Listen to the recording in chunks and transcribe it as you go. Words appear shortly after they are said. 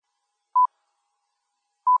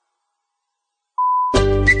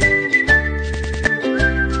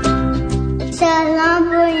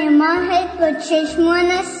با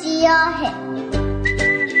چشمان سیاهه.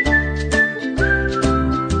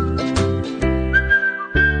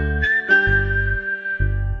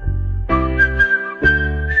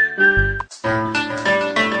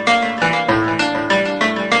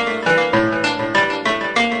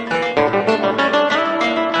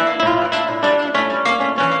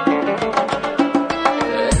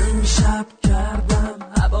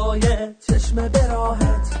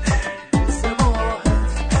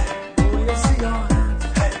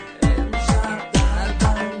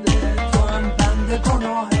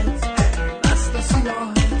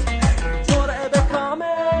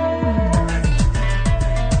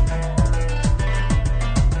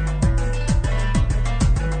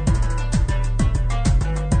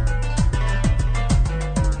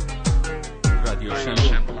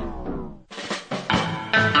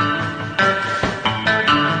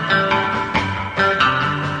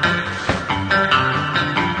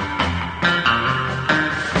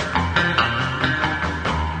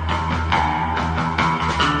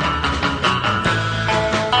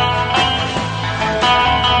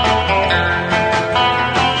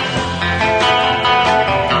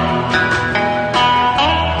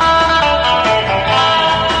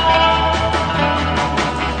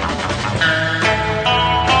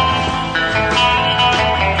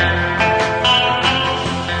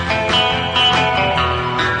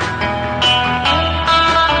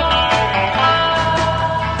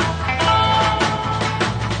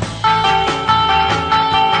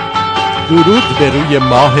 درود به روی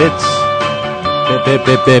ماهت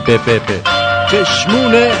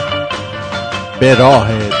چشمونه به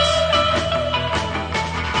راهت.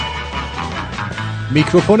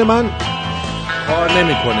 میکروفون من کار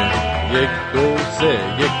نمیکنه. 1 2 3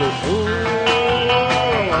 1 2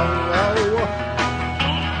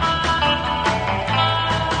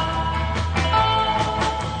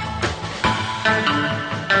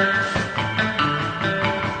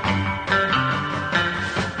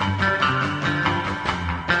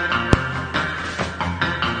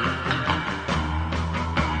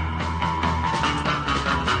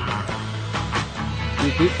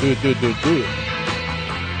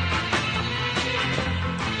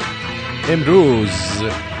 امروز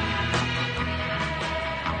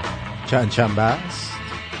چند شنبه است؟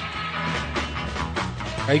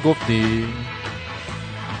 ای گفتی؟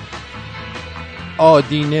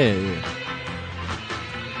 آدینه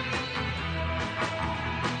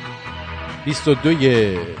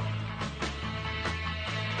 22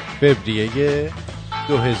 فوریه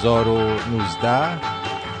 2019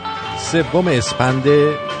 سوم اسفند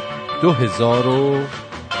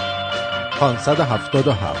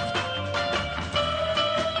 2577.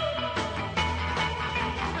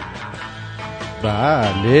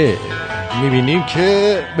 بله میبینیم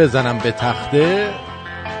که بزنم به تخته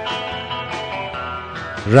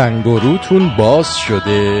رنگ و روتون باز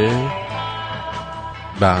شده.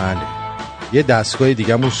 بله یه دستگاه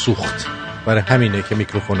دیگه‌مون سوخت، برای همینه که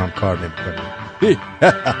میکروفونم کار نمیکنه.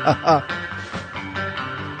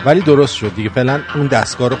 ولی درست شد دیگه. فعلا اون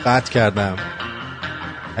دستگاه رو قطع کردم.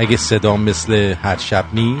 اگه صدام مثل هر شب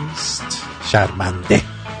نیست شرمنده.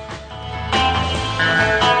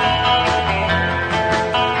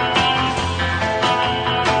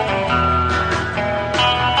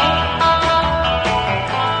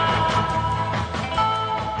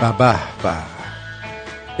 به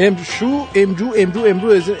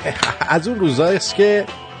امروز از اون روزایست که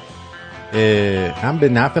هم به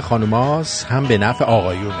نفع خانوماست هم به نفع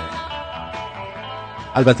آقایونه.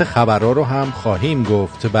 البته خبرها رو هم خواهیم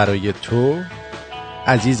گفت برای تو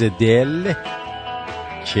عزیز دل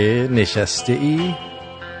که نشسته ای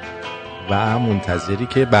و منتظری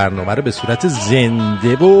که برنامه رو به صورت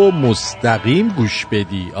زنده و مستقیم گوش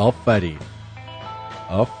بدی. آفرین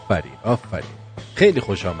آفرین آفرین، خیلی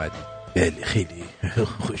خوش آمدید. بله خیلی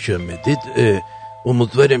خوش آمدید.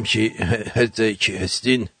 امیدوارم که هر جایی که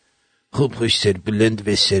هستین خوب سر بلند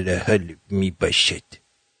و سر حال می باشد.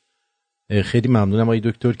 خیلی ممنونم آقای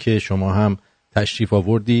دکتر که شما هم تشریف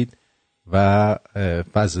آوردید و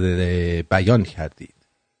فضل بیان کردید.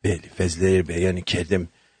 بله فضل بیان کردم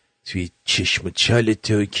توی چشم و چال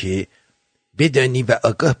تو که بدانی و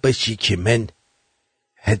آگاه باشی که من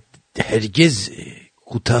هرگز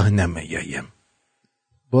کوتاه نمیایم.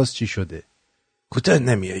 باز چی شده؟ کوتاه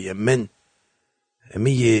نمیایم. من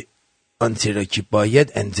همه آنچه را که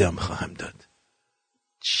باید انجام خواهم داد.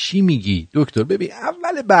 چی میگی دکتر؟ ببین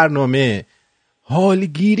اول برنامه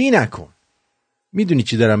حالگیری نکن. میدونی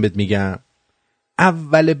چی دارم بهت میگم؟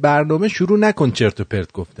 اول برنامه شروع نکن چرت و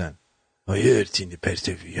پرت گفتن. آیا ارتین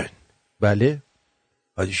پرتویان؟ بله.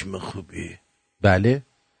 حالش من خوبه؟ بله.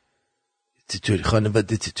 چطوری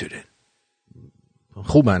خانواده چطورن؟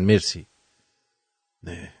 خوبن مرسی.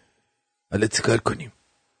 نه حالا چیکار کنیم؟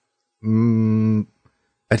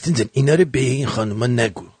 آرتین جان اینا رو به این خانوما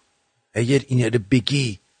نگو. اگر اینا رو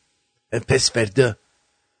بگی پس فردا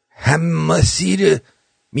هم مسیر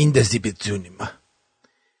میندازی به جون ما.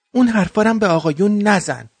 اون حرفا رو به آقایون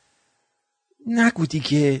نزن. نگو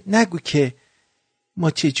دیگه، نگو که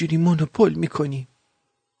ما چجوری مونوپول میکنیم.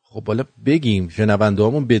 خب حالا بگیم شنونده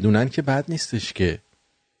هامون بدونن که بد نیستش که.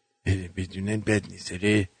 بدونن بد نیست.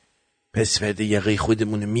 پس فردا یقه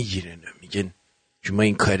خودمونو میگیرن و میگن شما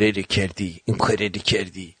این کاره رو کردی، این کاره رو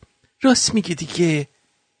کردی. راست میگی دیگه.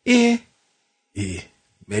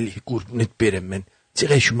 ولی قربونت برم من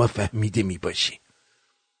چقدر شما فهمیده میباشی.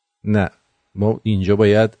 نه ما اینجا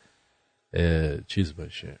باید چیز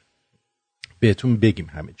باشه بهتون بگیم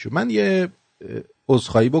همه چی. من یه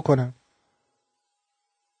عذرخواهی بکنم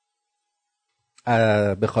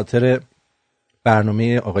به خاطر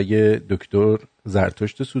برنامه آقای دکتر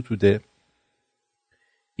زرتشت ستوده.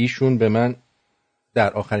 ایشون به من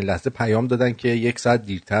در آخرین لحظه پیام دادن که 1 ساعت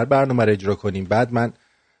دیرتر برنامه رو اجرا کنیم.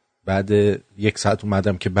 بعد 1 ساعت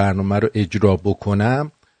اومدم که برنامه رو اجرا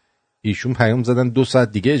بکنم، ایشون پیام زدن 2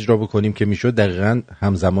 ساعت دیگه اجرا بکنیم که میشد دقیقاً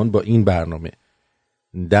همزمان با این برنامه.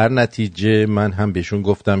 در نتیجه من هم بهشون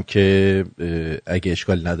گفتم که اگه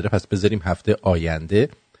اشکال نداره پس بذاریم هفته آینده،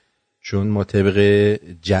 چون ما طبق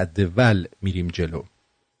جدول میریم جلو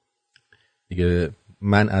دیگه.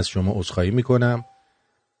 من از شما عذرخواهی میکنم.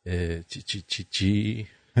 چی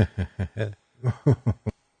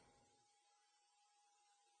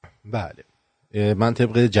بله من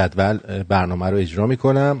طبق جدول برنامه رو اجرا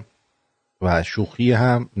میکنم و شوخی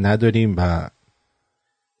هم نداریم و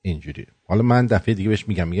اینجوری. حالا من دفعه دیگه بهش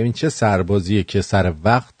میگم این چه سربازیه که سر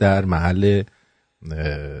وقت در محل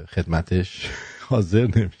خدمتش حاضر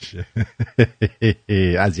نمیشه.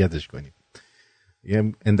 اذیتش کنیم.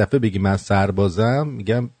 این دفعه بگی من سربازم،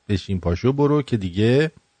 میگم بشین پاشو برو که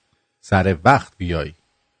دیگه سر وقت بیای.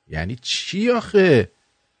 یعنی چی آخه؟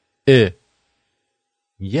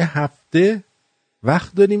 یه هفته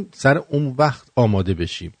وقت داریم سر اون وقت آماده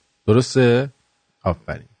بشیم. درسته؟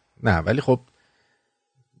 آفرین. نه ولی خب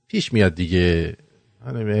پیش میاد دیگه.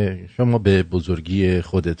 شما به بزرگی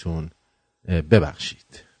خودتون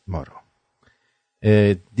ببخشید ما رو.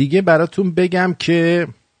 دیگه براتون بگم که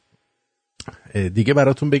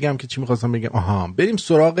چی میخواستم بگم. بریم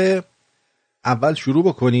سراغ اول شروع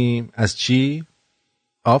بکنیم از چی؟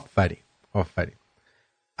 آفرین.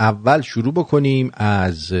 اول شروع بکنیم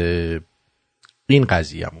از این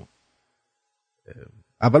قضیه‌مون.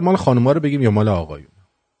 اول مال خانوما رو بگیم یا مال آقایون؟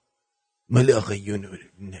 مال آقایون رو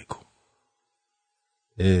نگو.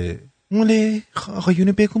 مال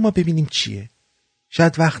آقایون بگو ما ببینیم چیه.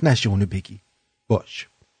 شاید وقت نشه اونو بگی. باش.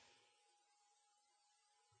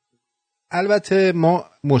 البته ما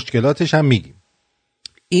مشکلاتش هم میگیم.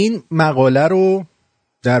 این مقاله رو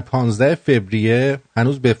در 15 فوریه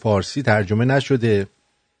هنوز به فارسی ترجمه نشده.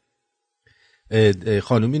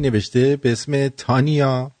 خانومی نوشته به اسم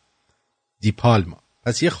تانیا دیپالما.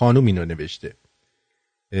 پس یه خانوم اینو نوشته.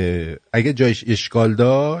 اگه جایش اشکال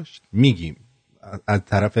داشت میگیم از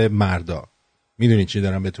طرف مردا. میدونید چی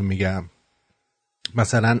دارم بهتون میگم؟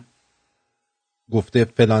 مثلا گفته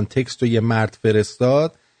فلان تکست رو یه مرد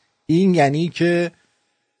فرستاد، این یعنی که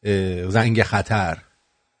زنگ خطر.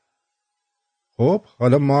 خب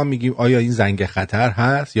حالا ما میگیم آیا این زنگ خطر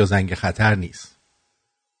هست یا زنگ خطر نیست.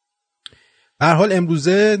 به هر حال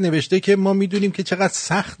امروزه نوشته که ما میدونیم که چقدر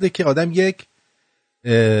سخته که آدم یک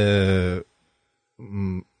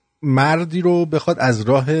مردی رو بخواد از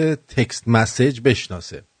راه تکست مسیج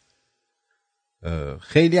بشناسه.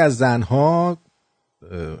 خیلی از زنها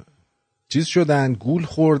چیز شدن،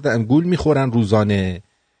 گول میخورن روزانه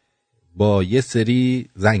با یه سری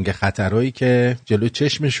زنگ خطرهایی که جلو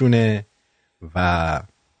چشمشونه و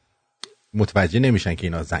متوجه نمیشن که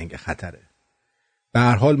اینا زنگ خطره. به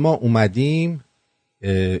هر حال ما اومدیم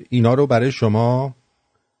اینا رو برای شما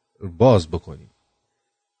باز بکنیم.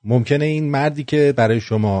 ممکنه این مردی که برای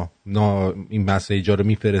شما این مسیجا رو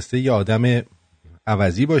میفرسته یا آدم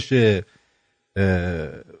عوضی باشه،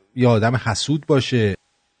 یا آدم حسود باشه،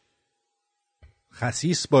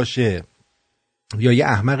 خسیس باشه، یا یه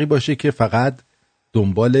احمقی باشه که فقط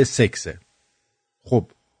دنبال سکسه. خب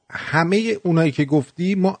همه اونایی که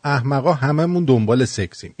گفتی ما احمقا هممون دنبال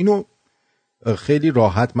سکسیم. اینو خیلی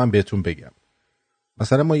راحت من بهتون بگم.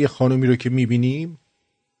 مثلا ما یه خانومی رو که میبینیم،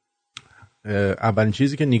 اولین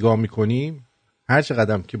چیزی که نگاه میکنیم، هر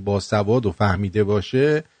چقدر که با سواد و فهمیده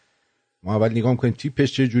باشه، ما اول نگاه میکنیم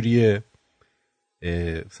تیپش چجوریه،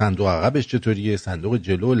 صندوق عقبش چطوریه، صندوق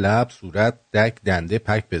جلو، لب، صورت، دک، دنده،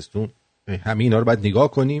 پک، پستون، همه اینا رو باید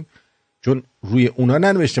نگاه کنیم. چون روی اونا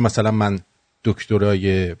ننوشته مثلا من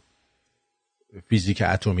دکترای فیزیک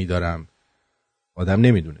اتمی دارم، آدم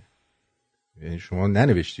نمیدونه. یعنی شما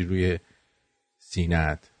ننوشتی روی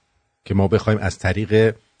سینه‌ات که ما بخوایم از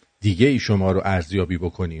طریق دیگه ای شما رو ارزیابی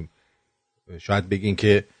بکنیم. شاید بگین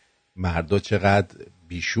که مردا چقدر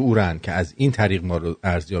بیشعورن که از این طریق ما رو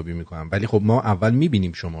ارزیابی میکنن، ولی خب ما اول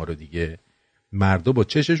میبینیم شما رو دیگه. مردا با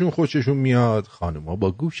چششون خوششون میاد، خانوما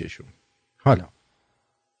با گوششون. حالا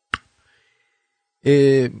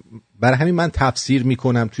برای همین من تفسیر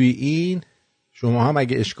میکنم توی این، شما هم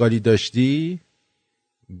اگه اشکالی داشتی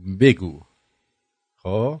بگو.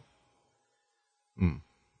 خب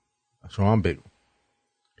شما هم بگو.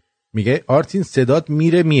 میگه آرتین صدات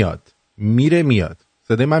میره میاد.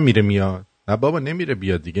 صدای من میره میاد؟ نه بابا نمیره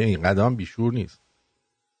بیاد دیگه، این قدم بیشور نیست.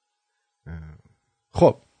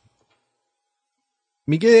 خب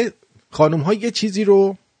میگه خانوم ها یه چیزی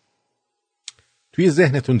رو توی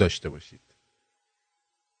ذهنتون داشته باشید.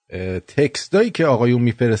 تکستایی که آقایون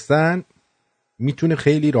میفرستن میتونه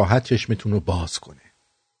خیلی راحت چشمتون رو باز کنه.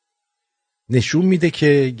 نشون میده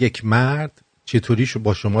که یک مرد چطوری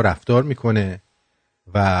با شما رفتار میکنه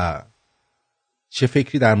و چه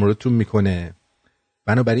فکری در موردتون میکنه.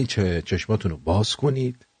 بنابراین چشماتون رو باز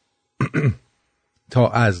کنید تا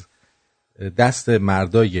از دست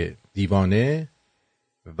مردای دیوانه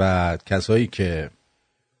و کسایی که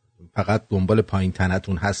فقط دنبال پایین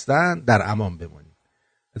تنتون هستن در امان بمونید.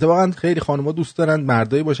 اتفاقا خیلی خانم‌ها دوست دارن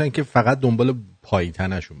مردایی باشن که فقط دنبال پایین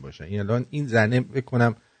تنشون باشن. این الان این زنه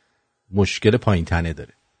بکنم مشکل پایین تنه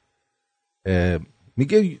داره.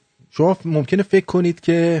 میگه شما ممکنه فکر کنید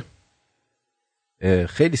که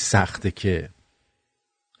خیلی سخته که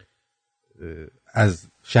از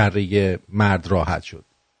شر مرد راحت شد،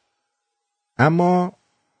 اما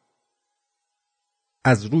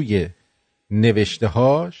از روی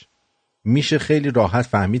نوشته‌هاش میشه خیلی راحت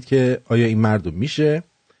فهمید که آیا این مرد رو میشه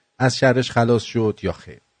از شرش خلاص شد یا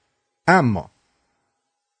خیر. اما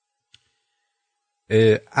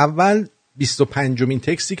اول 25مین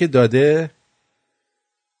تکستی که داده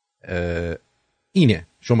اینه،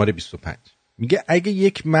 شماره 25. میگه اگه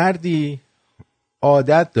یک مردی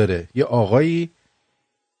عادت داره یه آقایی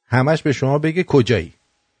همش به شما بگه کجایی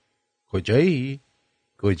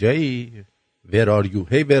وراریو،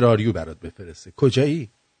 هی وراریو برات بفرسته، کجایی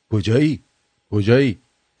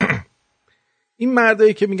این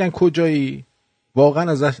مردایی که میگن کجایی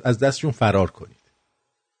واقعا از دستشون فرار کنید.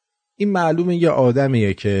 این معلومه یه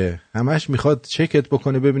آدمیه که همش میخواد چکت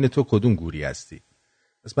بکنه ببینه تو کدوم گوری هستی.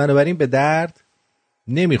 پس بنابراین به درد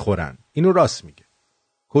نمیخورن. اینو راست میگه.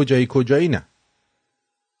 کجایی نه.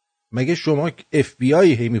 مگه شما اف بی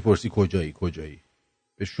آی هی میپرسی کجایی؟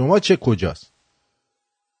 به شما چه کجاست؟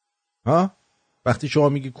 ها؟ وقتی شما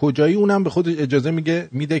میگی کجایی اونم به خودش اجازه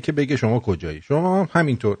میده که بگه شما کجایی. شما هم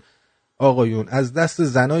همینطور آقایون از دست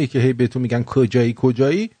زنایی که هی بهتون میگن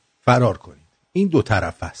کجایی فرار کنید. این دو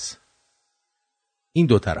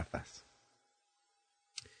طرف است.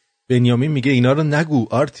 بنیامین میگه اینا رو نگو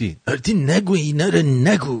آرتین نگو اینا رو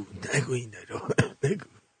نگو.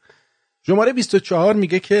 شماره 24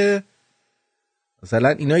 میگه که مثلا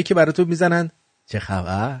اینایی که براتون میزنن چه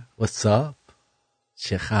خبر واتساپ،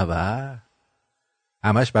 چه خبر،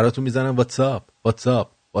 همش براتون میزنن واتساپ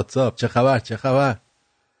چه خبر.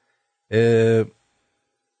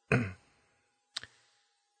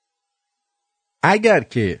 اگر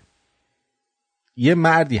که یه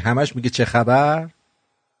مردی همش میگه چه خبر،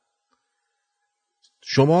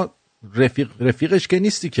 شما رفیقش که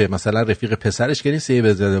نیستی، که مثلا رفیق پسرش که نیستی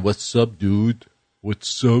بزنه واتساپ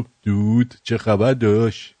دود چه خبر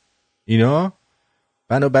داشت اینا.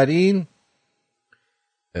 بنابراین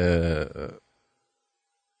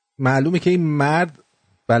معلومه که این مرد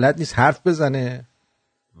بلد نیست حرف بزنه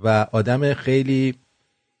و آدم خیلی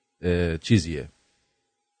چیزیه،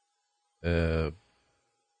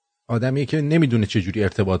 آدمیه که نمیدونه چجوری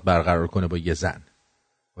ارتباط برقرار کنه با یه زن.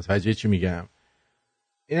 متوجه چی میگم؟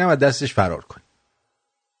 این هم از دستش فرار کن.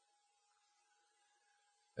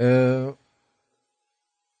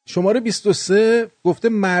 شماره 23 گفته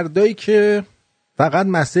مردایی که فقط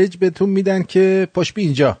مسیج بهتون میدن که پاش بی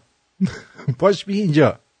اینجا پاش بی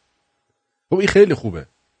اینجا. خب این خیلی خوبه،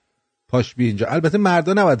 پاش بی اینجا. البته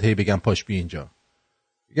مردا نباید هی بگم پاش بی اینجا،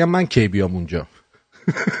 بگم من کی بیام اونجا.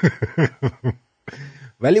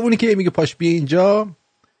 ولی اونی که میگه پاش بی اینجا،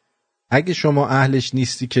 اگه شما اهلش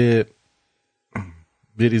نیستی که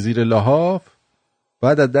بری زیر لحاف،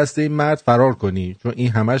 باید از دست این مرد فرار کنی، چون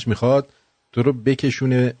این همش میخواد تو رو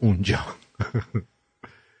بکشونه اونجا.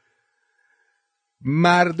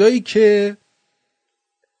 مردایی که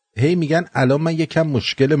هی میگن الان من یکم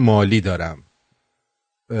مشکل مالی دارم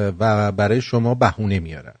و برای شما بهونه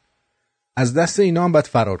میارن، از دست اینا هم باید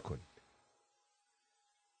فرار کنید.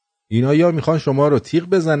 اینا یا میخوان شما رو تیغ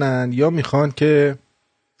بزنن یا میخوان که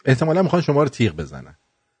احتمالا میخوان شما رو تیغ بزنن،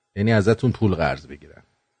 یعنی ازتون پول قرض بگیرن.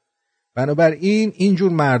 بنابراین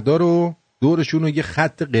اینجور مردا رو دورشون رو یه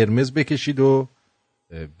خط قرمز بکشید و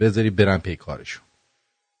بذاری برن پی کارشون.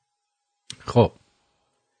 خب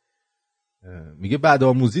میگه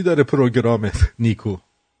بدآموزی داره پروگرامت نیکو.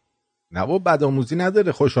 نه بابا بدآموزی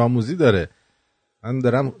نداره، خوش آموزی داره. من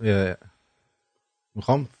دارم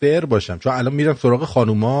میخوام فیر باشم، چون الان میرم سراغ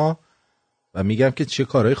خانوما و میگم که چه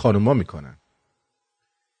کارهای خانوما میکنن.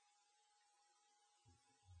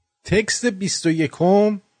 تکست 21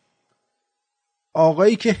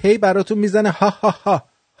 آقایی که هی براتون میزنه ها ها ها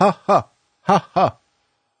ها ها ها ها،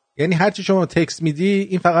 یعنی هرچی شما تکست میدی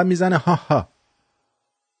این فقط میزنه ها ها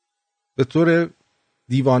به طور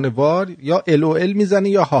دیوانه‌وار، یا ال او ال میزنه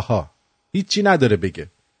یا ها ها، هیچی نداره بگه.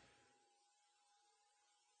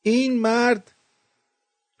 این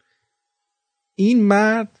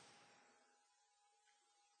مرد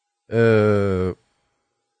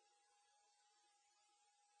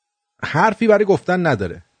حرفی برای گفتن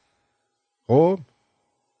نداره. خب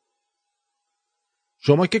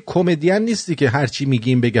شما که کمدین نیستی که هرچی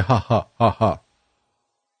میگیم بگه ها ها ها ها.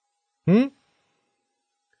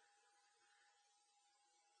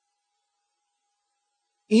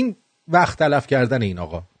 این وقت تلف کردن این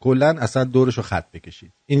آقا. کلن اصلا دورشو خط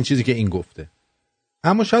بکشید. این چیزی که این گفته.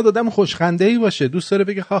 اما شاید آدم خوشخنده‌ای باشه، دوست داره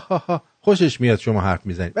بگه ها ها ها، خوشش میاد شما حرف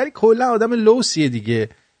میزنید، ولی کلا آدم لوسیه دیگه،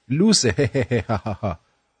 لوسه هه هه ها ها ها.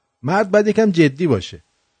 مرد باید یکم جدی باشه.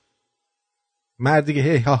 مردی که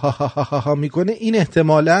هی ها ها ها ها ها میکنه این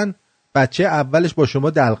احتمالاً بچه اولش با شما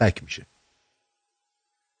دلقک میشه.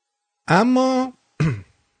 اما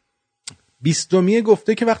 20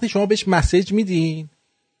 گفته که وقتی شما بهش مسیج میدین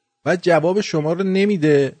بعد جواب شما رو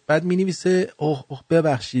نمیده، بعد مینویسه اوه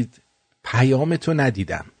ببخشید پیامتو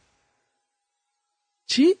ندیدم.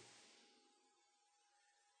 چی؟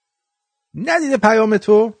 ندیده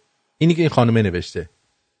پیامتو؟ اینی که این خانومه نوشته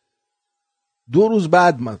 2 روز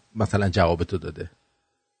بعد مثلا جوابتو داده.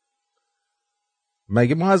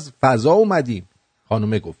 مگه ما از فضا اومدیم؟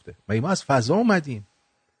 خانومه گفته مگه ما از فضا اومدیم؟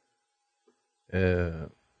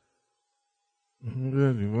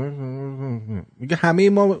 میگه همه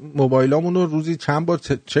ما موبایلامون رو روزی چند بار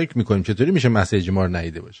چک میکنیم، چطوری میشه مسیج ما رو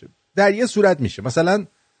ندیده باشه؟ در یه صورت میشه. مثلا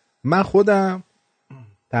من خودم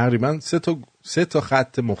تقریبا 3 تا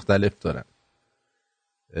خط مختلف دارم.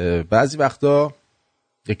 بعضی وقتا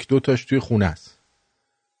 1-2 تاش توی خونه است.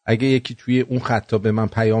 اگه یکی توی اون خطا به من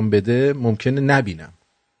پیام بده ممکنه نبینم.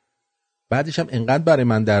 بعدش هم انقدر برای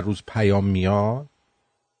من در روز پیام میاد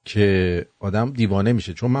که آدم دیوانه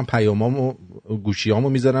میشه، چون من پیامامو گوشیامو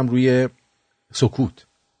میذارم روی سکوت،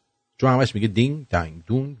 چون همش میگه دینگ دانگ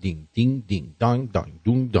دون دینگ دینگ دینگ دانگ دانگ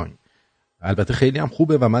دون دانگ. البته خیلی هم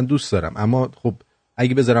خوبه و من دوست دارم، اما خب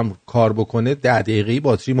اگه بذارم کار بکنه 10 دقیقه‌ای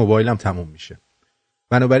باتری موبایلم تموم میشه.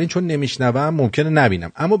 بنابراین چون نمیشنوم ممکنه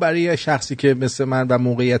نبینم. اما برای یه شخصی که مثل من و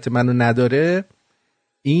موقعیت منو نداره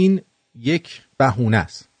این یک بهونه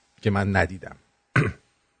است که من ندیدم.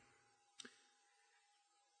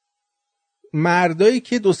 مردایی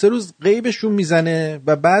که 2-3 روز غیبشون میزنه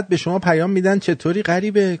و بعد به شما پیام میدن چطوری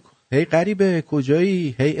غریبه، هی غریبه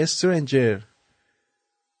کجایی، هی استرنجر،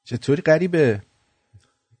 چطوری غریبه،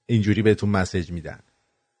 اینجوری بهتون مسیج میدن.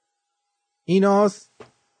 اینا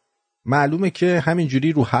معلومه که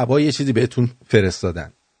همینجوری رو هوا یه چیزی بهتون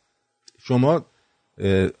فرستادن، شما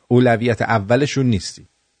اولویت اولشون نیستی.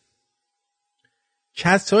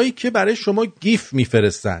 کسایی که برای شما گیف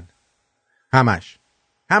میفرستن،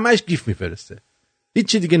 همش گیف میفرسته، هیچ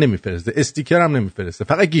چی دیگه نمیفرسته، استیکر هم نمیفرسته،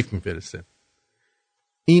 فقط گیف میفرسته.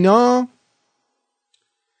 اینا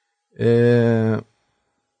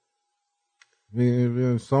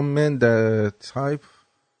some men that type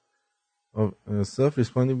of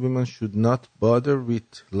self-responding women should not bother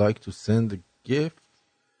with like to send a gift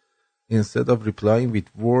instead of replying with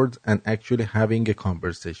words and actually having a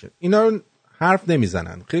conversation. اینا رو حرف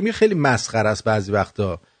نمیزنن. خیلی مسخره است بعضی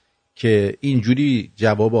وقتا که اینجوری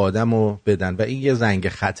جواب آدمو بدن و این یه زنگ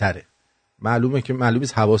خطره. معلومه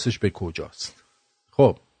حواسش به کجاست.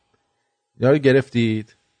 خب اینا رو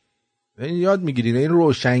گرفتید؟ این یاد میگیرید. این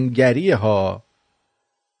روشنگریه ها.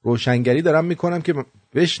 روشنگری دارم میکنم که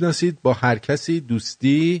بشناسید با هر کسی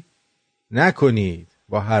دوستی نکنید.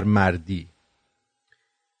 با هر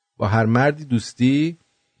مردی دوستی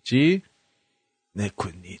چی؟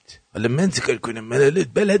 نکنید. حالا من چیکار کنم؟ من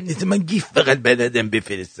بلد نیستم، من گیف فقط بلدم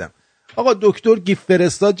بفرستم. آقا دکتر گیف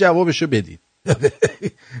فرستاد جوابشو بدید.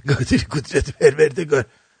 قادر قدرت پروردگار،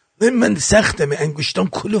 من سختم، انگشتام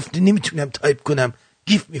کلفته، نمیتونم تایپ کنم،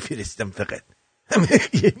 گیف میفرستم فقط. همه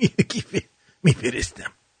یعنی گیف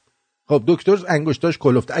میفرستم. خب دکتر انگشتاش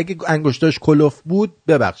کلفت. اگه انگشتاش کلفت بود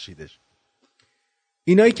ببخشیدش.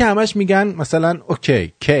 اینایی که همش میگن مثلا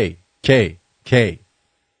اوکی کی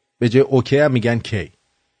به جای اوکی هم میگن کی،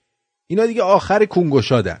 اینا دیگه آخر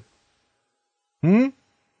کونگشادن.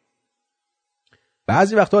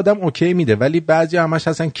 بعضی وقتا آدم اوکی میده ولی بعضی همش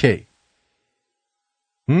هستن کی.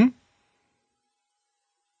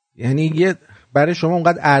 یعنی یه برای شما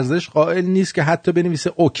اونقدر ارزش قائل نیست که حتی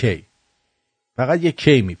بنویسه اوکی، فقط یه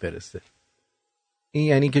کی میفرسته. این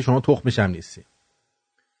یعنی که شما تخمش هم نیستی.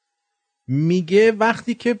 میگه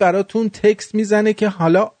وقتی که براتون تکست میزنه که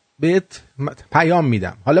حالا بهت پیام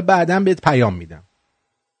میدم، حالا بعداً بهت پیام میدم،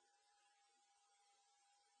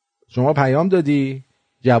 شما پیام دادی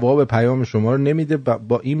جواب پیام شما رو نمیده،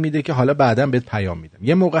 با این میده که حالا بعداً بهت پیام میدم.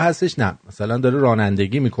 یه موقع هستش نه مثلا داره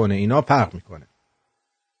رانندگی میکنه، اینا فرق میکنه.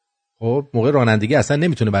 خب موقع رانندگی اصلا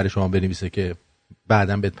نمیتونه برای شما بنویسه که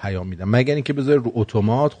بعداً بهت پیام میدم، مگر اینکه بذاره رو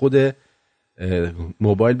اتومات خود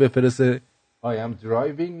موبایل بفرسته I am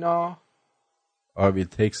driving now I will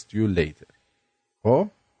text you later. خب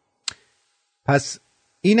پس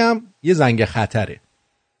اینم یه زنگ خطره.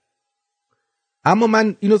 اما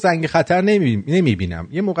من اینو زنگ خطر نمیبینم.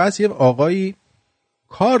 یه موقع هست یه آقایی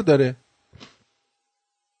کار داره،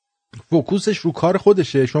 فوکوسش رو کار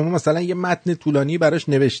خودشه. شما مثلا یه متن طولانی براش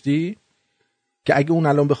نوشتی که اگه اون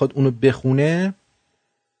الان بخواد اونو بخونه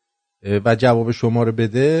و جواب شما رو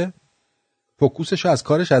بده، فوکوسش رو از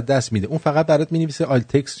کارش از دست میده. اون فقط برات مینویسه I'll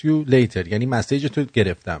text you later، یعنی مسیج تو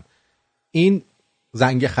گرفتم. این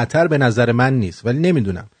زنگ خطر به نظر من نیست، ولی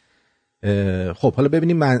نمیدونم. خب حالا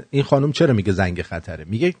ببینیم من این خانم چرا میگه زنگ خطره.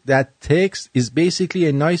 میگه that text is basically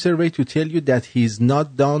a nicer way to tell you that he's not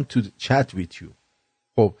down to chat with you.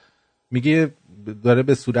 خب میگه داره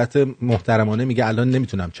به صورت محترمانه میگه الان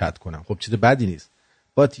نمیتونم چت کنم. خب چیز بدی نیست.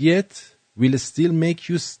 But yet will still make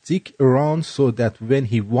you stick around so that when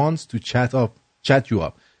he wants to chat you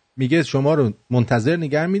up. میگه شما رو منتظر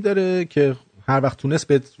نگه میداره که هر وقت تونست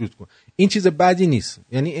بهت رود کن. این چیز بدی نیست.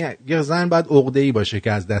 یعنی یه زن باید عقده‌ای باشه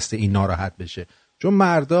که از دست این ناراحت بشه، چون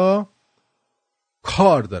مردا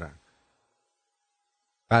کار دارن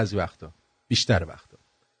بعضی وقتا، بیشتر وقتا.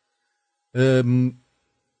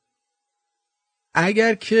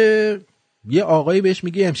 اگر که یه آقایی بهش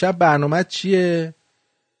میگه امشب برنامه چیه،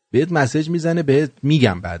 بهت مسیج میزنه بهت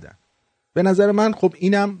میگم بعدن، به نظر من خب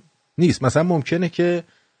اینم نیست. مثلا ممکنه که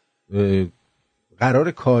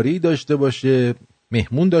قرار کاری داشته باشه،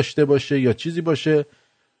 مهمون داشته باشه یا چیزی باشه،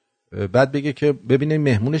 بعد بگه که ببینه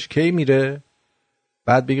مهمونش کی میره،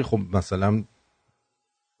 بعد بگه خب مثلا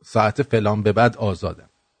ساعت فلان به بعد آزادم.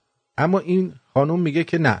 اما این خانوم میگه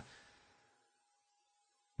که نه،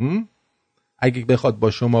 اگه بخواد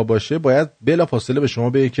با شما باشه باید بلا فاصله به شما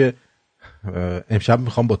بگه که امشب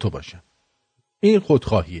میخوام با تو باشم. این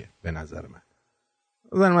خودخواهیه به نظر من.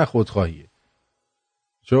 نظر من خودخواهیه.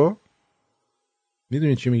 چون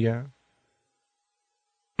میدونی چی میگم؟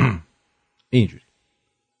 اینجوری.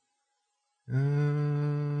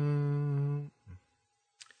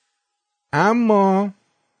 اما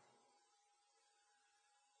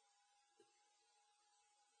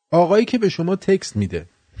آقایی که به شما تکست میده،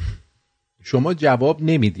 شما جواب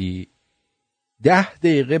نمیدی، 10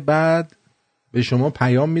 دقیقه بعد به شما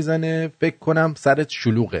پیام میزنه فکر کنم سرت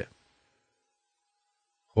شلوغه.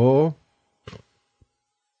 خب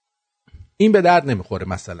این به درد نمیخوره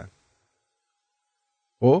مثلا.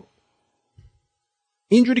 خب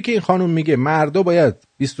اینجوری که این خانم میگه مردا باید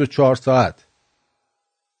 24 ساعت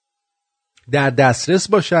در دسترس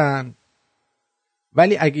باشن،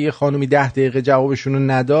 ولی اگه یه خانومی 10 دقیقه جوابشون رو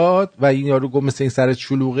نداد و این یارو گفت مثل این سرت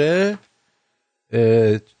شلوغه،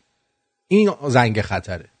 این زنگ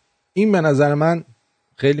خطره. این به نظر من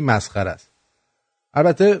خیلی مسخره است.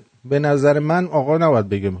 البته به نظر من آقا نباید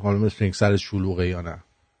بگم حالا مثل این سرت شلوغه یا نه،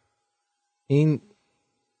 این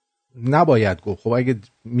نباید گفت. خب اگه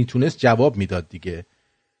میتونست جواب میداد دیگه.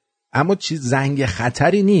 اما چیز زنگ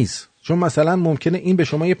خطری نیست، چون مثلا ممکنه این به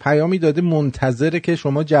شما یه پیامی داده منتظره که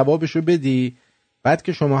شما جوابشو بدی، بعد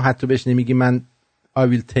که شما حتی بهش نمیگی من I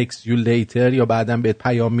will text you later یا بعدم بهت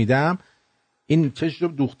پیام میدم، این چشم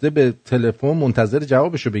رو دوخته به تلفن منتظر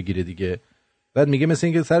جوابشو بگیره دیگه. بعد میگه مثل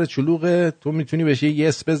اینکه سر چلوغه، تو میتونی بهش یه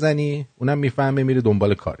یس بزنی، اونم میفهمه میره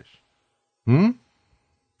دنبال کارش.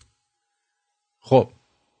 خب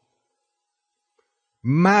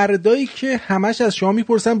مردایی که همش از شما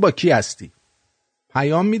میپرسن با کی هستی،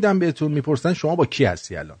 پیام میدن بهتون میپرسن شما با کی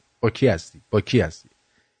هستی، الان با کی هستی،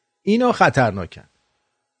 اینا خطرناکن.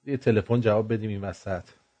 یه تلفن جواب بدیم این وسط.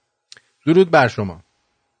 درود بر شما.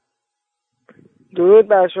 درود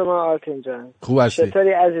بر شما آرتین جان. خوب هستی؟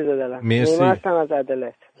 چطوری عزیز دلم؟ مرسی. نیما از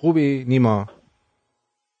عدلت. خوبی نیما؟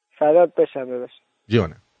 فدات بشم ببش.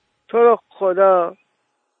 جانم. تو رو خدا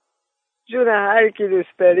جون هر کی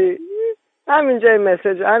دوست داری همینجای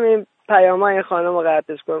مسیج همین پیامای این خانم رو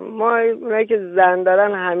قطعش کن. ما اونایی که زن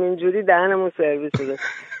دارن همینجوری دهنمون سرویس شده،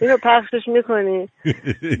 اینو پخشش میکنی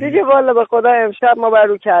دیگه. والا به خدا امشب ما بر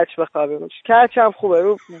رو کچ بخوابیم. کچ هم خوبه،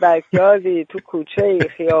 رو بکیاردی، تو کوچه،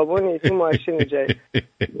 خیابونی، تو ماشین جایی.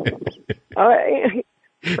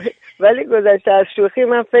 ولی گذشته از شوخی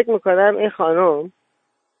من فکر میکنم این خانم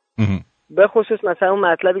به خصوص مثلا اون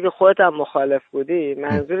مطلبی که خودت هم مخالف بودی،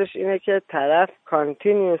 منظورش اینه که طرف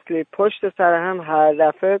کانتینیوسلی پشت سر هم هر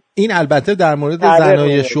دفعه. این البته در مورد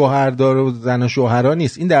زنای شوهردار و زن و شوهرها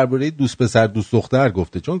نیست، این درباره دوست پسر دوست دختر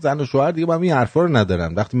گفته، چون زن و شوهر دیگه با این حرفا رو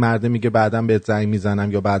ندارن. وقتی مرد میگه بعداً بهت زنگ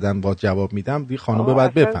میزنم یا بعداً با جواب میدم، دیگه خانم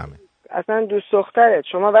بعد بفهمه. اصلا دوست دخترت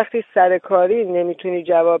شما وقتی سرکاری نمیتونی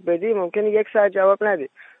جواب بدی، ممکنه یک ساعت جواب ندی.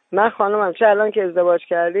 من خانومم چه الان که ازدواج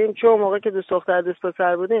کردیم، چه موقعی که دوست دختر دوست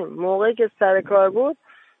پسر بودیم، موقعی که سر کار بود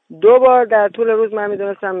 2 بار در طول روز من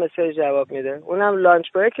میدونستم مسیج جواب میده، اونم لانچ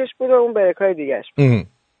بریکش بود و اون بریکای دیگهش بود.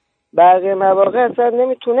 بقیه مواقع اصلا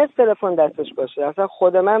نمیتونست تلفن دستش باشه. اصلا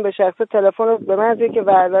خود من به شخص تلفن رو به من که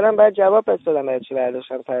بردارم باید جواب بدم برای چی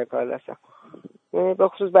برداشتم سر کار دستم. یعنی به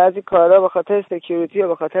خصوص بعضی کارا به خاطر سکیوریتی و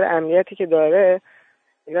به خاطر امنیتی که داره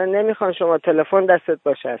اینا نمیخوان شما تلفن دستت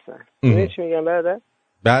باشه اصلا. میدونی چی میگم برادر؟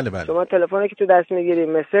 بله. شما تلفنی که تو دست میگیری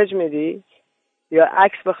مسیج میدی یا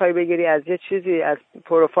عکس بخوای بگیری از یه چیزی، از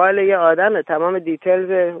پروفایل یه آدمه، تمام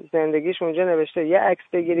دیتیلز زندگیش اونجا نوشته، یه عکس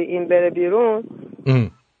بگیری این بره بیرون،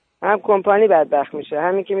 هم کمپانی بدبخت میشه،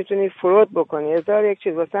 همین که میتونی فرود بکنی، هزار یک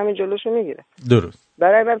چیز واسه همین جلوشو میگیره. درست.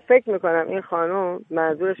 برای من فکر میکنم این خانم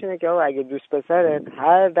منظورش اینه که آقا اگه دوست پسرت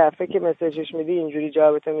هر دفعه که مسیجش میدی اینجوری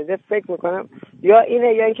جوابت میده، فکر میکنم یا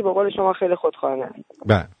اینه یا اینکه به قول شما خیلی خودخواهانه است.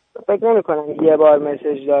 بله. فکر نمی‌کنم یه بار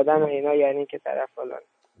مسیج دادن و اینا یعنی که طرف فلان.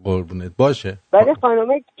 قربونت باشه. ولی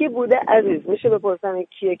خانومه کی بوده عزیز؟ میشه بپرسم این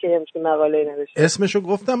کیه که همچین مقاله نوشته؟ اسمشو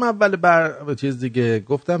گفتم اول چیز دیگه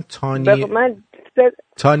گفتم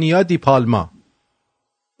تانیا دی پالما.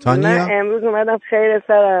 تانیا. من امروز اومدم خیر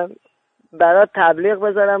سرم برات تبلیغ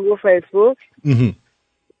بذارم رو فیسبوک.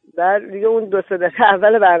 در دیگه اون 2-3 دقیقه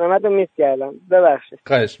اول برنامه رو میس کردم، ببخشید.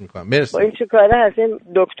 خواهش میکنم. مرسی. با این چه کاره هستین؟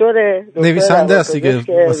 دکتر نویسنده است دیگه،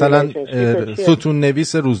 مثلا ستون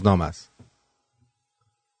نویس روزنامه است.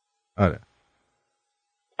 آره.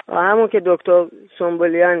 همون که دکتر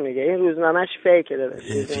سنبولیان میگه این روزنامه‌اش فیکه داره.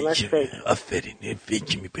 روزنامه‌اش فیک. آفرین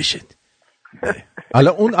فیک میپشد.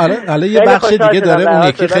 حالا اون یه بخش دیگه داره، اون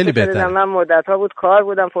یکی خیلی بهتره. من مدت‌ها بود کار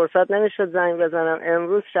بودم، فرصت نمیشد زنگ بزنم.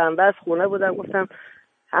 امروز شنبه است خونه بودم، گفتم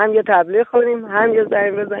هم یه تبلیغ کنیم هم یه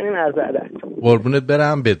زنگ بزنیم از عدد. قربونت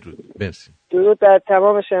برم. بدرود. مرسی. درود در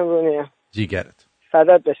تمام شمرونیه. جیگرت.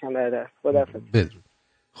 فدات بشم برادر. خداحافظ. بدرود.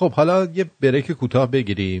 خب حالا یه بریک کوتاه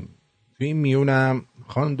بگیریم. تو این میونم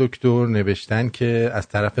خانم دکتر نوشتن که از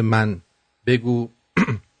طرف من بگو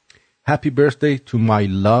Happy birthday to my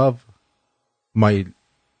love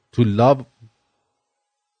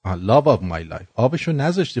of my life. آبشو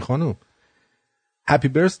نذاشتی خانم. Happy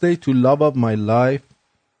birthday to love of my life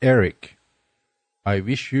Eric. I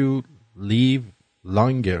wish you live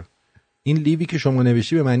longer. این لیوی که شما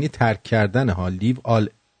نوشتی به معنی ترک کردن ها. Live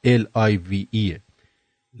L-I-V-E.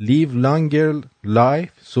 Live longer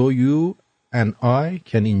life so you and I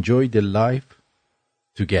can enjoy the life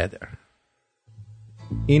together.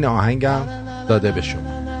 این آهنگم داده به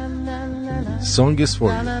شما. Song is for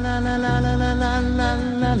you.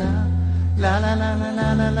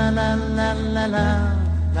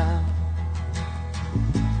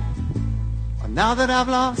 Now that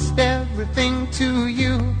I've lost everything to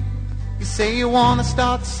you, you say you want to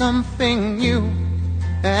start something new,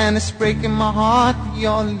 and it's breaking my heart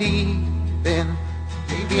you're leaving.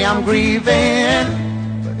 Baby, I'm grieving,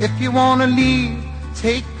 but if you want to leave,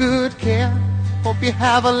 take good care. Hope you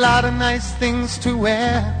have a lot of nice things to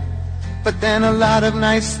wear, but then a lot of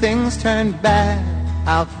nice things turn bad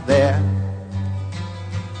out there.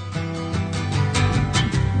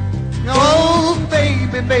 Oh,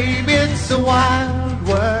 baby, baby, it's a wild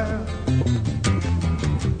world,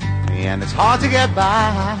 and it's hard to get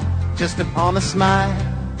by just upon a smile.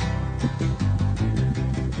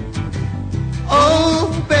 Oh,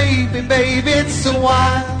 baby, baby, it's a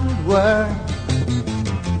wild world,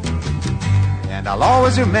 and I'll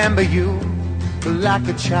always remember you like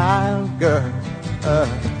a child girl.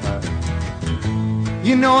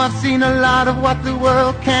 You know I've seen a lot of what the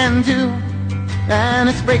world can do, and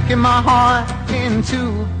it's breaking my heart in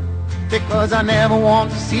two, because I never want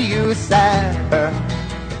to see you sad.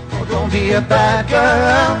 Oh, don't be a bad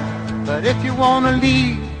girl, but if you want to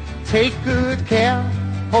leave, take good care.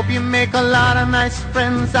 Hope you make a lot of nice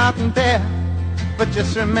friends out there, but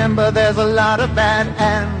just remember there's a lot of bad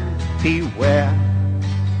and beware,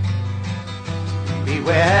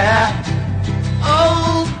 beware.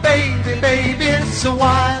 Oh, baby, baby, it's a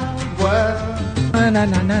wild world. Na na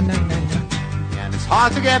na na na na. And it's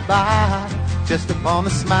hard to get by just upon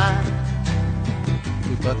a smile.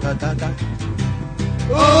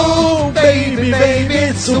 Oh, baby, baby,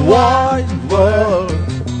 it's a wide world.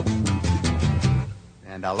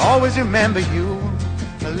 And I'll always remember you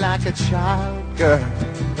like a child girl.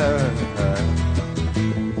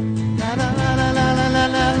 La la la la la la la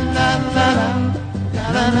la la la.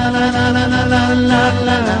 La la la la la la la la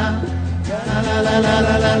la la. La la la la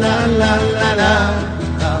la la la la la.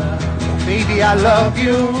 Baby, I love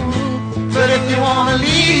you, but if you wanna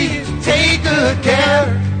leave, take good care.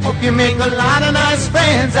 Hope you make a lot of nice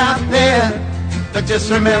friends out there, but just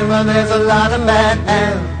remember there's a lot of bad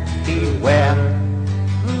and beware.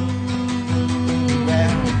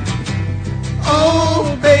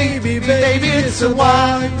 Oh, baby, baby, it's a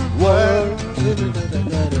wide world,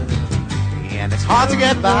 and it's hard to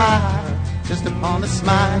get by just upon a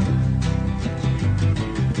smile.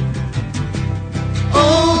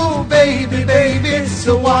 Oh, baby, baby, it's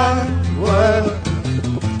a wide world,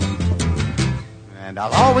 and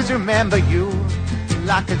I'll always remember you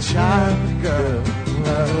like a child girl.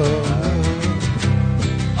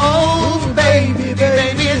 Oh, baby,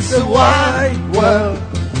 baby, it's a wide world,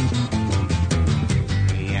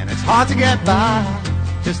 and it's hard to get by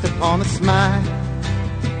just upon a smile.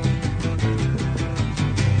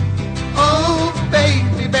 Oh,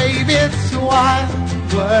 baby, baby, it's a wide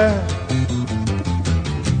world,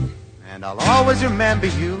 and I'll always remember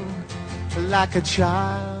you like a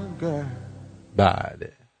child girl.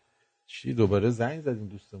 بله چی دوباره زنگ زدیم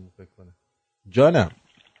دوستمون فکر کنه. جانم.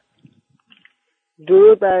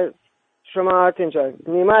 درود بر شما آرتین جان.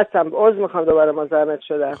 نیما هستم. عذر میخوام دوباره مزاحمت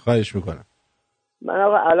شدم. خواهش میکنم. من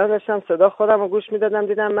آقا الان داشتم صدا خودم رو گوش میدادم،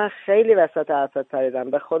 دیدم من خیلی وسط حرفت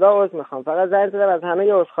پریدم. به خدا عذر میخوام. فقط زنگ زدم از همه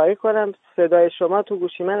یه عذرخواهی کنم. صدای شما تو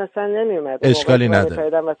گوشی من اصلا نمیومد. اشکالی نداره.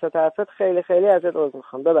 پریدم وسط حرفت. خیلی خیلی ازت عذر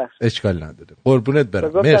میخوام. ببخشید. اشکالی نداره. قربونت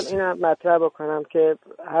برم. مرسی. اینم مطرح بکنم که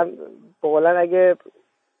هم بقولن اگه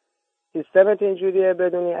سیستمت اینجوریه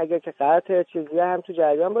بدونی، اگه که قطع چیزی هم تو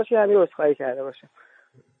جریان باشی همین عذرخواهی کرده باشه.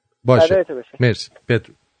 باشه. مرسی.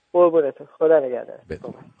 بدرود. قربونت. خدا نگهدار.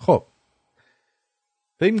 خب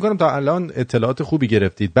فکر می‌کنم تا الان اطلاعات خوبی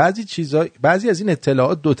گرفتید. بعضی از این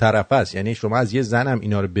اطلاعات دو طرفه است، یعنی شما از یه زن هم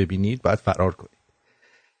اینا رو ببینید باید فرار کنید.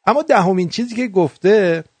 اما دهمین چیزی که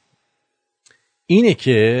گفته اینه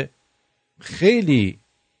که خیلی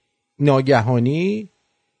ناگهانی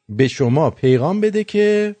به شما پیغام بده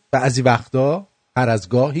که بعضی وقتا هر از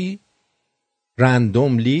گاهی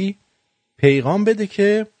رندوملی پیغام بده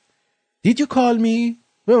که Did you call me؟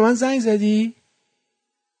 به من زنگ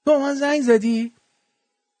زدی؟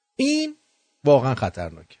 این واقعا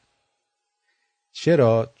خطرناکه.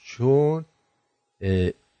 چرا؟ چون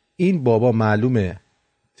این بابا معلومه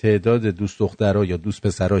تعداد دوست دخترها یا دوست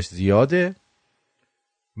پسراش زیاده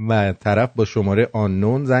و طرف با شماره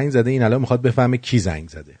آنون زنگ زده. این الان میخواد بفهمه کی زنگ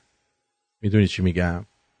زده. میدونی چی میگم؟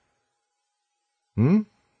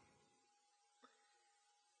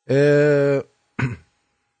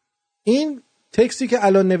 این تکستی که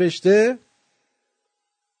الان نوشته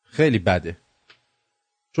خیلی بده،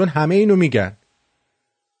 چون همه اینو میگن.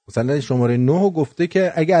 مثلا شماره 9 گفته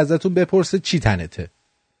که اگه ازتون بپرسه چی تنته،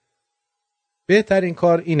 بهترین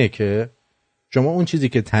کار اینه که شما اون چیزی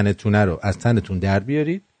که تنتونه رو از تنتون در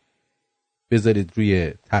بیارید، بذارید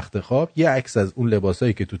روی تخت خواب، یه عکس از اون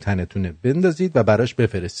لباسایی که تو تنتونه بندازید و براش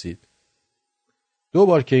بفرستید. 2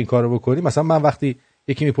 بار که این کارو بکنید، مثلا من وقتی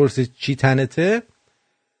یکی میپرسه چی تنته،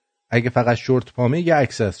 اگه فقط شورت پامه یه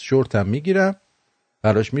عکس از شورتم میگیرم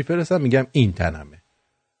براش میفرستم، میگم این تنمه.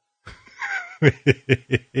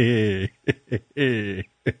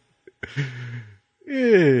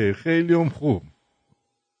 خیلی هم خوب.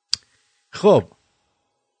 خب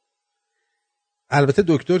البته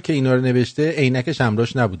دکتر که اینا رو نوشته عینکش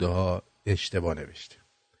همراهش نبوده ها، اشتباه نوشته.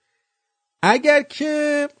 اگر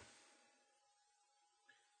که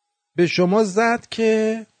به شما زد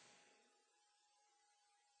که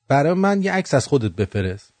برای من یه عکس از خودت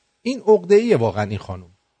بفرست، این عقده‌ایه واقعا. این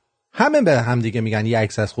خانم همه به هم دیگه میگن یه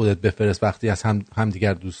عکس از خودت بفرست وقتی از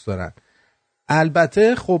همدیگر دوست دارن.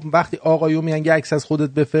 البته خب وقتی آقایون میگن یه عکس از خودت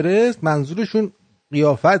بفرست، منظورشون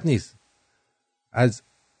قیافت نیست. از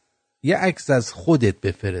یه عکس از خودت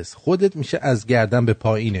بفرست، خودت میشه از گردن به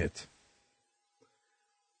پایینت.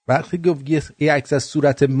 وقتی گفت یه عکس از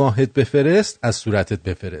صورت ماهت بفرست، از صورتت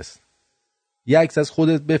بفرست. یه عکس از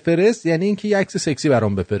خودت بفرست یعنی اینکه یه عکس سکسی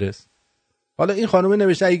برام بفرست. حالا این خانم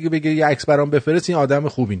نوشته اگه بگه یه عکس برام بفرست، این آدم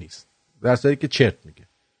خوبی نیست، در صورتی که چرت میگه.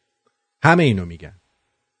 همه اینو میگن.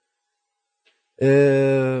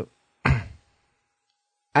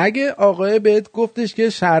 اگه آقای بهت گفتش که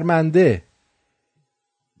شرمنده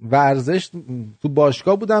ورزش تو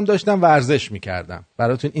باشگاه بودم داشتم ورزش میکردم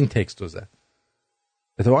براتون این تکست رو زد،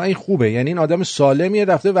 اتفاقا این خوبه، یعنی این آدم سالمیه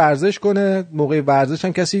رفته ورزش کنه، موقع ورزش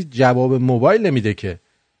هم کسی جواب موبایل نمیده که،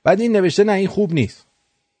 بعد این نوشته نه این خوب نیست،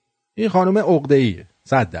 این خانم عقده‌ایه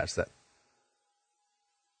 100%.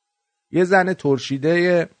 یه زن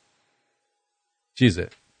ترشیده چیزه،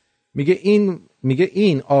 میگه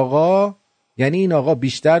این آقا، یعنی این آقا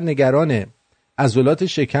بیشتر نگران عضلات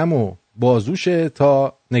شکم و بازوشه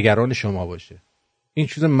تا نگران شما باشه. این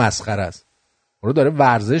چیز مسخره است. اون داره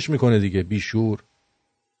ورزش میکنه دیگه، بیشور.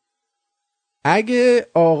 اگه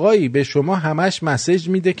آقایی به شما همش مسیج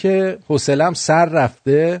میده که حوصله‌ام سر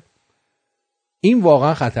رفته، این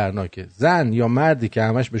واقعا خطرناکه. زن یا مردی که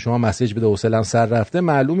همش به شما مسیج بده حوصله‌ام سر رفته،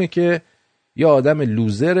 معلومه که یا آدم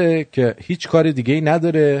لوزره که هیچ کار دیگه ای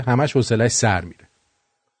نداره، همش حوصله‌اش سر میره.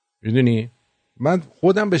 میدونی؟ من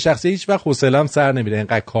خودم به شخصه هیچ وقت حوصله‌ام سر نمیره،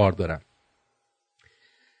 اینقدر کار دارم.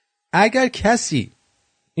 اگر کسی،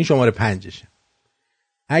 این شماره 5شه،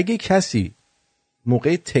 اگه کسی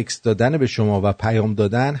موقع تکست دادن به شما و پیام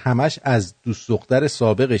دادن همش از دوست دختر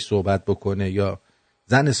سابقش صحبت بکنه یا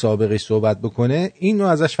زن سابقش صحبت بکنه، اینو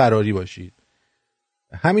ازش فراری باشید.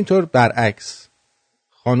 همینطور برعکس،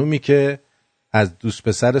 خانومی که از دوست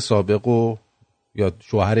پسر سابق و یا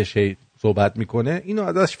شوهرش صحبت میکنه، اینو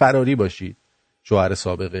ازش فراری باشید، شوهر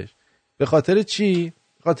سابقش. به خاطر چی؟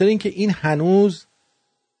 به خاطر اینکه این هنوز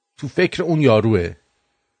تو فکر اون یاروه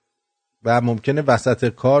و ممکنه وسط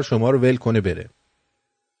کار شما رو ول کنه بره.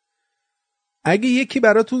 اگه یکی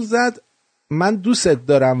براتون زد من دوستت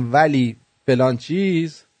دارم ولی فلان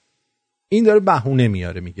چیز، این داره بهونه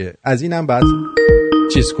میاره، میگه از اینم باید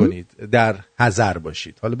چیز کنید، در حذر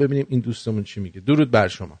باشید. حالا ببینیم این دوستمون چی میگه. درود بر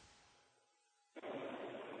شما.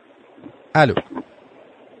 الو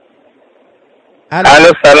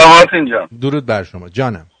سلام آرتین جان. درود بر شما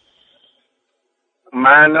جانم.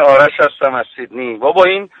 من آرش هستم از سیدنی. بابا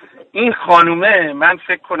این خانومه، من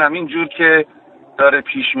فکر کنم اینجور که داره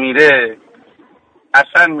پیش میره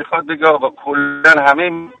اصلا میخواد بگه آقا کلن همه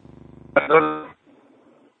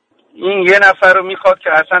این یه نفر رو میخواد که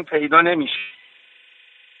اصلا پیدا نمیشه.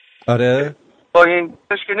 آره با این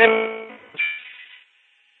که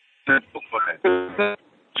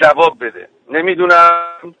جواب بده،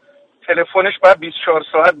 نمیدونم تلفنش باید 24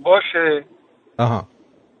 ساعت باشه. آها.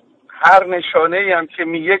 هر نشانه‌ای هم که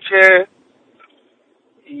میگه که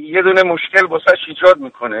یه دونه مشکل واسش ایجاد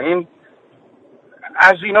میکنه. این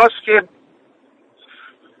از ایناست که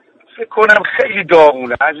فکر کنم خیلی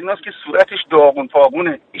داغونه، از ایناست که صورتش داغون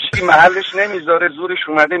پاغونه، هیچکی محلش نمیذاره، زورش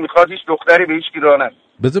اومده میخواد هیچ دختری به هیچکی راه نده.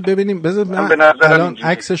 بذار ببینیم، من الان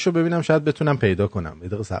عکسشو ببینم شاید بتونم پیدا کنم. یه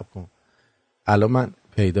دقیقه صبر کن، الان من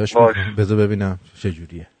پیداش میکنم. بذار ببینم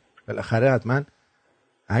چجوریه. بالاخره حتما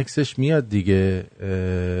عکسش میاد دیگه.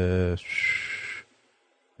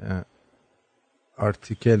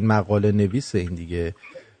 آرتیکل مقاله نویس این دیگه.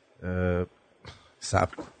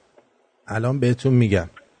 صبر کن الان بهتون میگم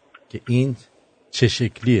که این چه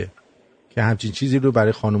شکلیه که همچین چیزی رو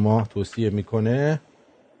برای خانوما توصیه میکنه.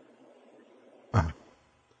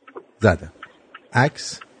 زدم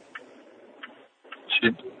عکس.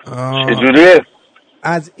 چجوریه؟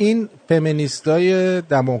 از این فمینیستای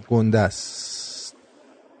دماغ گنده است.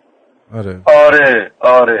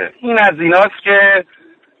 آره این از ایناست که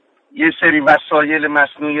یه سری وسایل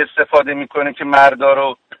مصنوعی استفاده میکنه که مردا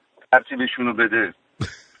رو ترتیبشونو بده.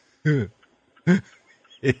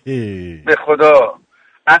 به خدا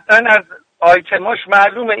اصلا از آیتماش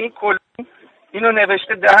معلومه این کل اینو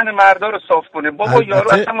نوشته دهن مردا رو صاف کنه. بابا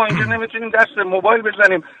یارو اصلا ما اینجا نمیتونیم دست موبایل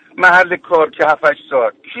بزنیم محل کار که 7-8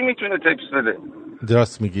 ساعت کی میتونه تکست بده؟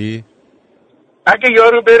 درست میگی. اگه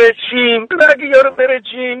یارو بره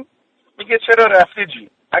جیم میگه چرا رفته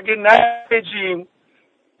جیم، اگه نه جیم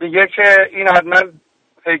میگه که این حتما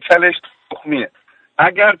هیکلش تخمیه،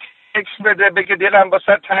 اگر تکست بده بگه دلم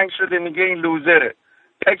واسه تنگ شده میگه این لوزره،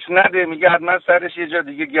 تکست نده میگه حتما سرش یه جا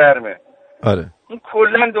دیگه گرمه. آره این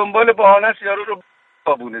کلا دنبال بهانه است یارو رو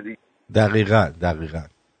بابونه دیگه. دقیقاً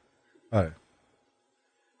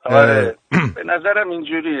آره به نظرم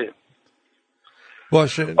اینجوریه.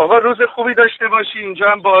 باشه آقا روز خوبی داشته باشی.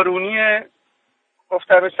 اینجا هم بارونیه،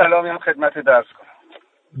 گفتم سلامی هم خدمت درس کنم.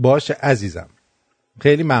 باشه عزیزم،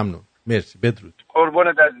 خیلی ممنون، مرسی، بدرود.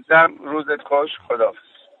 قربونت عزیزم، روزت خوش، خداحافظ.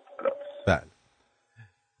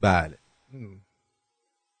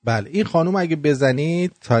 بله این خانوم اگه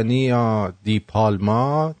بزنید تانیا دی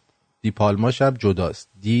پالما شب جداست،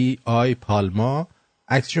 دی آی پالما،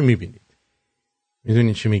 عکسشو میبینید.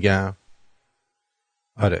 میدونید چی میگم؟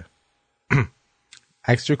 آره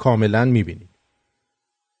عکسشو کاملا میبینید.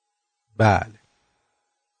 بله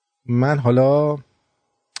من حالا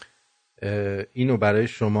اینو برای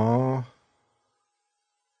شما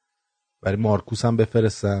برای مارکوس هم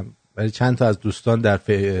بفرستم، برای چند تا از دوستان در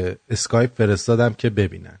اسکایپ فرستادم که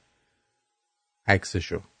ببینن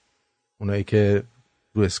عکسشو، اونایی که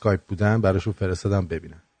رو اسکایپ بودن براشون فرستادم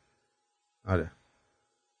ببینن. آره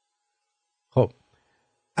خب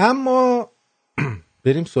اما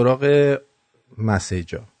بریم سراغ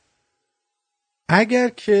مسیجا. اگر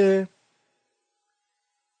که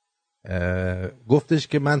گفتش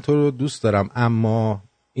که من تو رو دوست دارم اما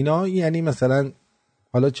اینا، یعنی مثلا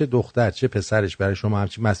حالا چه دختر چه پسرش برای شما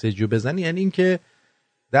همچین مسیجو بزنی، یعنی این که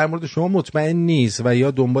در مورد شما مطمئن نیست و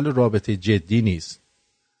یا دنبال رابطه جدی نیست.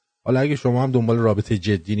 حالا اگه شما هم دنبال رابطه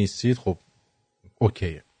جدی نیستید خب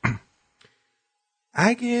اوکیه.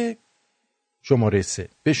 اگه شماره 3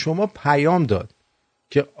 به شما پیام داد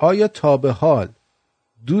که آیا تا به حال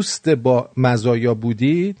دوست با مزایا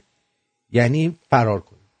بودید، یعنی فرار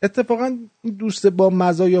کنید. اتفاقا دوست با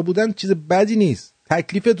مزایا بودن چیز بدی نیست،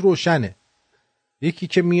 تکلیفت روشنه. یکی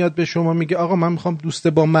که میاد به شما میگه آقا من میخوام دوست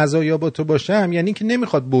با مزایا با تو باشم، یعنی که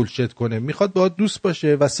نمیخواد بولشت کنه، میخواد باهات دوست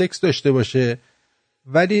باشه و سکس داشته باشه،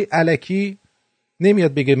 ولی الکی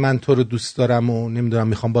نمیاد بگه من تو رو دوست دارم و نمیدونم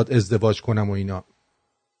میخوام باهات ازدواج کنم و اینا.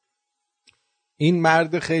 این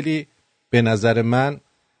مرد خیلی به نظر من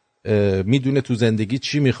میدونه تو زندگی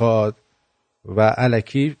چی میخواد و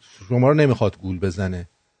الکی شما رو نمیخواد گول بزنه.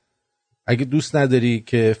 اگه دوست نداری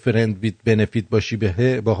که فرند ویت بنفیت باشی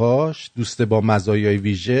باهاش، دوست با مزایای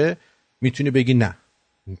ویژه، میتونی بگی نه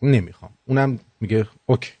نمیخوام. اونم میگه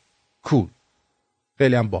اوکی کول،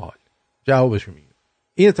 خیلی هم باحال، جوابشو میگه.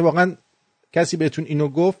 این اتفاقا کسی بهتون اینو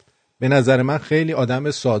گفت به نظر من خیلی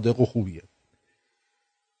آدم صادق و خوبیه.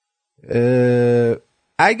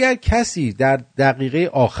 اگر کسی در دقیقه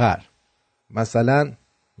آخر مثلا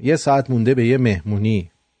 1 ساعت مونده به یه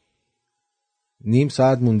مهمونی، نیم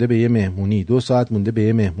ساعت مونده به یه مهمونی، 2 ساعت مونده به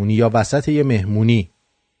یه مهمونی، یا وسط یه مهمونی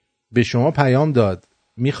به شما پیام داد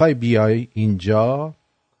میخوای بیای اینجا،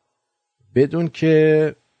 بدون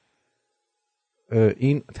که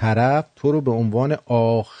این طرف تو رو به عنوان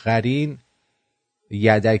آخرین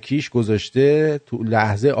یدکیش گذاشته، تو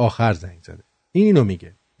لحظه آخر زنگ زده. اینو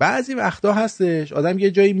میگه. بعضی وقتا هستش آدم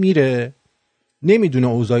یه جایی میره نمیدونه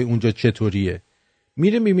اوضاع اونجا چطوریه،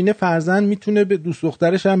 میره میبینه فرزند میتونه به دوست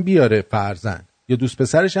دخترش هم بیاره فرزند، یا دوست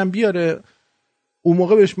پسرش هم بیاره، اون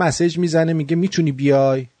موقع بهش مسیج میزنه میگه میتونی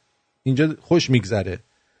بیای اینجا، خوش میگذره.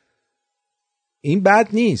 این بد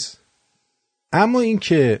نیست. اما این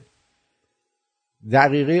که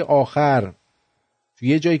دقیقه آخر تو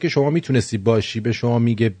یه جایی که شما میتونستی باشی به شما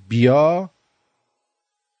میگه بیا،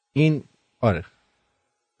 این آره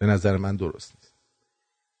به نظر من درست نیست.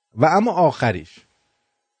 و اما آخریش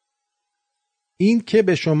این که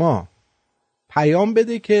به شما پیام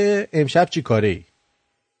بده که امشب چی کاره ای،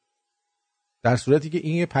 در صورتی که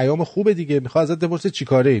این یه پیام خوبه دیگه، میخواد ازت بپرسه چی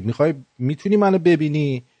کاره ای، میخوای میتونی منو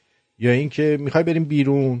ببینی، یا این که میخوای بریم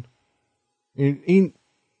بیرون. این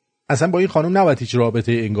اصلا با این خانم نباید هیچ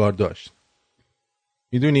رابطه انگار داشت،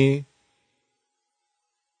 میدونی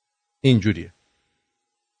اینجوریه.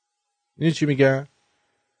 این چی میگه؟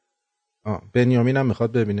 بنیامین هم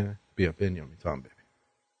میخواد ببینه. بیا بنیامین تو هم ببین.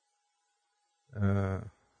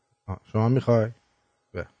 شما میخوای؟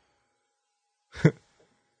 بیا.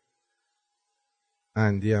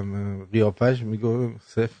 اندی هم قیافش میگه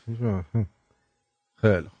صفر.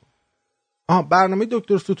 خیلی خوب. برنامه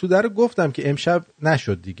دکتر ستوده رو گفتم که امشب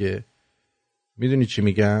نشد دیگه، میدونی چی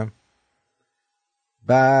میگم.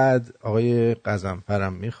 بعد آقای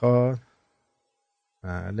قزنفرم میخواد.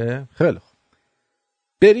 بله خیلی خوب.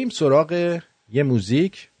 بریم سراغ یه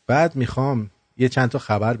موزیک، بعد میخوام یه چند تا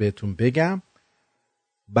خبر بهتون بگم،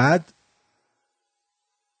 بعد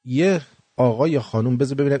یه آقا یا خانوم،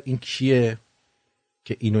 بذار ببینم این کیه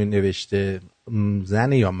که اینو نوشته،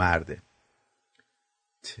 زنه یا مرده.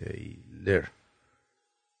 تیلر.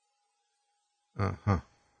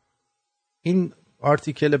 این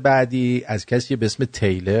آرتیکل بعدی از کسی به اسم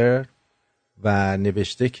تیلر و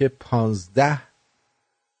نوشته که 15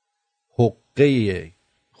 حقه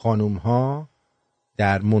خانوم ها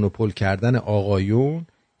در مونوپول کردن آقایون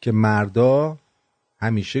که مردا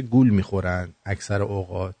همیشه گول میخورن اکثر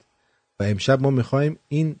اوقات، و امشب ما میخوایم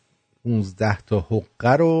این 15 تا حقه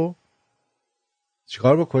رو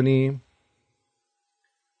چیکار بکنیم؟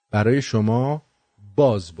 برای شما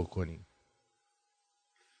باز بکنیم.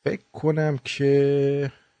 فکر کنم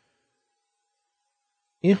که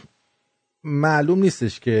این معلوم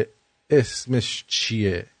نیستش که اسمش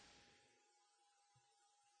چیه،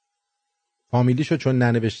 فامیلیشو چون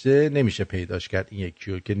ننوشته نمیشه پیداش کرد این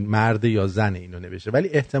یکیو که مرد یا زن اینو نوشته، ولی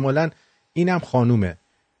احتمالاً اینم خانومه.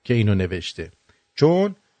 که اینو نوشته،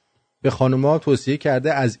 چون به خانوما توصیه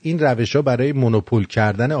کرده از این روش‌ها برای مونوپول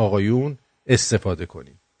کردن آقایون استفاده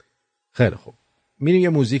کنیم. خیلی خوب، میریم یه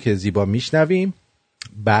موزیک زیبا میشنویم،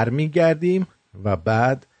 برمیگردیم و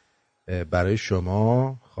بعد برای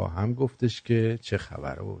شما خواهم گفتش که چه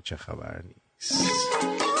خبره و چه خبر نیست.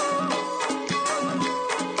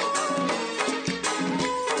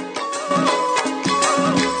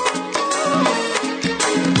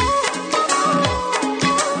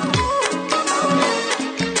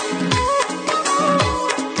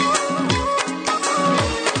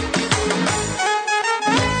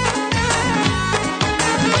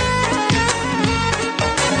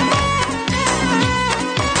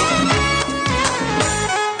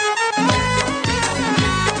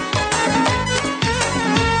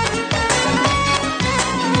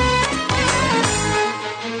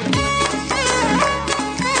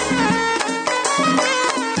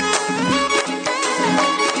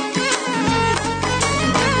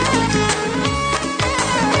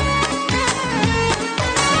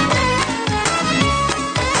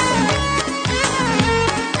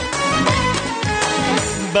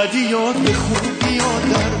 بدیات به خوبی ها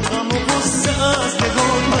در غم و غصه از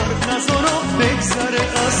نگاه در نظارا بگذره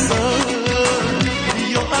از سر،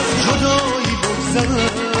 بیا از جدایی بگذر،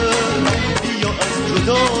 بیا از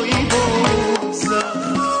جدایی بگذر.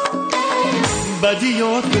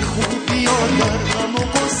 بدیات به خوبی ها در غم و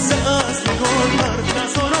غصه از نگاه در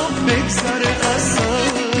نظارا بگذره از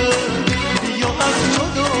سر، بیا از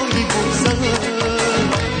جدایی بگذر،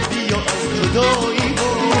 بیا از جدایی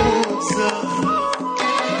بگذر.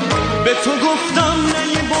 به تو گفتم نه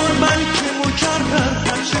یه بار بلکه مکرر،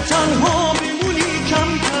 هرچه تنها بمونی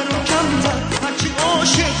کمتر و کمتر، هرچی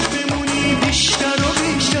عاشق بمونی بیشتر و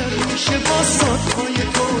بیشتر، میشه با سادهای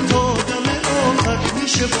تو تا دم آخر،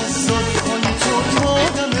 میشه با سادهای تو تا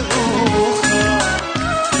دم آخر.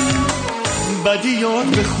 بدیات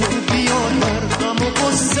به خوبی ها در غم و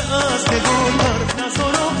غصه از نگاه در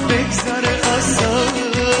نظارا بگذره از سر،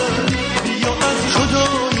 بیا از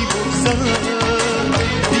جدایی بگذر،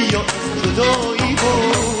 بیا از جدایی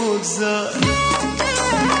بگذر.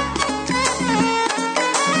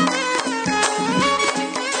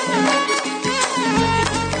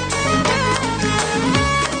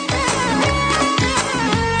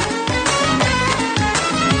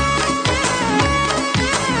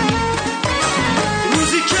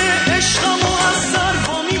 روزی که عشقمو از سر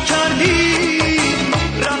وا می‌کردی،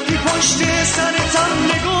 رفتی پشت سرتم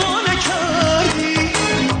نگاه نکردی،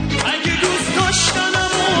 اگه دوست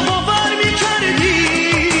داشتنمو باور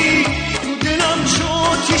می‌کردی، تو دلم چه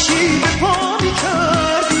آتیشی به پا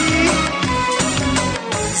می‌کردی.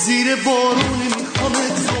 زیر بارون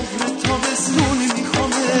میخوامت، ظهر تابستون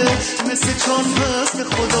میخوامت، مثل 4 فصل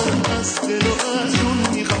خدا از دل و از جون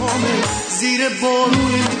میخوامت. زیر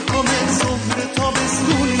بارون میخوامت، ظهر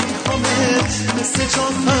تابستون میخوامت، مثل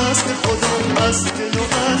 4 فصل خدا از دل و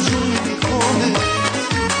از جون میخوامت.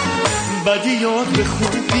 بدیات به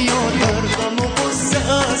خوبی ها در غم و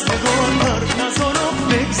غصه از نگاه در نظارا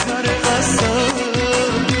بگذره از سر،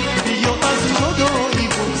 بیا از جدایی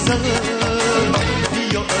بگذر،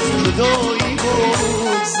 بیا از جدایی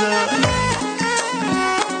بگذر.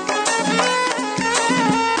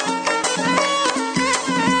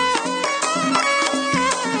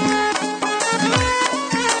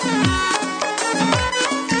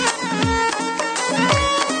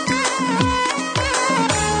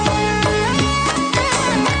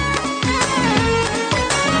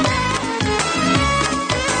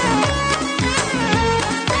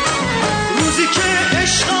 روزی که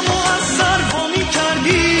عشقمو از سر وا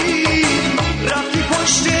می‌کردی، رفتی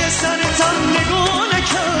پشت سرتم نگاه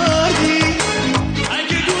نکردی،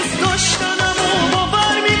 اگه دوست داشتنمو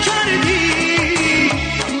باور می‌کردی،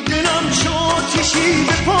 تو دلم چه آتیشی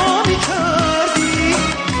به پا می‌کردی.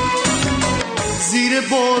 زیر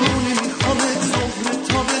بارون میخوامت، ظهر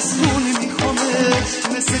تابستون میخوامت،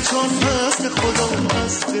 مثل 4 فصل خدا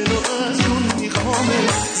از دل و از جون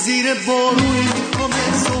میخوامت. زیر بارون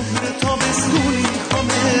میخوامت، ظهر تابستون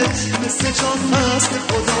میخوامت، مثل 4 فصل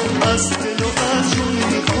خدا از دل و از جون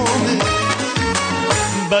میخوامت.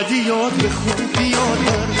 بدیات به خوبی ها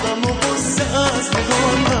در غم و غصه از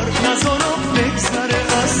نگاه در نظارا بگذره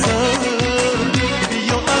از سر،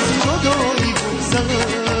 بیا از جدایی بگذر،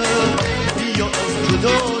 بیا از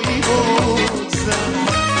جدایی بگذر.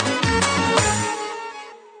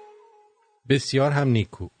 بسیار هم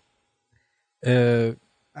نیکو.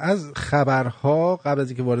 از خبرها، قبل از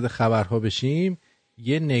اینکه وارد خبرها بشیم،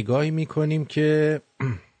 یه نگاهی میکنیم که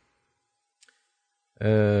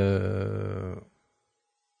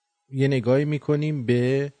یه نگاهی میکنیم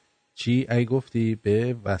به چی ای گفتی؟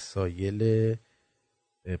 به وسایل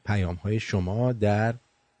پیام‌های شما در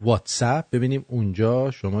واتساپ، ببینیم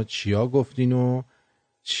اونجا شما چیا گفتین و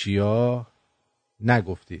چیا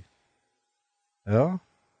نگفتید.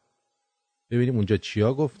 ببینیم اونجا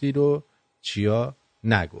چیا گفتید و چیا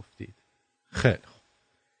نگفتید. خیلی خوب.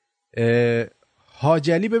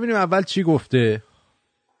 حاجلی ببینیم اول چی گفته.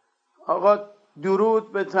 آقا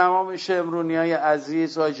درود به تمام شمرونیای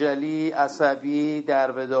عزیز. حاجلی عصبی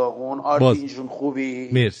در به داغون. آرتین جون خوبی؟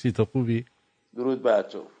 مرسی، تو خوبی؟ درود بر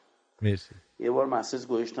تو. مرسی. یه بار مسیج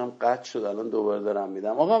گوشتم قطع شد، الان دوباره دارم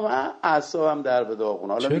میدم. آقا من اعصابم در به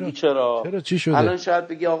داغون. حالا میگی چرا؟ چی شده؟ الان شاید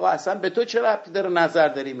بگی آقا اصلا به تو چه ربطی داره نظر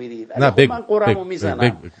داری میری؟ نه خب من قرمو میزنم.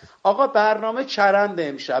 بگو. آقا برنامه چرند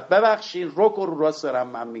امشب، ببخشین رک و رو راست دارم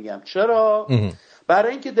من میگم. چرا؟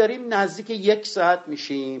 برای اینکه داریم نزدیک 1 ساعت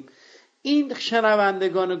میشیم. این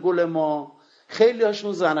شنوندگان گل ما خیلی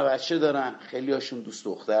هاشون زن و بچه دارن، خیلی هاشون دوست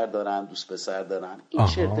دختر دارن، دوست پسر دارن. این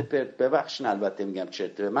چرت پرت، ببخشین البته میگم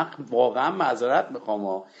چرت پرت، من واقعا معذرت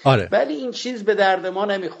میخوام ولی این چیز به درد ما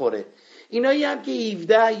نمیخوره. اینایی هم که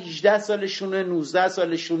 17-18 سالشونه، 19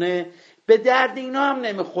 سالشونه، به درد اینا هم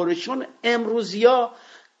نمیخوره، چون امروزیا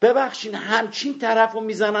ببخشین همچین طرفو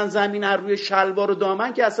میزنن زمین از روی شلوار و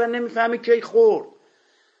دامن که اصلا نمیفهمی کی خورد.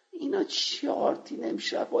 اینا چی آرتی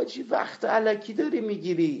نمیشه باجی، وقت الکی داری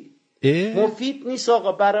میگیری. مفید نیست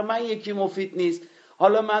آقا، برای من یکی مفید نیست.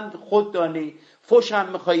 حالا من خود دانی، فوشم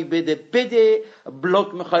میخوایی بده،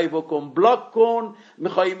 بلاک میخوایی بکن بلاک کن،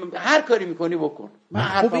 میخوایی هر کاری میکنی بکن.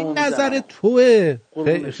 خب این نظر توه،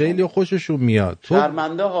 خیلی خوششون میاد.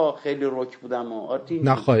 شرمنده ها خیلی رک بودم آرتین.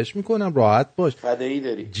 نه خواهش میکنم راحت باش، فدایی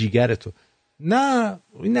داری جیگر تو. نه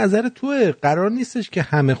این نظر توه، قرار نیستش که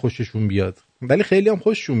همه خوششون بیاد ولی خیلی هم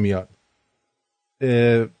خوششون میاد.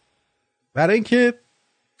 برای اینکه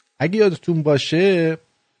اگه یادتون باشه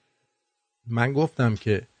من گفتم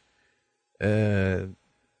که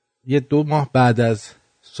 1-2 ماه بعد از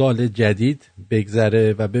سال جدید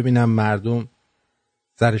بگذره و ببینم مردم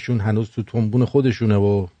سرشون هنوز تو تنبون خودشونه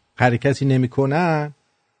و حرکتی نمی کنن،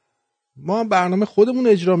 ما برنامه خودمون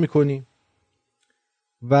اجرا میکنیم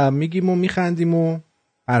و میگیم و میخندیم و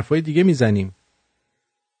حرفای دیگه میزنیم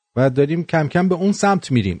و داریم کم کم به اون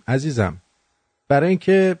سمت میریم عزیزم. برای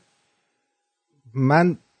اینکه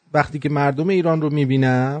من وقتی که مردم ایران رو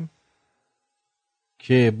میبینم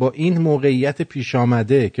که با این موقعیت پیش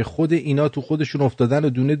آمده که خود اینا تو خودشون افتادن و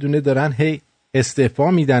دونه دونه دارن هی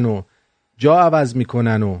استعفا میدن و جا عوض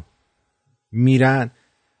میکنن و میرن،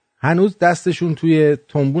 هنوز دستشون توی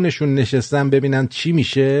تنبونشون نشستن ببینن چی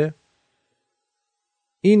میشه،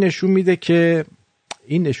 این نشون میده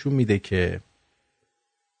که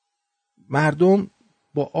مردم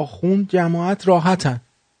با آخوند جماعت راحتن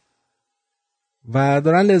و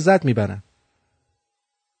دارن لذت میبرن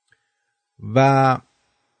و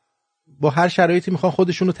با هر شرایطی میخوان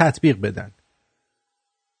خودشون رو تطبیق بدن.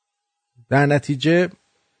 در نتیجه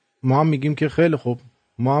ما هم میگیم که خیلی خوب،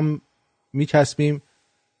 ما هم میچسبیم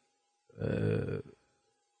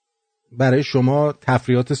برای شما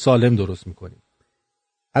تفریحات سالم درست میکنیم.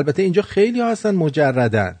 البته اینجا خیلی ها هستن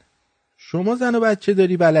مجردن، شما زن و بچه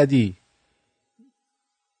داری بلدی،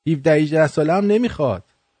 17-18 ساله هم نمیخواد.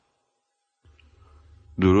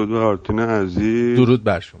 درود به آرتین عزیز. درود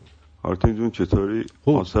بر شما. آرتین جون چطوری؟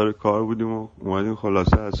 سر کار بودیم و اومدیم،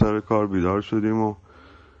 خلاصه از سر کار بیدار شدیم و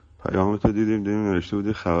پیامتو دیدیم نوشته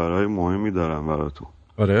بودی خبرهای مهمی دارم براتون.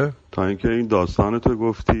 آره؟ تا اینکه این داستانتو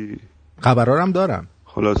گفتی، خبرها هم دارم.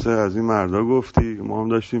 خلاصه از این مردا گفتی، ما هم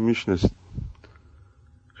داشتیم میشنستیم.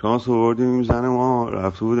 شانس آوردیم این زن ما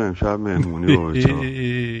رفته بود امشب مهمونی با بچه‌ها.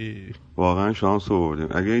 واقعا شانس آوردیم.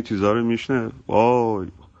 اگه این چیزا رو میشنه وای،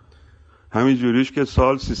 همین جوریش که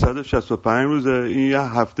سال 365 روزه، این یه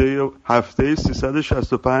هفته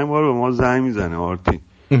 365 بار به ما زنگ میزنه آرتین.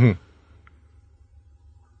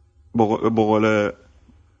 بقول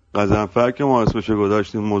قزنفر که ما اسمشو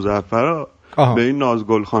گذاشتیم مظفر، به این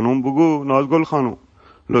نازگل خانوم بگو نازگل خانوم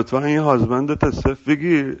لطفا این هازبندت صف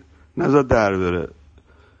بگیر نذار در بره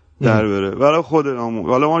برای خود عمو.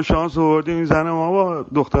 حالا ما شانس آوردیم این زن ما با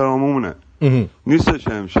دختر عمومونه نیستش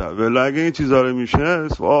امشب، ولی اگه این چیزا رو میشه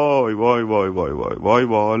وای وای وای وای وای وای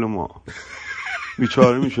با حال ما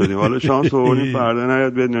بیچاره میشدیم. حالا شانس آوردیم فردا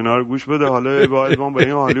نیاد بیاد اینا رو گوش بده. حالا باید ما به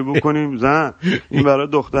این حالی بکنیم زن این برای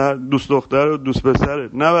دوست دختر و دوست پسره،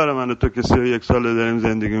 نه برای من و تو که 31 ساله داریم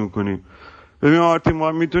زندگی میکنیم. ببین آرتین،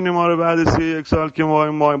 ما میتونیم ما رو بعد 31 سال که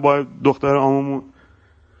ما با دختر عمومون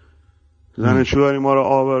زن شوهری ما رو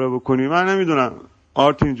آواره بکنیم، من نمیدونم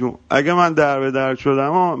آرتین جون، اگه من در به در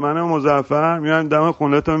شدم من و مظفر میایم دم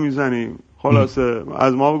خونه تو میزنیم. خلاصه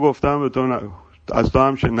از ما گفتم به تو از تو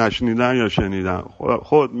هم نشنیدن یا شنیدن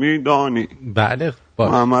خود میدانی. بله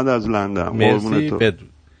محمد از لندن. مرسی.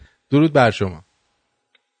 درود بر شما.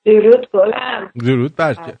 درود گلم. درود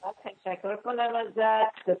برکه. تشکر کنم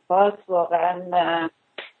ازت. سپاس واقعا.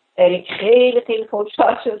 اریک خیلی خیلی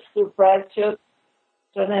خوشحال شد، سورپرایز شد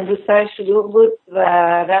چون امروز سر شلوغ بود و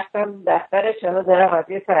رفتم دفترش. حالا دارم از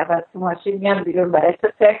یه طرف از تو ماشین میام بیرون برای تو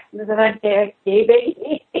تکست میزنن که کی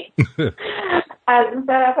بگی. از اون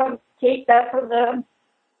طرفم کیک دستم دارم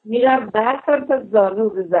میرم بحثم تا زانو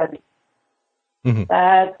رو زدی.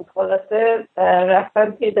 بعد خلاصه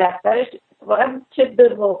رفتم که دفترش واقعا چه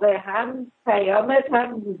به موقع هم پیامت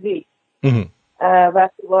هم موزیک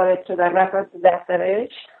وقتی وارد شدم رفتم تو دفترش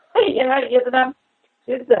یه دونم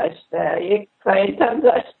چیز داشت، یک کلاینت هم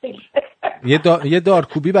داشت یه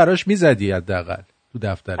دارکوبی براش میزدی حداقل تو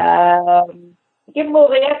دفترش. یه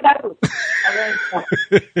موقعیت نبود.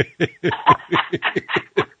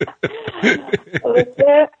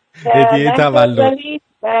 هدیه تولد.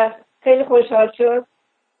 خیلی خوشحال شد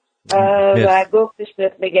و گفتش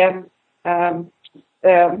بهت بگم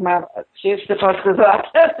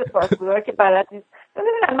سپاسگزار که بلد نیست.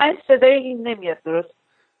 من صدای این نمیاد درست.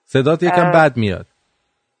 صدات یکم بد میاد.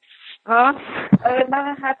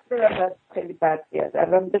 من حد دارم خیلی بد بیاد.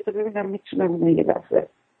 الان بذار ببینم میتونم یه دفعه.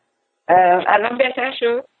 الان بهتر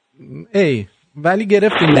شد؟ ولی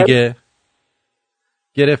گرفتیم دیگه.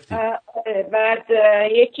 گرفتیم. بعد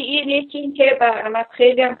یکی این که برنامه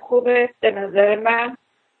خیلی هم خوبه به نظر من.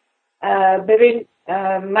 ببین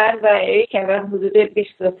من و ایک الان حدود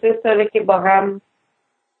 23 ساله که با هم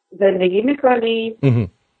زندگی میکنیم.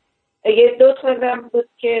 یه 2 سالم بود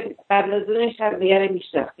که قبل از اونش هم دیگه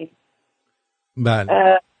میشناختیم.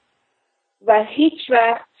 بله. و هیچ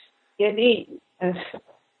وقت یعنی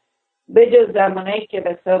به جز زمانهایی که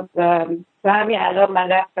بساب همین الان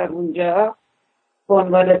من رفتم اونجا به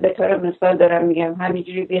عنوان به طور مثال دارم میگم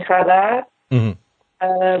همینجوری بیخبر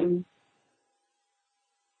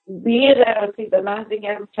بی راستی به من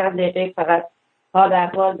دیگم چند دقیقه فقط حال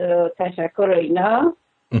احوال و تشکر و اینا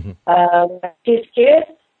چیز که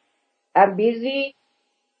I'm busy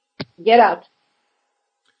get out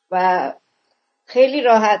و خیلی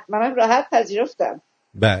راحت منم راحت پذیرفتم.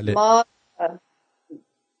 بله. ما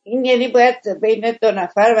این یعنی باید بین 2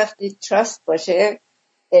 نفر وقتی تراست باشه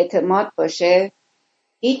اعتماد باشه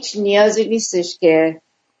هیچ نیازی نیستش که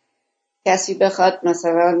کسی بخواد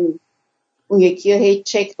مثلا اون یکی رو هی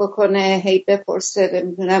چک بکنه هی بپرسه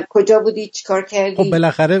نمیدونم کجا بودی چیکار کردی. خب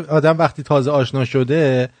بالاخره آدم وقتی تازه آشنا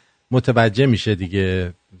شده متوجه میشه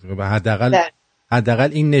دیگه. حداقل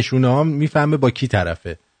این نشونه ها میفهمه با کی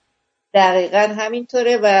طرفه. دقیقاً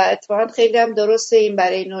همینطوره و اتفاقا خیلی هم درسته. این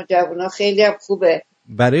برای نوجوانا خیلی هم خوبه.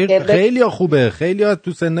 برای خیلی خوبه. خیلی ها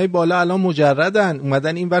تو سنای بالا الان مجردن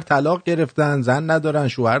اومدن اینور طلاق گرفتن زن ندارن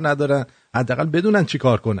شوهر ندارن حداقل بدونن چی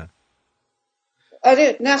کار کنن.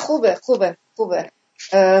 آره نه خوبه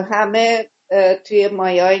همه توی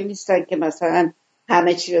مایه‌ای نیستن که مثلا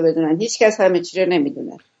همه چی رو بدونن. هیچ کس همه چی رو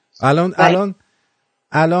نمیدونه.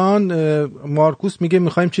 الان مارکوس میگه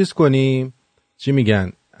میخوایم چیز کنیم چی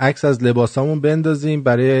میگن عکس از لباسامون بندازیم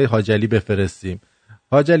برای حاجلی بفرستیم.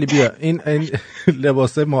 حاجلی بیا این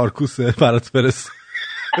لباسه مارکوسه برات فرست.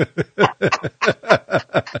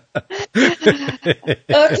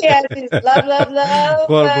 اوکی عزیز لاب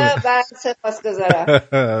سپاسگزارم.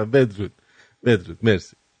 بدرود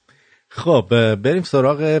مرسی. خب بریم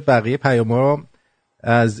سراغ بقیه پیام‌ها.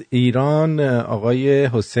 از ایران آقای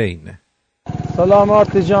حسین. سلام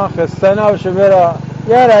آرتی جان خسته نباشه برا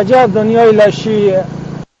یه عجب دنیای لاشیه.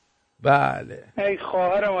 بله ای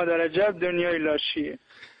خواهر مادر عجب دنیای لاشیه.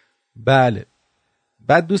 بله.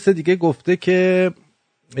 بعد دوست دیگه گفته که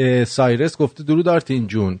سایرس گفته درود آرتین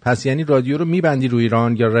جون پس یعنی رادیو رو میبندی رو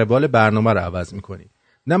ایران یا روال برنامه رو عوض میکنی؟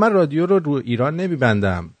 نه من رادیو رو ایران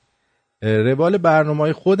نمیبندم. روال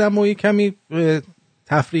برنامه‌های خودم رو کمی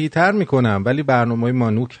تفریحی تر میکنم ولی برنامه‌های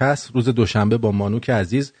مانوک هست. روز دوشنبه با مانوک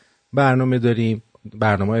عزیز برنامه داریم.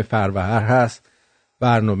 برنامه فروهر هست.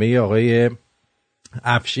 برنامه آقای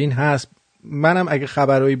افشین هست. منم اگه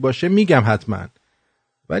خبرایی باشه میگم حتما.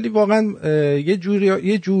 ولی واقعا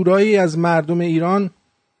یه جورایی از مردم ایران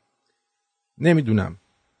نمیدونم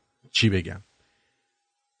چی بگم.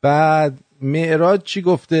 بعد معراج چی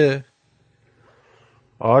گفته؟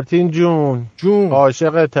 آرتین جون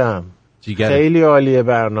عاشقتم. خیلی عالیه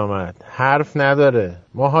برنامت. حرف نداره.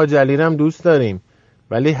 ما حاج علیرم دوست داریم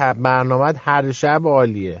ولی برنامت هر شب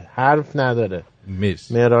عالیه. حرف نداره.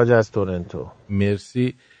 مرسی. معراج از تورنتو.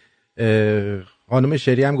 مرسی. خانم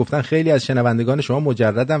شری هم گفتن خیلی از شنوندگان شما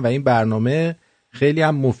مجردن و این برنامه خیلی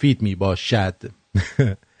هم مفید می باشد.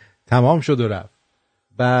 تمام شد و رفت.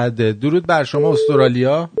 بعد درود بر شما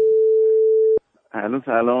استرالیا. الو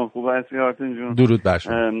سلام، خوب هستی آرتین جون؟ درود بر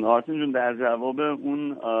شما. آرتین جون در جواب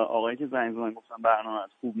اون آقایی که زنگ زدن گفتن برنامه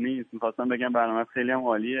خوب نیست، می‌خواستم بگم برنامه خیلی هم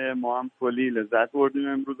عالیه، ما هم کلی لذت بردیم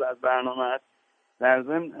امروز از برنامه. در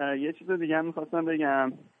ضمن یه چیز دیگه هم می‌خواستم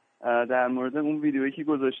بگم در مورد اون ویدیویی که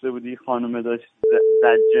گذاشته بودی، خانم داشت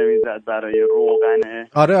زجه می‌زد برای روغن.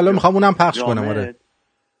 آره حالا می‌خوام اونم پخش کنم. آره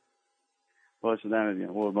باشه دمت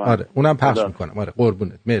گرم قربان. آره اونم پخش می‌کنم. آره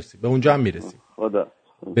قربونت، مرسی. به اونجا هم میرسیم. خدا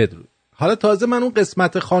بدرود. حالا تازه من اون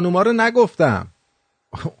قسمت خانوما رو نگفتم.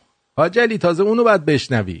 حاج علی تازه اونو باید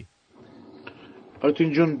بشنوی.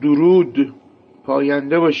 آرتین جون درود،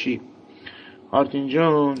 پاینده باشی. آرتین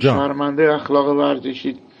جون شرمنده اخلاق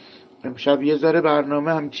ورزشی. امشب یه ذره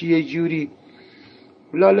برنامه همچی یه جوری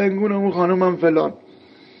لالنگون اون خانومم فلان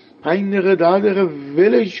 5 دقیقه 10 دقیقه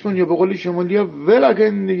ولش کن، یا به قول شمالی ها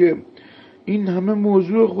ولکن دیگه. این همه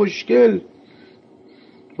موضوع خوشگل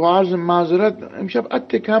با عرض معذرت امشب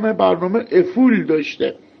عد کم برنامه افول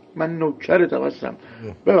داشته. من نوکرتم هستم،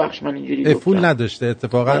 ببخش من اینجوری گفتم. افول نداشته،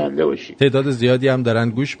 اتفاقا تعداد زیادی هم دارن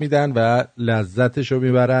گوش میدن و لذتشو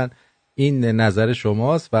میبرن. این نظر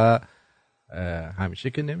شماست و همیشه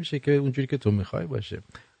که نمیشه که اونجوری که تو میخوای باشه.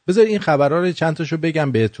 بذار این خبرها رو چند تاشو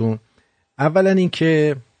بگم بهتون. اولا این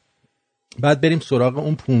که بعد بریم سراغ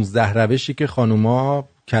اون 15 روشی که خانوما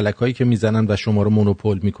کلکایی که میزنن و شما رو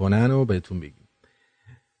مونوپول میکنن و بهتون بگیم.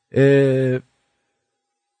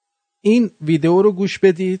 این ویدیو رو گوش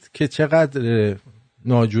بدید که چقدر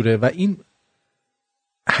ناجوره و این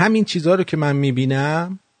همین چیزها رو که من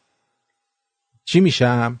میبینم چی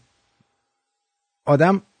میشم؟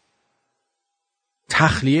 آدم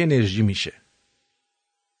تخلیه انرژی میشه.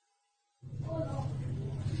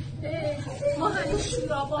 ما هنوز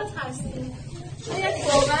شورابات هستیم، شاید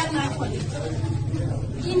باور نکنید.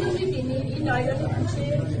 اینو میبینید، این آیات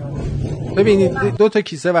کوچه، ببینید 2 تا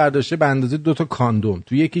کیسه برداشته به اندازه 2 تا کاندوم،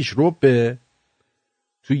 تو یکیش ربه،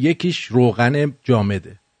 تو یکیش روغن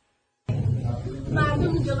جامده.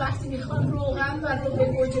 مردم اینجا وقتی میخوان روغن و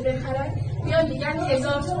رب گوجه بخرن یا میگن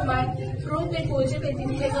 1000 تومن رب گوجه بدین،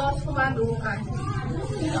 1000 تومن روغن.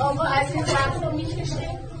 این آقا از این ظرف رو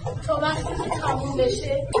میکشه تا وقتی که تموم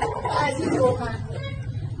بشه از این روغن.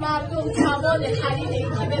 مردم توان خرید این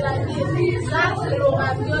که برن یه ظرف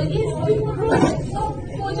روغن یا یه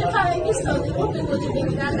گوجه فرنگی ساده رو به گوجه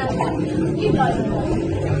بگیرن نزن. این داری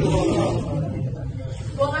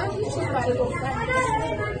واقعا هیچ چیز برای گفتن.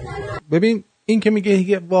 ببین این که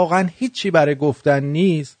میگه واقعا هیچی برای گفتن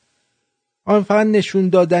نیست، آن فقط نشون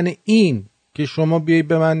دادن این که شما بیایی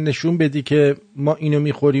به من نشون بدی که ما اینو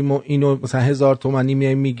میخوریم و اینو مثلا 1000 تومانی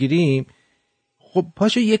میایم میگیریم. خب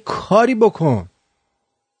پاشو یه کاری بکن.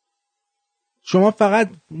 شما فقط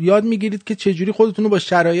یاد میگیرید که چجوری خودتون رو با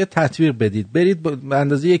شرایط تطبیق بدید. برید به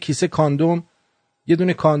اندازه یک کیسه کاندوم، یه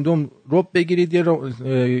دونه کاندوم رب بگیرید،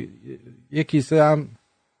 یه کیسه هم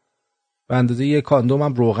به اندازه یه کاندوم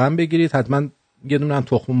هم روغن بگیرید، حتما یه دونه هم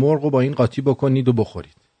تخم مرغ رو با این قاطی بکنید و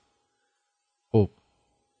بخورید. خب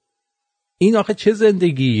این آخه چه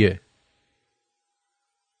زندگیه؟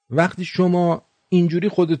 وقتی شما اینجوری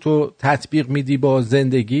خودتو تطبیق میدی با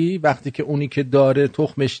زندگی، وقتی که اونی که داره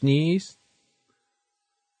تخمش نیست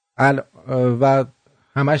و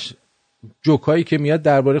همش جوکایی که میاد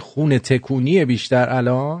درباره خونه تکونی بیشتر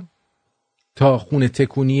الان تا خونه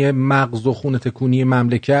تکونی مغز و خونه تکونی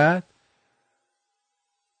مملکت.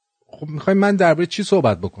 خب میخوای من درباره چی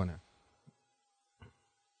صحبت بکنم؟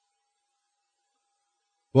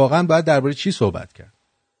 واقعا باید درباره چی صحبت کرد؟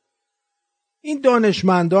 این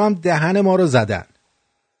دانشمندا هم دهن ما رو زدن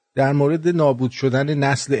در مورد نابود شدن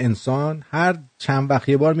نسل انسان. هر چند وقت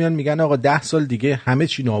یه بار میان میگن آقا 10 سال دیگه همه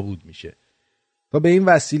چی نابود میشه تا به این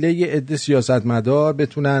وسیله یه عده سیاستمدار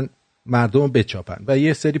بتونن مردم رو بچاپن و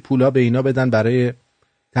یه سری پولا به اینا بدن برای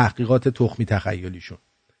تحقیقات تخمی تخیلیشون.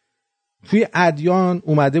 توی ادیان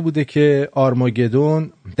اومده بوده که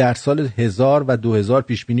آرماگدون در سال 1000 و 2000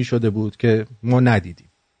 پیش بینی شده بود که ما ندیدیم.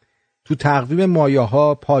 تو تقویم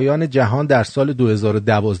مایاها پایان جهان در سال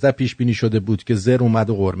 2012 پیش بینی شده بود که زر اومد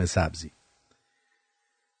و قرمه سبزی.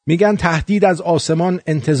 میگن تهدید از آسمان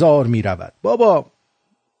انتظار میرود. بابا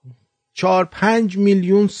 4-5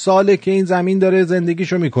 میلیون ساله که این زمین داره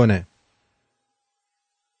زندگیشو میکنه.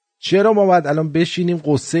 چرا ما باید الان بشینیم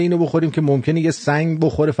قصه اینو بخوریم که ممکنه یه سنگ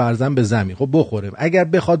بخوره فرضاً به زمین؟ خب بخوره. اگر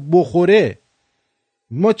بخواد بخوره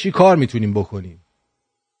ما چی کار میتونیم بکنیم؟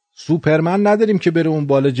 سوپرمن نداریم که بره اون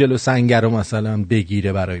بالا جلو سنگ رو مثلا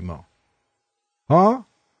بگیره برای ما. ها؟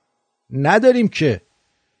 نداریم که.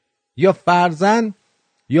 یا فرضاً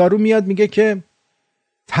یارو میاد میگه که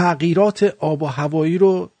تغییرات آب و هوایی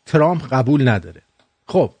رو ترامپ قبول نداره.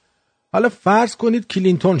 خب حالا فرض کنید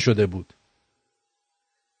کلینتون شده بود.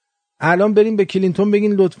 الان بریم به کلینتون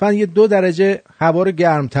بگین لطفاً یه 2 درجه هوا رو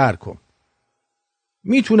گرمتر کن.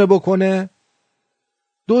 میتونه بکنه؟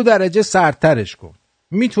 2 درجه سردترش کن.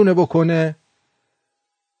 میتونه بکنه؟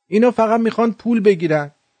 اینا فقط میخوان پول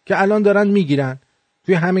بگیرن که الان دارن میگیرن.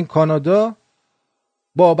 توی همین کانادا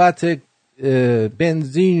بابت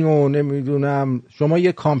بنزین و نمیدونم شما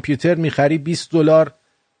یه کامپیوتر میخری $20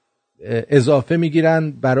 اضافه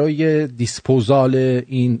میگیرن برای دیسپوزال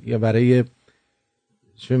این یا برای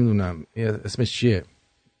چه میدونم اسمش چیه،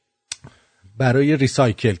 برای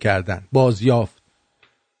ریسایکل کردن، بازیافت.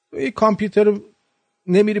 یه کامپیوتر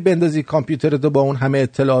نمیری بندازی کامپیوترتو با اون همه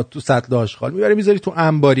اطلاعات تو سطل آشغال، میبری میذاری تو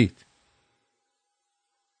انباریت.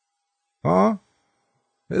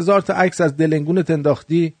 1000 تا عکس از دلنگونت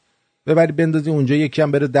انداختی، ببری بندازی اونجا، یکی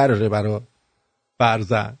هم بره دراره برا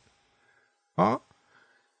فرزند.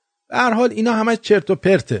 در حال اینا همه چرت و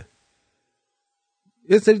پرته.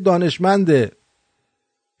 یه سری دانشمند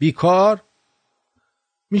بیکار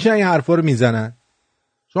میشن این حرفا رو میزنن.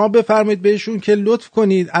 شما بفرمایید بهشون که لطف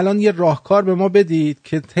کنید الان یه راهکار به ما بدید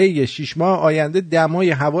که طی 6 ماه آینده دمای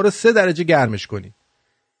هوا رو 3 درجه گرمش کنید.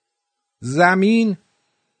 زمین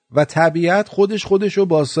و طبیعت خودش رو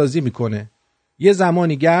بازسازی میکنه. یه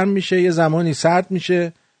زمانی گرم میشه، یه زمانی سرد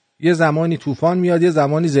میشه، یه زمانی طوفان میاد، یه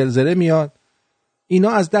زمانی زلزله میاد. اینا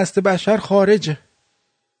از دست بشر خارجه.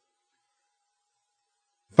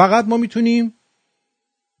 فقط ما میتونیم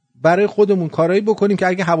برای خودمون کارایی بکنیم که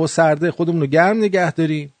اگه هوا سرده خودمون رو گرم نگه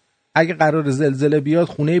داریم، اگه قرار زلزله بیاد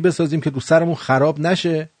خونه‌ای بسازیم که رو سرمون خراب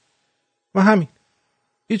نشه و همین.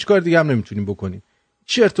 هیچ کار دیگه هم نمیتونیم بکنیم.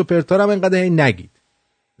 چرت و پرتا هم اینقدر نگید.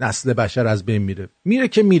 نسل بشر از بین میره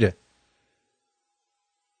که میره.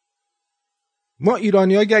 ما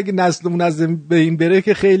ایرانی‌ها اگه نسلمون از بین بره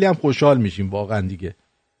که خیلی هم خوشحال میشیم واقعا دیگه،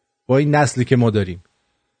 با این نسلی که ما داریم.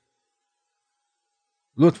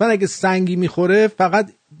 لطفاً اگه سنگی میخوره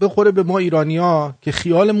فقط بخوره به ما ایرانی‌ها که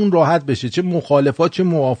خیالمون راحت بشه، چه مخالفات چه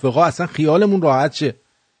موافقا، اصلا خیالمون راحت شه.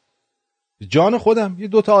 جان خودم یه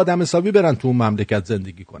 2 تا آدم حسابی برن تو اون مملکت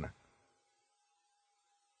زندگی کنن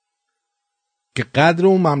که قدر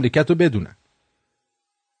اون مملکت رو بدونن.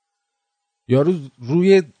 یارو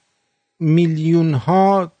روی بیلیون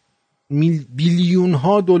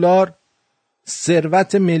ها دلار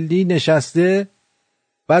ثروت ملی نشسته،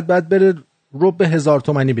 بعد بره ربع 1000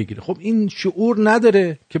 تومانی بگیره. خب این شعور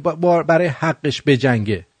نداره که برای حقش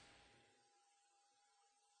بجنگه.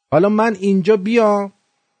 حالا من اینجا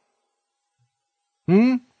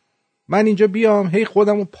بیام هی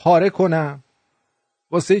خودمو پاره کنم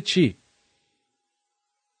واسه چی؟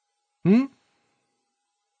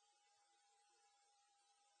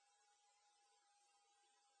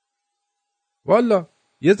 والا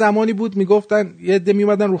یه زمانی بود میگفتن، یه عده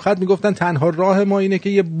میومدن رو خط میگفتن تنها راه ما اینه که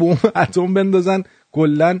یه بمب اتم بندازن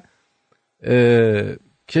کلن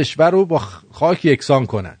کشور رو با خاک یکسان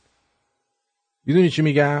کنن. میدونی چی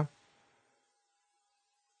میگم؟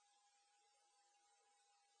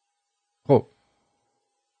 خب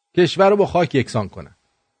کشور رو با خاک یکسان کنن.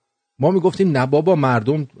 ما میگفتیم نه بابا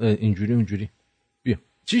مردم اینجوری اونجوری. بیا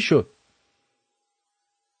چی شد؟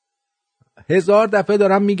 1000 دفعه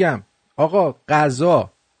دارم میگم آقا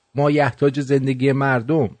غذا، مایحتاج زندگی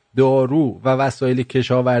مردم، دارو و وسایل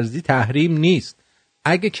کشاورزی تحریم نیست.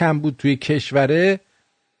 اگه کمبود توی کشوره،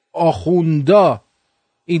 آخوندا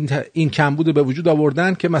این کمبود رو به وجود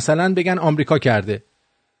آوردن که مثلا بگن آمریکا کرده.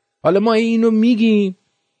 حالا ما اینو میگیم،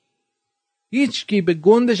 هیچکی به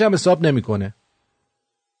گندش هم حساب نمیکنه.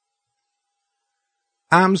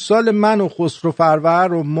 امثال من و خسرو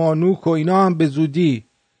فرور و مانوک و اینا هم به زودی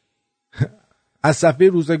از صفحه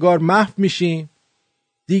روزگار محو میشیم.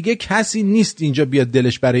 دیگه کسی نیست اینجا بیاد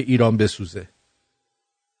دلش برای ایران بسوزه.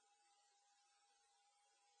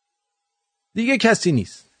 دیگه کسی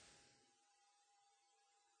نیست.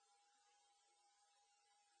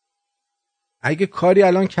 اگه کاری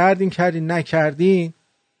الان کردین نکردین،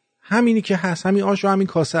 همینی که هست، همین آش و همین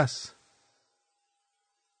کاسه است.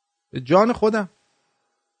 به جان خودم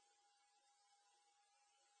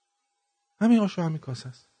همین آش و همین کاسه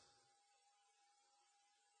است.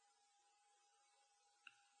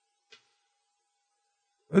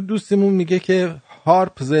 دوستمون میگه که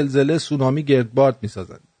هارپ زلزله سونامی گردباد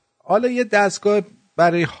میسازن. حالا یه دستگاه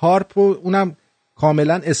برای هارپ و اونم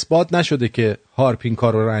کاملا اثبات نشده که هارپ این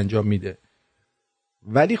کار رو انجام میده،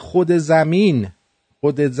 ولی خود زمین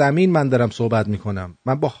من دارم صحبت میکنم،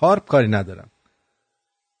 من با هارپ کاری ندارم.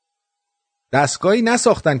 دستگاهی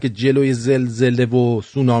نساختن که جلوی زلزله و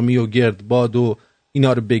سونامی و گردباد و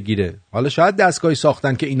اینا رو بگیره. حالا شاید دستگاهی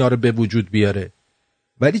ساختن که اینا رو به وجود بیاره،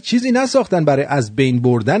 ولی چیزی نساختن برای از بین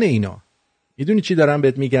بردن اینا. میدونی چی دارم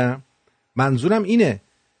بهت میگم؟ منظورم اینه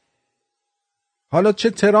حالا چه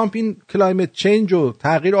ترامپ این کلایمت چینج و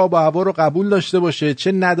تغییر آب و هوا رو قبول داشته باشه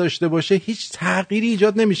چه نداشته باشه، هیچ تغییری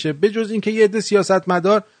ایجاد نمیشه به جز اینکه یه عده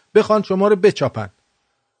سیاستمدار بخوان شما رو بچاپن،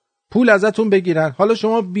 پول ازتون بگیرن. حالا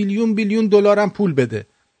شما بیلیون دلار هم پول بده،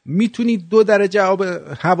 میتونی 2 درجه آب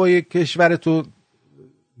هوای کشورتو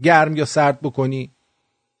گرم یا سرد بکنی؟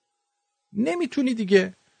 نمیتونی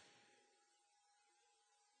دیگه.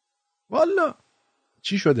 والا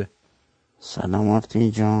چی شده؟ سلام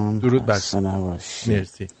آرتین جان. درود بر نباشی.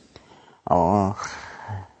 مرسی. آقا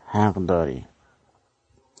حق داری،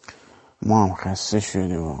 ما هم خسته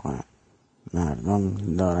شده واقعا.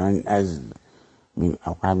 مردم دارن از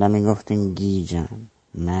قبلا میگفتین گیجن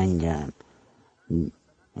منگن،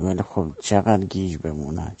 ولی خب چقدر گیج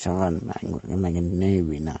بمونن چقدر منگ مگه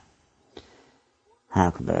نمیبینن؟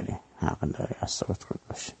 حق داری اصابت خود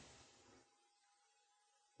باشه.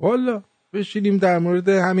 والا بشینیم در مورد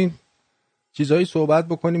همین چیزایی صحبت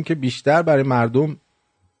بکنیم که بیشتر برای مردم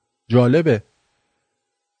جالبه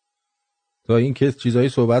تا این که چیزایی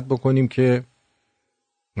صحبت بکنیم که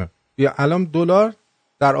یا الان دلار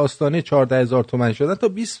در آستانه 14,000 تومان شدن تا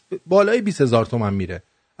بالای 20,000 تومان میره.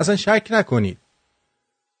 اصلا شک نکنید،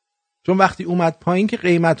 چون وقتی اومد پایین که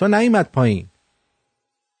قیمت ها نیومد پایین،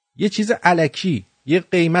 یه چیز الکی، یه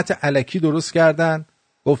قیمت الکی درست کردن،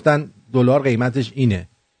 گفتن دلار قیمتش اینه،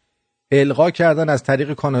 القا کردن از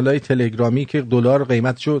طریق کانال‌های تلگرامی که دلار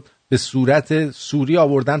قیمتشو به صورت سوری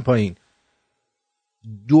آوردن پایین.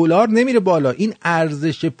 دلار نمیره بالا، این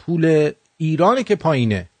ارزش پول ایرانه که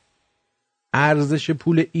پایینه. ارزش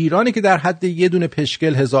پول ایرانه که در حد یه دونه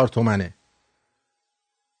پشکل 1000 تومنه.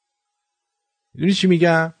 میدونی چی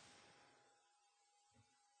میگم؟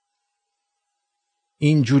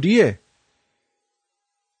 اینجوریه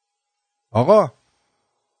آقا.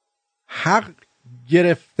 حق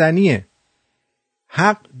گرفتنیه،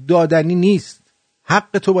 حق دادنی نیست.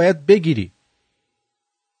 حق تو باید بگیری.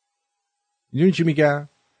 میدونی چی میگم؟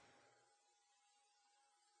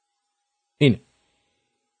 اینه.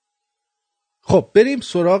 خب بریم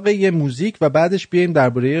سراغ یه موزیک و بعدش بیایم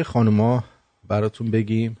درباره خانوما براتون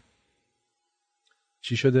بگیم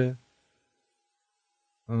چی شده.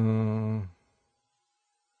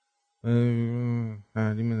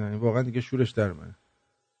 واقعا دیگه شورش در من.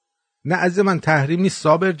 نه عزیز من، تحریم نیست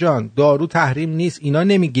صابر جان، دارو تحریم نیست. اینا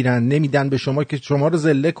نمیگیرن نمیدن به شما که شما رو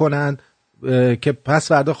ذله کنن، که پس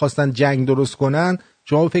فردا خواستن جنگ درست کنن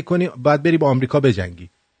شما فکر کنی باید بری با آمریکا بجنگی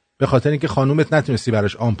به خاطر اینکه خانومت نتونستی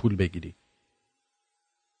براش آمپول بگیری.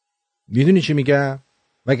 میدونی چی میگم؟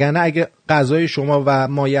 وگرنه اگه غذای شما و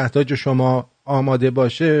مایحتاج شما آماده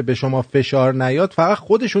باشه، به شما فشار نیاد، فقط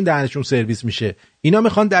خودشون دهنشون سرویس میشه. اینا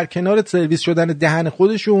میخوان در کنار سرویس شدن دهن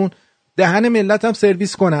خودشون دهن ملت هم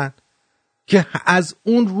سرویس کنن، که از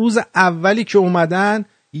اون روز اولی که اومدن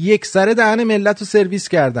یک سره دهن ملت رو سرویس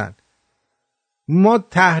کردن. ما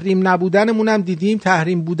تحریم نبودنمون هم دیدیم،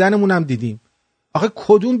 تحریم بودنمون هم دیدیم. آخه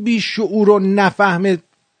کدوم بیشعور رو نفهمه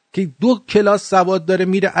که 2 کلاس سواد داره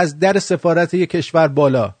میره از در سفارت یک کشور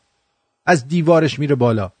بالا، از دیوارش میره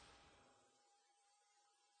بالا؟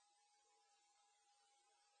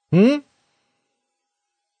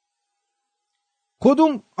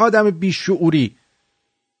 کدوم آدم بیشعوری؟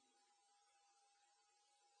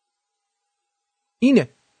 اینه.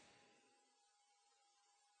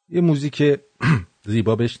 یه موزیک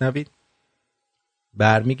زیبا بشنوید،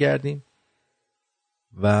 برمیگردیم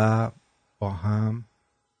و با هم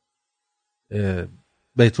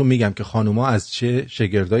بهتون میگم که خانوما از چه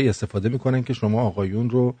شگردایی استفاده میکنن که شما آقایون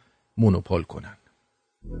رو مونوپول کنن.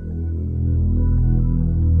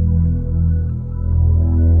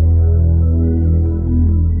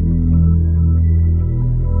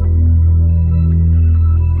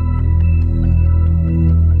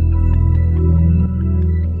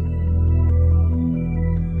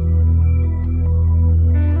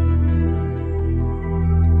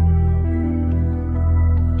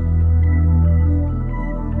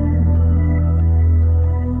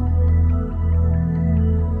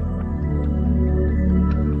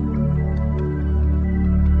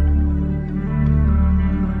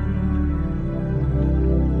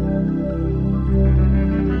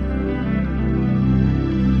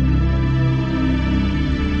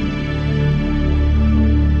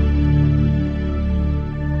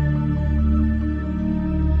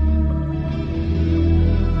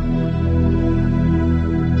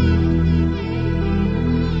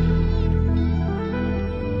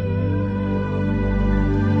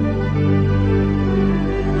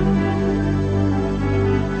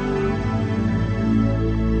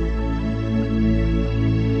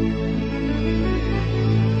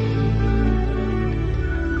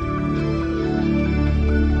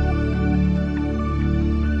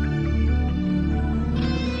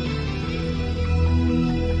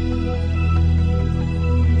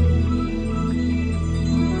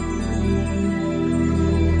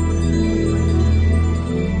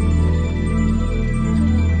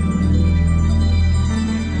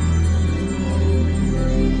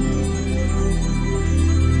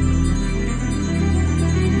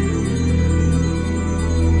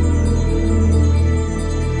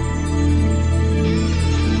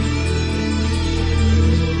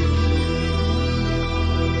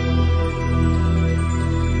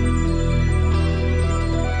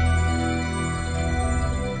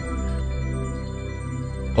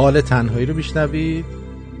 قال تنهایی رو میشنوید.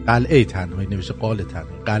 قلعه تنهایی نوشته قال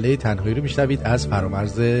تنهایی. قلعه تنهایی رو میشنوید از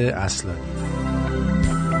فرامرز اصلانی.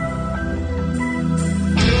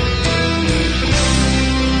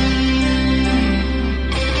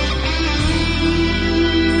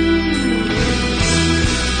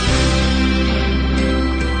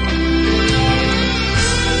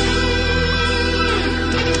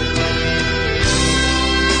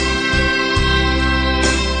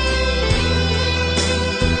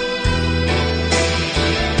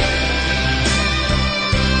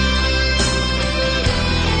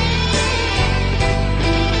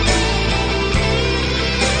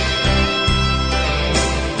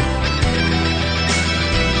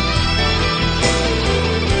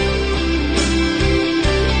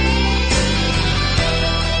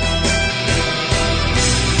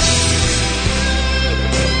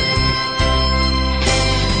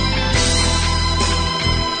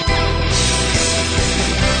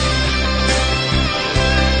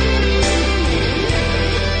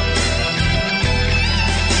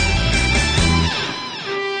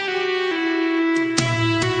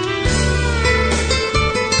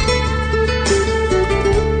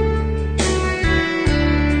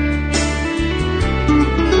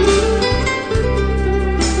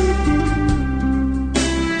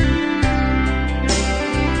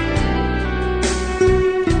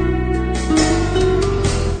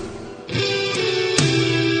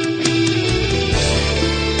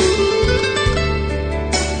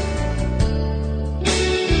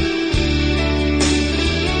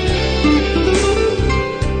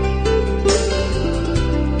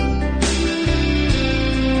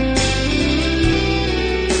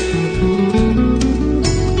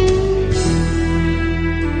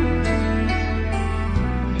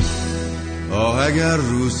 اگر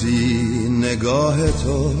روزی نگاه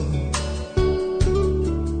تو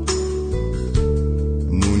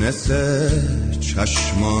مونس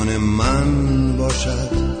چشمان من باشد،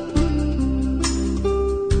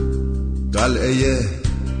 قلعه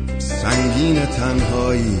سنگین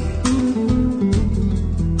تنهایی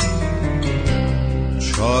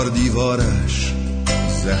چار دیوارش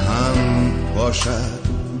زهم باشد.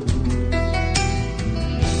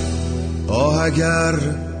 آه اگر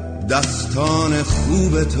دستان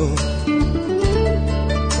خوب تو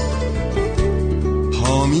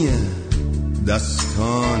حامی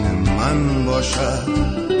دستان من باشد،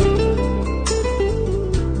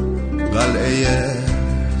 قلعه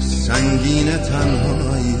سنگین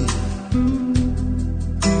تنهایی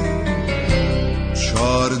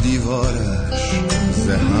چار دیوارش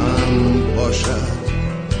زهم باشد.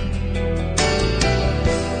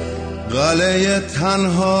 قلعه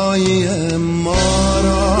تنهایی ما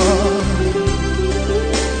را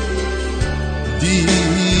دیو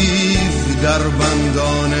در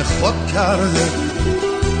بندان خود کرده،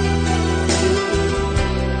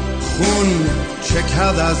 خون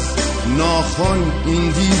چکد از ناخن این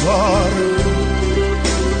دیوار،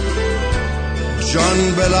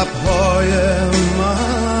 جان به لبهای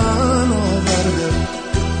من آورده.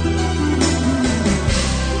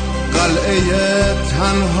 قلعه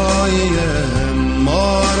تنهایی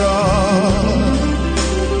ما را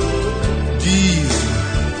دیو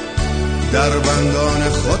در بندان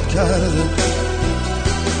خود کرده،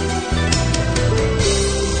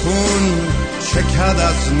 خون چکد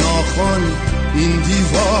از ناخن این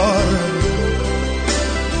دیوار،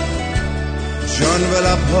 جان به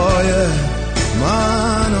لبهای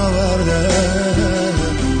من آورده.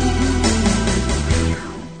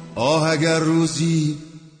 آه اگر روزی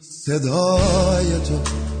صدای تو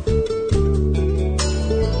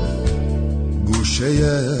گوشه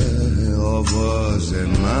آواز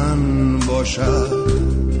من باشد،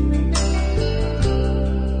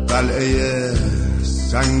 قلعه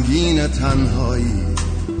سنگین تنهایی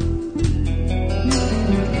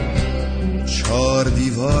چار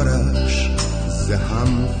دیوارش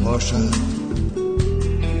زهم باشد.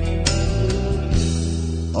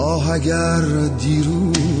 آه اگر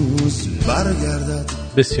دیروز برگردد.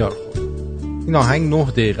 بسیار خوب. این آهنگ 9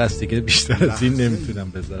 دقیقه است دیگه، بیشتر از این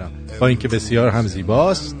نمیتونم بذارم، با اینکه بسیار هم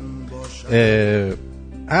زیباست.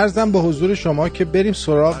 عرضم به حضور شما که بریم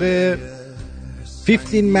سراغ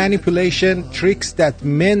 15 manipulation tricks that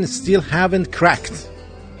men still haven't cracked.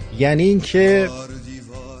 یعنی این که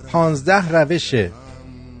 15 روش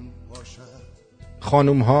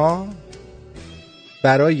خانوم ها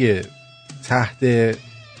برای تحت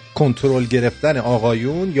کنترل گرفتن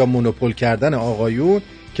آقایون یا مونوپول کردن آقایون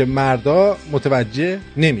که مردا متوجه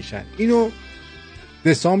نمیشن. اینو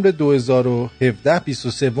دسامبر 2017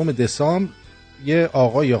 23 دسامبر یه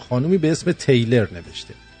آقا یا خانومی به اسم تیلر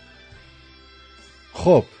نوشته.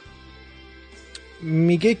 خب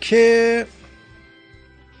میگه که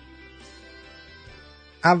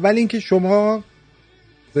اول اینکه شما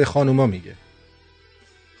به خانوما میگه،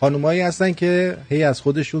 خانومایی هستن که هی از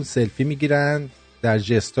خودشون سلفی میگیرن در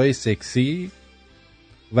جستای سکسی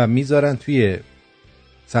و میذارن توی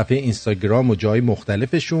صفحه اینستاگرام و جای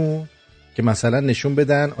مختلفشون که مثلا نشون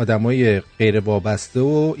بدن آدمای غیر وابسته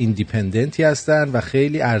و ایندیپندنتی هستن و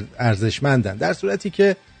خیلی ارزشمندن، در صورتی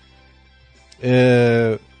که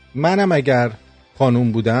منم اگر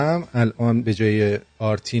خانوم بودم الان به جای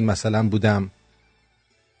آرتین مثلا بودم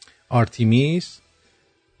آرتیمیس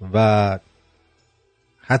و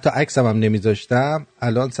حتی عکسم هم نمیذاشتم،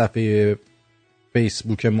 الان صفحه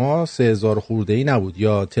فیسبوک ما 3000 خورده ای نبود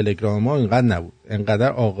یا تلگرام ما اینقدر نبود.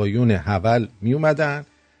 اینقدر آقایون حول می اومدن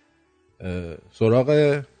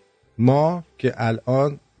سراغ ما که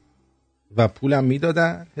الان و پولم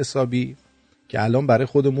میدادن حسابی که الان برای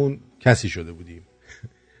خودمون کسی شده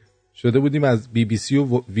بودیم از BBC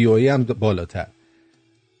و VOA هم بالاتر.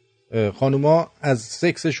 خانوما از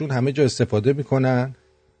سکسشون همه جا استفاده میکنن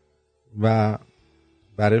و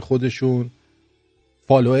برای خودشون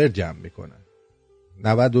فالوور جمع میکنن.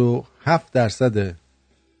 97%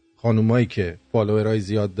 خانومایی که فالوورای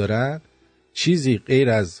زیاد دارن چیزی غیر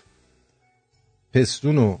از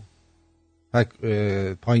پستون و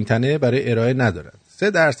پایین تنه برای ارائه ندارن. 3%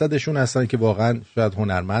 هستن که واقعا شاید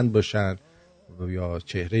هنرمند باشن یا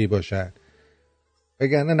چهره‌ای باشن،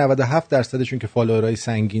 وگرنه 97% که فالوورای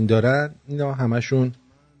سنگین دارن اینا همشون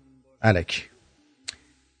الکی.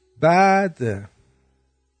 بعد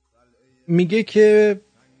میگه که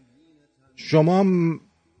شما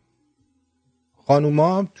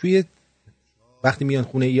خانوما توی وقتی میان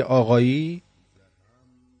خونه یه آقایی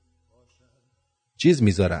چیز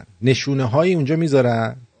میذارن، نشونه های اونجا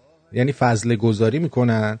میذارن، یعنی فضل گذاری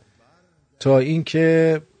میکنن تا این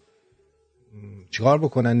که چیکار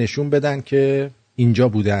بکنن، نشون بدن که اینجا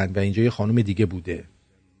بودن و اینجا یه خانم دیگه بوده.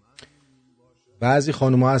 بعضی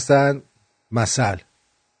خانوما هستن مثل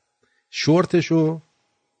شورتشو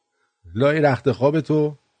لای رخت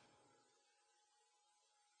خوابتو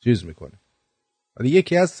چیز میکنه، ولی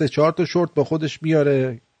یکی از 3-4 تا شورت با خودش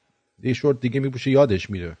میاره، یه شورت دیگه میپوشه یادش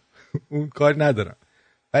میره اون کار ندارم.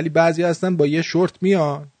 ولی بعضی هستن با یه شورت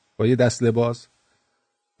میان، با یه دست لباس،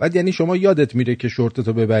 بعد یعنی شما یادت میره که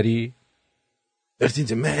شورتتو ببری.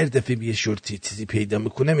 ارتین من هر دفعه یه شورتی چیزی پیدا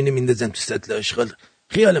میکنم اینو میندازم تو سطل آشغال،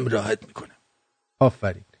 خیالم راحت میکنم.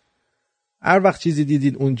 آفرین. هر وقت چیزی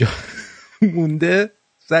دیدین اونجا مونده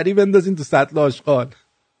سریع بندازین تو سطل آشغال.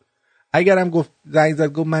 اگرم گفت زنگ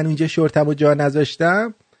زد گفت من اونجا شورتمو جا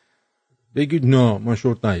نذاشتم، بگید نه من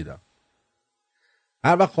شورت ندیدم.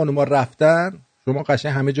 هر وقت خانوما رفتن شما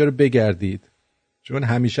قشنگ همه جا رو بگردید، چون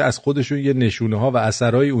همیشه از خودشون یه نشونه ها و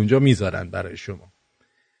اثرهای اونجا میذارن برای شما.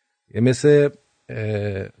 یه مثل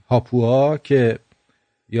هاپوها که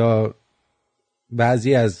یا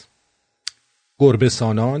بعضی از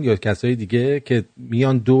گربه‌سانان یا کسای دیگه که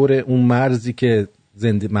میان دور اون مرزی که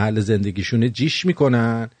محل زندگیشونه جیش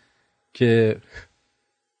میکنن که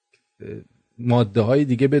ماده های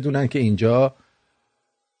دیگه بدونن که اینجا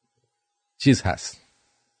چیز هست،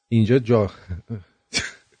 اینجا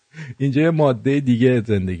اینجا یه ماده دیگه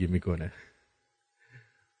زندگی میکنه.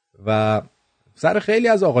 و سر خیلی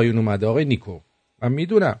از آقایون اومده، آقای نیکو من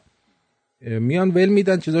میدونم، میان ول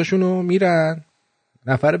میدن چیزاشونو میرن،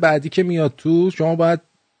 نفر بعدی که میاد تو شما باید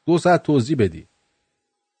 2 ساعت توضیح بدی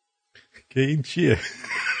که این چیه.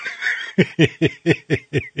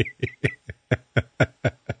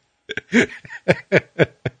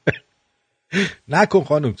 نکن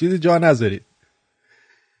خانم چیزی جا نذارید.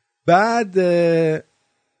 بعد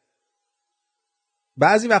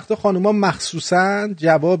بعضی وقتا خانوما مخصوصا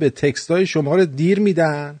جواب تکستای شما رو دیر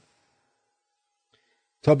میدن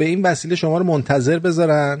تا به این وسیله شما رو منتظر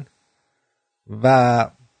بذارن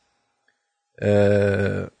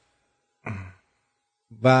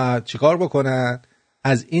و چیکار بکنن،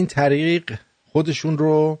 از این طریق خودشون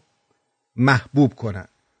رو محبوب کنن.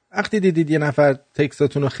 وقتی دیدید یه نفر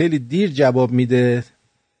تکستاتون رو خیلی دیر جواب میده،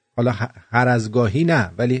 حالا هر از گاهی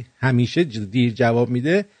نه ولی همیشه دیر جواب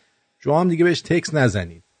میده، شما هم دیگه بهش تکست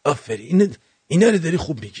نزنید. آفرین، اینا رو داری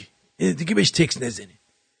خوب میگی، دیگه بهش تکست نزنید.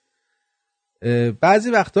 بعضی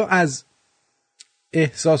وقتا از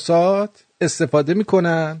احساسات استفاده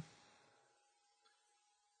میکنن،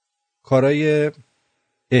 کارای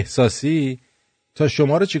احساسی، تا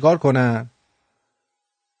شما رو چیکار کنن؟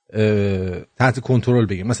 تحت کنترل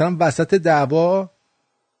بگیم. مثلا وسط دعوا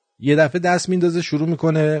یه دفعه دست میندازه شروع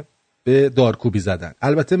میکنه به دارکوبی زدن.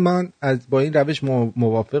 البته من با این روش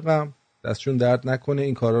موافقم، دستشون درد نکنه،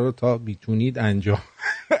 این کارا رو تا میتونید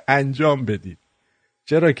انجام بدید،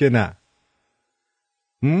 چرا که نه.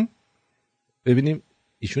 ببینیم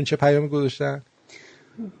ایشون چه پیامی گذاشتن.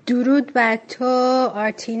 درود بر تو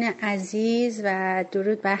آرتین عزیز و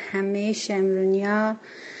درود بر همه شمرونیا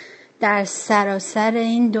در سراسر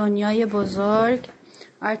این دنیای بزرگ.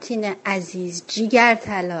 آرتین عزیز، جیگر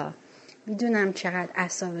طلا، میدونم چقدر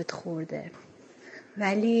اعصابت خورده،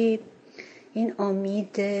 ولی این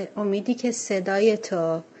امیدی که صدای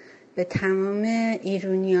تو به تمام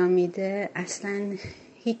ایرانیا میده اصلا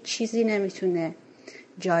هیچ چیزی نمیتونه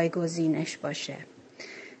جایگزینش باشه.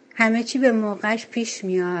 همه چی به موقعش پیش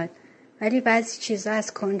میاد، ولی بعضی چیزا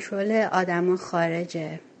از کنترل آدما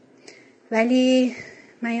خارجه. ولی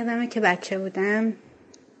من یادمه که بچه بودم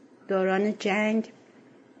دوران جنگ،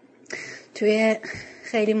 توی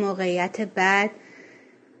خیلی موقعیت بد،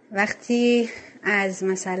 وقتی از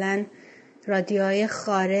مثلا رادیوهای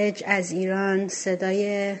خارج از ایران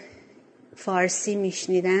صدای فارسی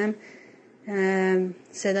میشنیدم،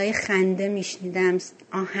 صدای خنده میشنیدم،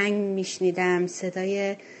 آهنگ میشنیدم،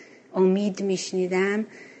 صدای امید میشنیدم،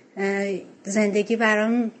 زندگی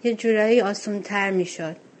برام یه جورایی آسون‌تر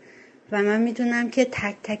میشد. و من میدونم که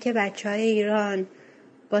تک تک بچهای ایران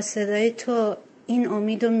با صدای تو این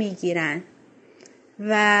امیدو میگیرن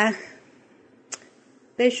و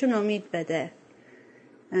بهشون امید بده.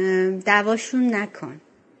 دعواشون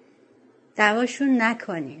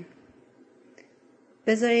نکنین،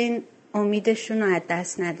 بذارین امیدشون رو از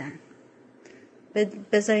دست ندن،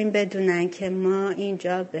 بذارین بدونن که ما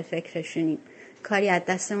اینجا به فکرشونیم، کاری از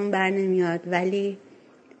دستمون بر نمیاد، ولی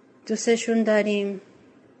دوستشون داریم،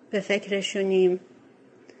 به فکرشونیم،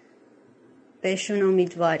 بهشون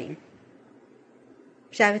امیدواریم.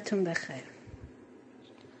 شبتون بخیر.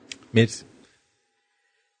 مرسی.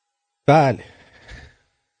 بله،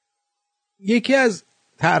 یکی از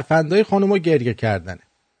ترفندهای خانوما گریه کردنه.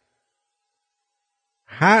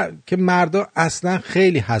 که مردا اصلا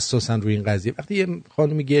خیلی حساسن روی این قضیه. وقتی یه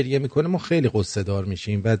خانومی گریه میکنه ما خیلی قصه دار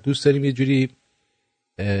میشیم و دوست داریم یه جوری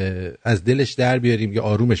از دلش در بیاریم یا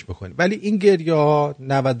آرومش بکنیم. ولی این گریه ها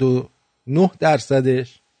 99%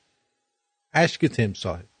 اشک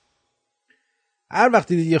تمساحه. هر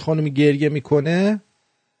وقتی یه خانومی گریه میکنه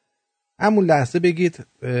همون لحظه بگید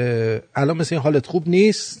الان مثل این حالت خوب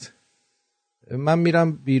نیست، من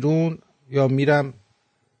میرم بیرون یا میرم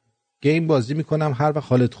گیم بازی میکنم، هر وقت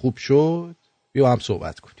حالت خوب شد بیا هم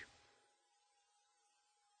صحبت کنیم.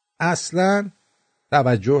 اصلا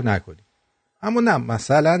توجه نکنیم. اما نه،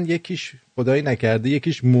 مثلا یکیش خدایی نکرده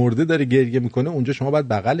یکیش مرده داره گریه میکنه، اونجا شما باید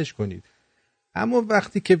بغلش کنید. اما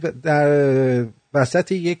وقتی که در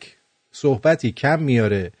وسط یک صحبتی کم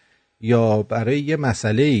میاره یا برای یه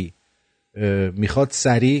مسئله‌ای میخواد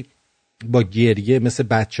سریع با گریه، مثل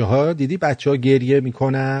بچه ها، دیدی بچه ها گریه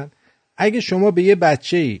میکنن، اگه شما به یه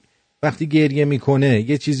بچه‌ای وقتی گریه میکنه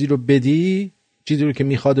یه چیزی رو بدی، چیزی رو که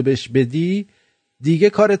میخواد بهش بدی، دیگه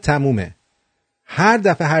کار تمومه. هر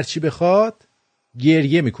دفعه هر چی بخواد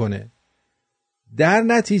گریه میکنه. در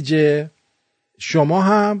نتیجه شما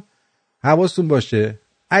هم حواستون باشه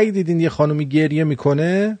اگه دیدین یه خانومی گریه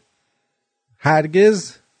میکنه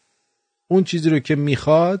هرگز اون چیزی رو که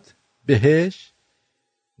میخواد بهش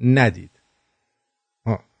ندید.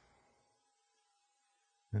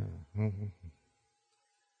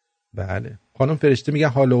 بله، خانم فرشته میگه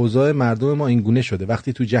حال و اوضاع مردم ما اینگونه شده،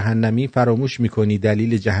 وقتی تو جهنمی فراموش میکنی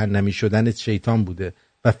دلیل جهنمی شدنت شیطان بوده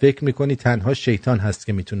و فکر میکنی تنها شیطان هست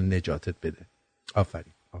که میتونه نجاتت بده.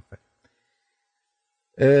 آفرین.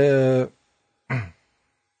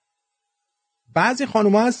 بعضی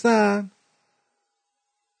خانوما هستن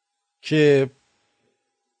که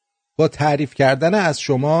با تعریف کردن از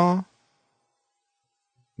شما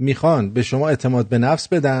میخوان به شما اعتماد به نفس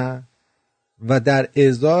بدن و در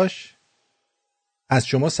ازاش از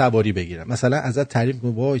شما سواری بگیرن. مثلا ازت تعریف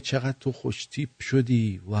میکنه وای چقدر تو خوش تیپ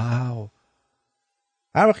شدی، واو.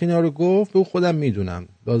 هر وقت اینا رو گفت به خودم میدونم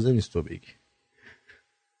لازم نیست تو بگی.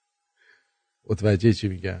 متوجه چی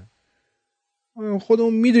میگم؟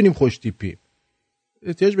 خودمون میدونیم خوش تیپی،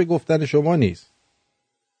 احتیاج به گفتن شما نیست.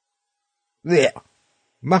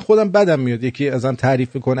 من خودم بدم میاد یکی ازم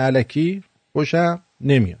تعریف میکنه الکی، خوشم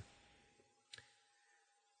نمیاد.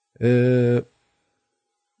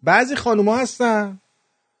 بعضی خانوما هستن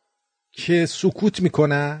که سکوت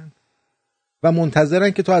میکنن و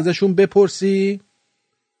منتظرن که تو ازشون بپرسی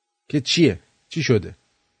که چیه، چی شده.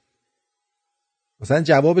 مثلا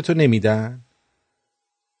جوابتو نمیدن،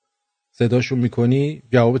 صداشون میکنی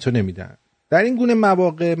جوابتو نمیدن. در این گونه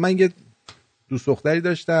مواقع من یه دوست دختری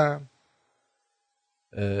داشتم،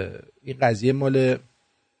 این قضیه مال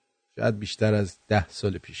شاید بیشتر از 10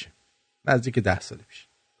 سال پیشه، نزدیک 10 سال پیش.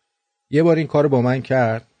 یه بار این کارو با من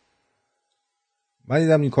کرد، من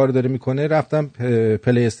دیدم این کارو داره میکنه، رفتم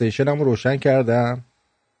پلی استیشنمو روشن کردم،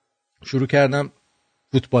 شروع کردم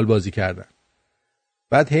فوتبال بازی کردن.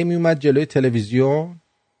 بعد هی می اومد جلوی تلویزیون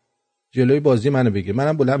جلوی بازی منو بگیر،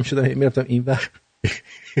 منم بلند شدم هی میرفتم این ور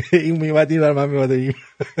این می اومد این ور، من می اومدم این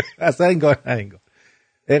اصلا انگار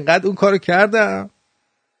انقدر اون کارو کردم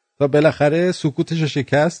تا بالاخره سکوتشو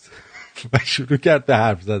شکست و شروع کرد به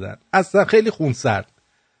حرف زدن. اصلا خیلی خونسرد،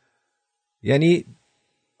 یعنی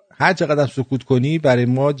هر چقدر سکوت کنی برای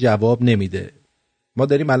ما جواب نمیده. ما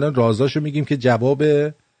داریم الان رازاشو میگیم که جواب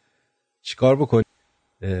چیکار بکنی.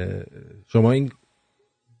 شما این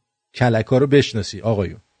کلکا رو بشناسی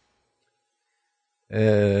آقایون.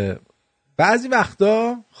 بعضی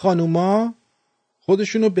وقتا خانوما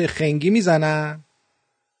خودشونو به خنگی میزنن،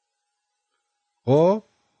 خب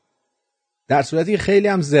در صورتی که خیلی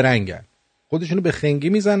هم زرنگن، خودشونو به خنگی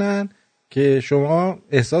میزنن که شما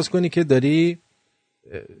احساس کنی که داری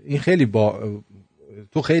این خیلی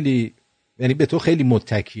تو خیلی، یعنی به تو خیلی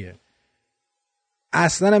متکیه.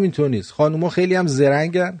 اصلا هم اینطور نیست. خانوما خیلی هم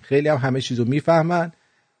زرنگن، خیلی هم همه چیزو میفهمن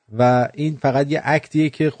و این فقط یه اکتیه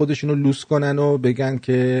که خودشونو لوس کنن و بگن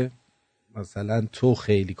که مثلا تو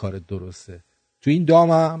خیلی کارت درسته، تو این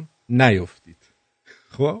دامم نیفتید.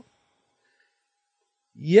 خب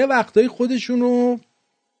یه وقتایی خودشونو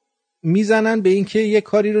میزنن به این که یه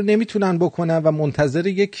کاری رو نمیتونن بکنن و منتظر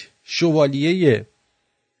یک شوالیه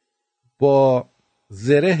با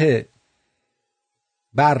زره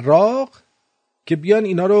براق که بیان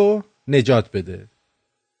اینا رو نجات بده.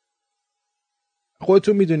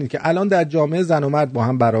 خودتون میدونید که الان در جامعه زن و مرد با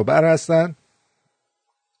هم برابر هستن.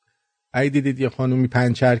 اگه دیدید یه خانومی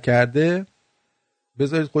پنچر کرده،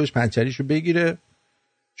 بذارید خودش پنچریشو بگیره،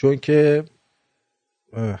 چون که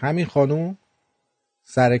همین خانوم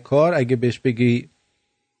سر کار اگه بهش بگی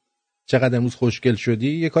چقدر امروز خوشگل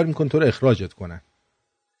شدی، یه کاری میکنه تو رو اخراجت کنن.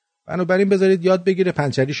 بنابراین بذارید یاد بگیره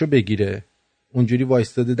پنچریشو بگیره، اونجوری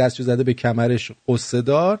وایستاده دستشو زده به کمرش قصه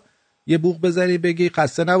دار، یه بوق بذاری بگی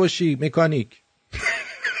خسته نباشی مکانیک.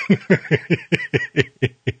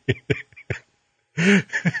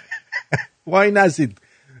 وای نسید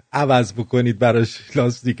عوض بکنید براش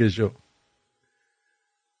لاستیکشو.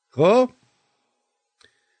 خب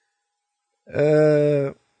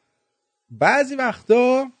بعضی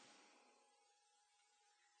وقتا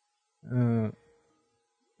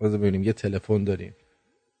بذار ببینیم یه تلفن داریم.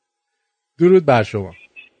 درود بر شما.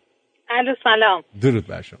 الو سلام. درود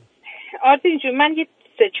بر شما. آرتین جون، من یه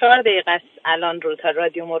 3-4 دقیقه است الان رو تا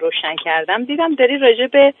رادیومو روشن کردم، دیدم داری راجع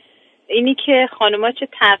به اینی که خانوما چه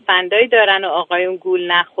ترفندایی دارن و آقایون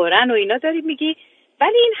گول نخورن و اینا داری میگی،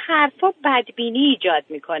 ولی این حرفا بدبینی ایجاد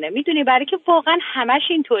میکنه. میدونی برای که واقعا همش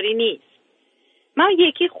اینطوری نیست. من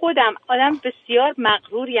یکی خودم آدم بسیار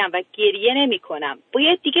مغروریم و گریه نمی کنم.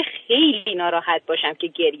 باید دیگه خیلی ناراحت باشم که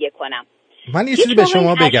گریه کنم. من یه چیزی به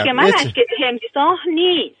شما بگم. من اشک تمساح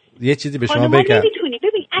نیست. یه چیزی به شما بگم. نمیتونی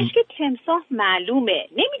ببین اشک تمساح معلومه.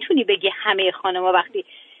 نمیتونی بگی همه خانوما وقتی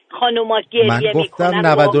خانوما گریه میکنن.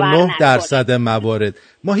 من گفتم 99% موارد.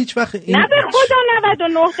 ما هیچ وقت این نه به خدا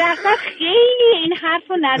 99% خیلی این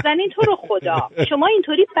حرفو نزنین تو رو خدا. شما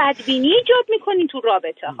اینطوری بدبینی ایجاد میکنین تو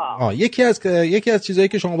رابطه ها. یکی از چیزایی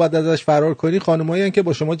که شما باید ازش فرار کنی خانمایی هستن که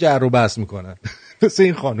با شما جر و بحث میکنن. مثل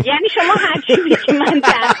این خانم. یعنی شما هر چیزی که من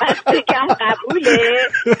جر و بحث بگم قبوله؟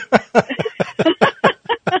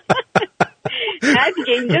 نه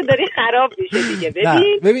دیگه اینجا داری خراب میشه دیگه.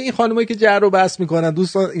 ببین این خانمایی که جر و بحث میکنن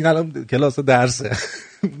دوستان، این الان کلاس درسه.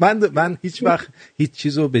 من هیچ وقت هیچ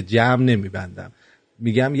چیزو به جمع نمیبندم.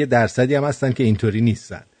 میگم یه درصدی هم هستن که اینطوری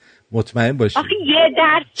نیستن. مطمئن باشید. آخه یه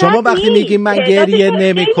درصد شما وقتی میگی من گریه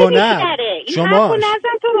نمیکنم،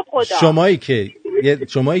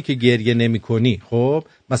 شمایی که گریه نمیکنی، خب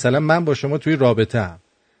مثلا من با شما توی رابطه‌ام،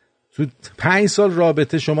 تو 5 سال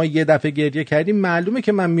رابطه شما یه دفعه گریه کردی، معلومه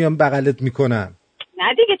که من میام بغلت میکنم.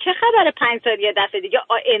 نه دیگه چه خبره 5 سال یه دفعه دیگه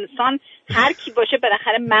انسان هر کی باشه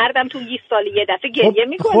بالاخره مردم تو 20 سال یه دفعه گریه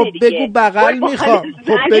میکنه دیگه. خب بگو بغل میخوام.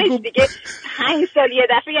 خب بگو دیگه 5 سال یه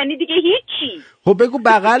دفعه یعنی دیگه هیچی. خب بگو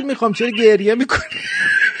بغل میخوام، چرا گریه میکنی؟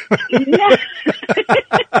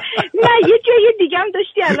 نه یه جای دیگه هم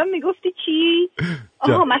داشتی الان میگفتی چی؟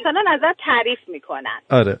 آها مثلا نظر تعریف میکنن.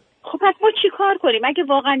 آره. خب پس ما چی کار کنیم؟ اگه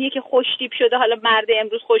واقعا یکی خوشتیپ شده، حالا مرد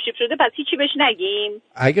امروز خوشتیپ شده، پس هیچی بهش نگیم؟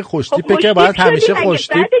 اگه خوشتیپه که باید همیشه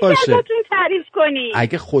خوشتیپ باشه. تعریف کنی.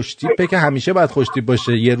 اگه خوشتیپه که همیشه باید خوشتیپ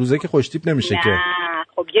باشه، یه روزه که خوشتیپ نمیشه که. نه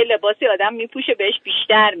خب یه لباسی آدم میپوشه بهش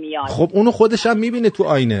بیشتر میاد. خب اونو خودش هم میبینه تو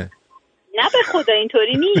آینه. نه به خدا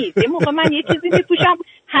اینطوری نیست. یه موقع من یه چیزی میپوشم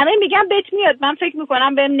همه میگن بهت میاد، من فکر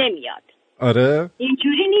میکنم بهم نمیاد. آره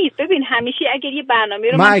اینجوری نیست. ببین همیشه اگر یه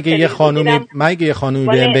برنامه رو من اگه یه خانومی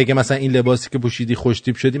بهم بگه مثلا این لباسی که پوشیدی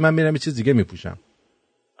خوشتیپ شدی، من میرم یه چیز دیگه میپوشم.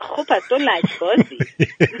 خب پس تو لجبازی.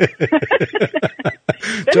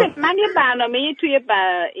 من یه برنامه توی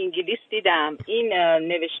انگلیس دیدم، این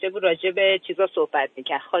نوشته بود راجع به چیزا صحبت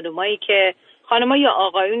میکرد، خانمایی یا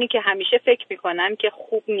آقایونی که همیشه فکر میکنن که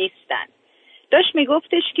خوب نیستن. داشت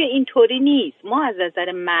میگفتش که اینطوری نیست، ما از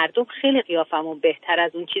نظر مردم خیلی قیافمون بهتر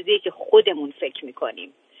از اون چیزیه که خودمون فکر میکنیم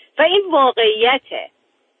و این واقعیته.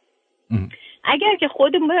 اگر که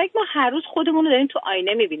ما هر روز خودمون رو داریم تو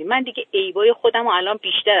آینه میبینیم، من دیگه عیبای خودم رو الان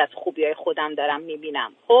بیشتر از خوبیای خودم دارم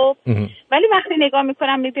میبینم، خب ولی وقتی نگاه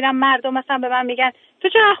میکنم میبینم مردم مثلا به من میگن تو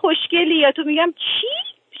چقدر خوشگلی، یا تو میگم چی؟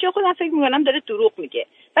 پیش خودم فکر میکنم داره دروغ میگه،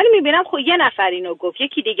 ولی میبینم خب یه نفر اینو گفت،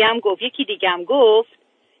 یکی دیگه هم گفت،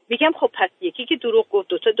 میگم خب پس یکی که دروغ گفت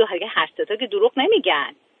دو هر سه تا که دروغ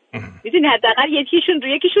نمیگن. میدونی حداقل یکیشون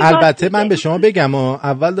البته من به شما بگم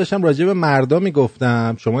اول داشتم راجع به مردم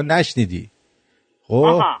میگفتم، شما نشنیدی.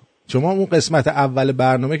 خب شما اون قسمت اول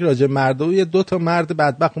برنامه که راجع به مردم، یه 2 تا مرد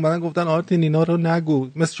بدبخت اومدن گفتن آرتین اینا رو نگو،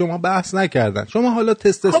 مثل شما بحث نکردن. شما حالا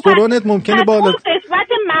تستوسترونت ممکنه بالا، اون قسمت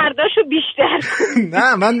مرداشو بیشتر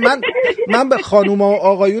نه من به خانوما و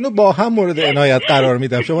آقایونو با هم مورد عنایت قرار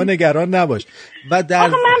میدم، شما نگران نباش. و در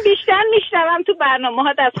من بیشتر میشنوم تو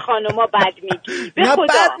برنامه‌ها از خانوما بد میگی. نه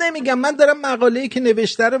بد نمیگم، من دارم مقاله‌ای که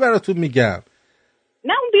نوشته رو براتون میگم.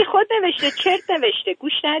 نه اون بی خود نوشته، چرت نوشته،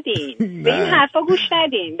 گوش ندین به این حرفا، گوش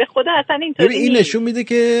ندین به خدا، اصلا اینطوری نیست. این نشون میده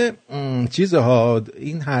که چیزها،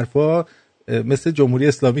 این حرفا مثل جمهوری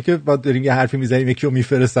اسلامی که ما داریم یه حرفی میزنیم یکی رو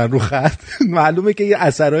میفرستن رو خط، معلومه که یه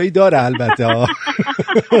اثرایی داره البته.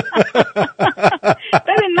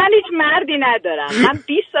 ببین من هیچ مردی ندارم، من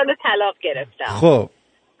 20 سال طلاق گرفتم.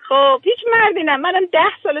 خب هیچ مردی نه، منم 10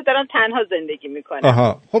 سال دارم تنها زندگی میکنم.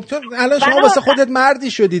 آها خب تو الان شما واسه خودت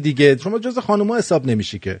مردی شدی دیگه، شما جز خانوما حساب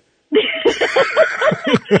نمیشی که.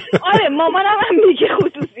 آره مامانم هم میگه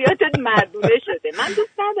خصوصیاتت مردونه شده، من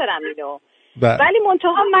دوست ندارم اینو. ولی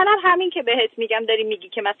منتها منم همین که بهت میگم، داری میگی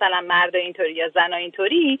که مثلا مردا اینطوری یا زنا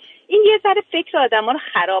اینطوری، این یه ذره فکر آدما رو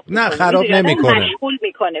خراب میکنه. نه خراب نمیکنه، مشغول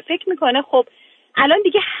میکنه، فکر میکنه خب الان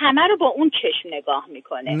دیگه همه رو با اون چشم نگاه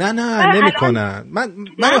میکنه. نه نمیکنن.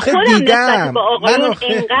 من آخه دیدم، من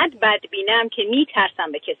اینقدر بدبینم که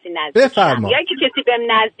میترسم به کسی نزدیک شم، یا که کسی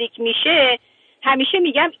بهم نزدیک میشه همیشه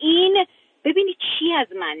میگم این ببینی چی از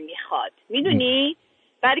من میخواد، میدونی؟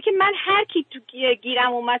 برای که من هر کی تو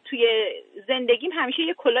گیرم اومد توی زندگیم همیشه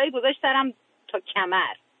یه کلاهی گذاشت سرم تا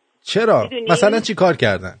کمر. چرا؟ مثلا چی کار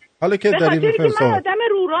کردن؟ حالا که داریم میفهمم من آدم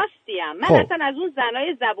رو راستیم، من اصلا از اون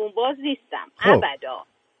زنای زبون باز نیستم ابدا.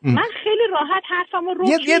 من خیلی راحت حرفمو رو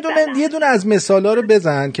یه دونه از مثالا رو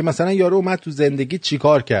بزن که مثلا یارو اومد تو زندگی چی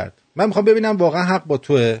کار کرد. من میخوام ببینم واقعا حق با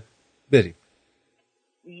توئه. بریم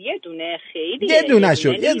یه دونه خیلی یه دونه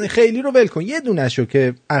شو، یه خیلی رو ول کن، یه دونه شو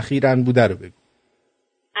که اخیراً بوده رو بگو.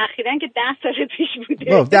 اخیراً که 10 سال پیش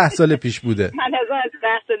بوده. 10 سال پیش بوده. من از 10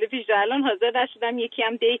 سال پیش الان حاضر نشدم یکی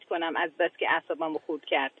هم دیت کنم از بس که اعصابمو خورد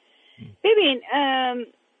کرد. ببین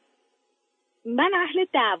من اهل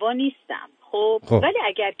دعوا نیستم، خب ولی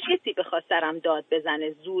اگر کسی بخواد سرم داد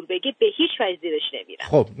بزنه، زور بگه، به هیچ وجه زیرش نمیرم.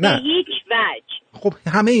 خب نه به هیچ وجه. خب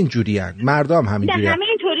همه اینجوریان، مردم همینجوریان. نه همه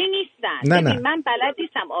اینطوری نیستن. نه. من بلد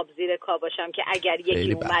نیستم آب زیر کا باشم که اگر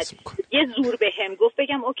یکی اومد یه زور بهم گفت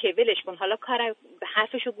بگم اوکی ولش کن، حالا کار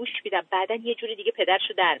حرفشو گوش میدم، بعدن یه جوری دیگه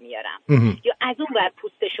پدرشو در میارم یا از اون ور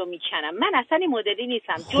پوستشو میکنم. من اصلا این مدلی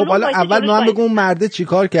نیستم. خب حالا اول من بگم مرده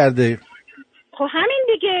چیکار کرده. خب همین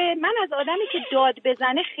دیگه، من از آدمی که داد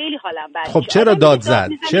بزنه خیلی حالم بد. خب چرا داد زد؟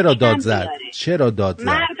 چرا داد زد؟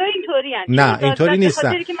 مردا اینطورین. نه اینطوری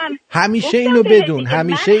نیستن. همیشه اینو بدون،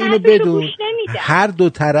 هر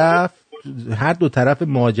دو طرف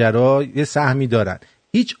ماجرا یه سهمی دارن.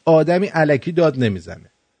 هیچ آدمی الکی داد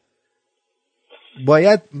نمیزنه.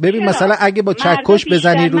 باید ببین مثلا اگه با چکش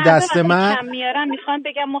بزنی رو دست من میخوان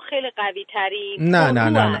بگم ما خیلی قوی تریم.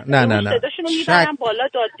 نه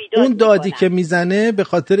اون دادی که میزنه به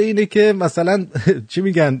خاطر اینه که مثلا چی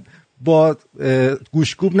میگن با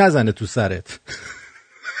گوشکوب نزنه تو سرت.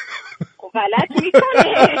 غلط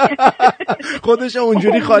میکنه. خودش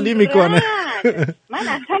اونجوری خالی میکنه. من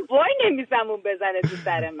اصلا وای نمیزم اون بزنه تو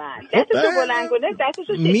سر من. دستشو بلند کنه،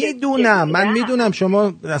 دستشو میدونم، من میدونم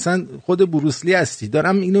شما اصلا خود بروسلی هستی.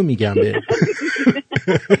 دارم اینو میگم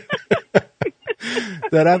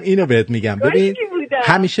دارم اینو بهت میگم. ببین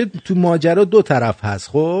همیشه تو ماجرا دو طرف هست.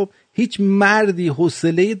 خب هیچ مردی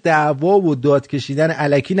حوصله دعوا و داد کشیدن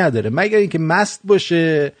الکی نداره، مگر اینکه مست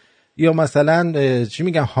باشه یا مثلا چی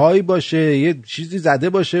میگن های باشه، یه چیزی زده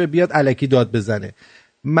باشه بیاد الکی داد بزنه.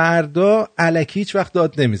 مردا الکی هیچ وقت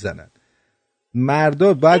داد نمیزنن.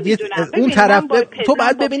 مردا باید اون طرف تو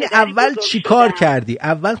باید ببینی اول چی کار کردی،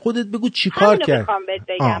 اول خودت بگو چی کار کردی.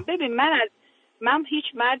 ببین من هیچ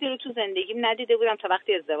مردی رو تو زندگیم ندیده بودم تا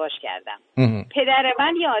وقتی ازدواج کردم. پدر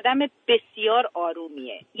من یه آدم بسیار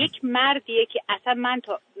آرومیه. یک مردیه که اصلا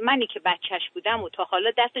منی که بچهش بودم و تا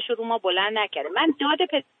حالا دستش رو ما بلند نکرده. من داد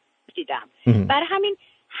پدر دیدم. برای همین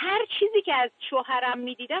هر چیزی که از شوهرم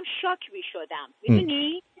میدیدم شاک میشدم.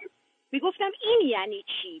 میدونی؟ میگفتم این یعنی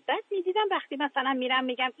چی؟ بعد میدیدم وقتی مثلا میرم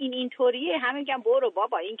میگم این اینطوریه، همه میگم برو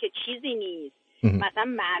بابا این که چیزی نیست. مثلا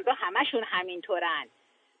مردا همشون همینطورن.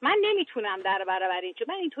 من نمیتونم در برابر این، چون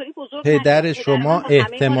من اینطوری بزرگ نشدم. پدر شما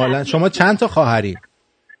احتمالاً شما چند تا خواهری؟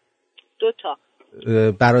 2 تا.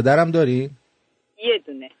 برادرم داری؟ یه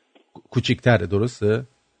دونه. کوچیک‌تره درسته؟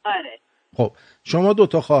 آره. خب شما 2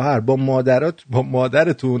 تا خواهر با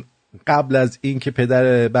مادرتون قبل از این که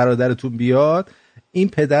پدر برادرتون بیاد این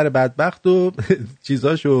پدر بدبخت و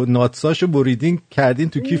چیزاشو ناتساشو بریدین کردین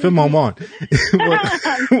تو کیف مامان.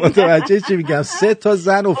 متوجه چی میگم؟ 3 تا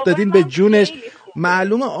زن افتادین به جونش.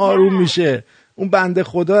 معلومه آروم میشه اون بنده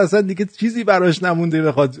خدا، اصلا دیگه چیزی براش نمونده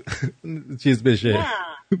بخواد چیز بشه. نه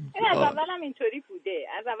از اولم اینطوری بوده.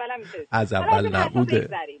 از اول نبوده.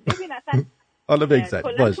 ببین اصلا حالا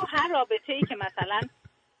بگذاریم باشه. تو هر رابطه‌ای که مثلا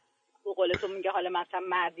به قول تو میگه حالا مثلا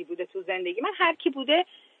مردی بوده تو زندگی من، هر کی بوده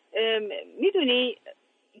میدونی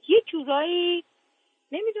یه جورایی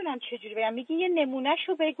نمیدونم چجوری بگم، میگی یه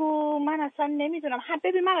نمونهشو بگو، من اصلا نمیدونم.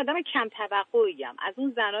 ببین من آدم کم توقعیم از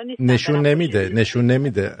اون زنا نیستم. نشون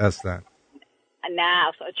نمیده اصلا. نه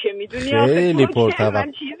اصلا چه میدونی خیلی پرتوقع.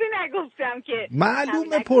 من چیزی نگفتم که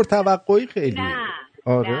معلومه پرتوقعی خیلی. نه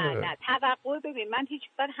آره. نه توقع. ببین من هیچ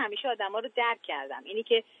وقت همیشه آدما رو درک کردم. اینی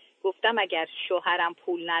که گفتم اگر شوهرم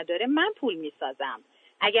پول نداره من پول میسازم،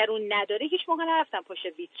 اگر اون نداره هیچ موقع نرفتم پشت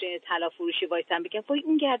ویترین طلا فروشی وایسم بگم وای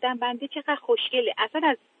اون گردن بنده چقدر خوشگله. اصلا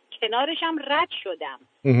از کنارش هم رد شدم.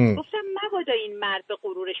 گفتم مبادا این مرد به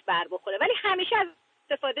غرورش بر بخوره، ولی همیشه از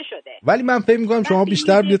استفاده شده. ولی من فکر می‌کنم شما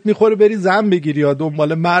بیشتر بیت میخوره بری زن بگیری یا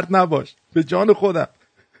دنبال مرد نباش. به جان خودم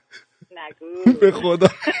نگو. به خدا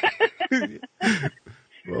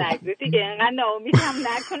نگو دیگه اینقدر ناامیدم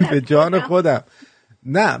نکنم. به جان خودم.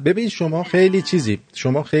 نه ببین شما خیلی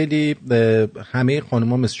شما خیلی همه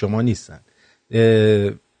خانم‌ها مثل شما نیستن.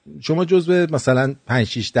 شما جزو مثلا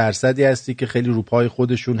 5-6% هستی که خیلی رو پای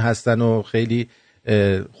خودشون هستن و خیلی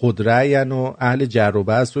خودرأین و اهل جر و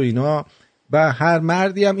بحث و اینا، و هر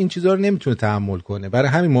مردی هم این چیزا رو نمیتونه تحمل کنه. برای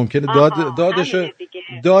همین ممکنه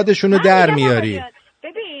دادشون رو در میاری.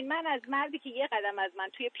 ببین من از مردی که یه قدم از من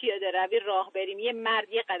توی پیاده روی راه بریم، یه مرد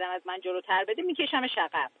یه قدم از من جلوتر بده میکشمش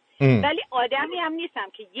عقب. ولی آدمی هم نیستم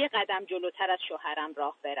که یه قدم جلوتر از شوهرم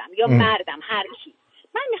راه برم یا مردم هر کی.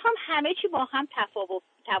 من میخوام همه چی با هم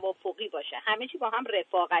توافقی باشه، همه چی با هم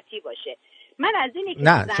رفاقتی باشه. من از اینی که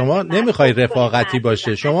نه شما نمیخوای رفاقتی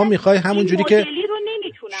باشه، شما میخوای همون جوری که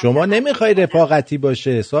شما نمیخوای رفاقتی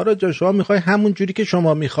باشه سارا جان، شما میخوای همون جوری که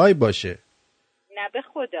شما میخوای باشه. نه به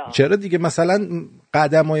خدا. چرا دیگه؟ مثلا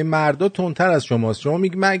قدمای مردا تندتر از شماست. شما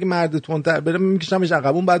میگی من اگه مرد تندتر بره میکشمش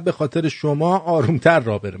عقبون، بعد به خاطر شما آرومتر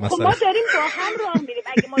راه بره. مثلا خب ما داریم با هم راه میریم،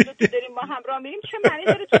 اگه ما دو داریم با هم راه میریم چه معنی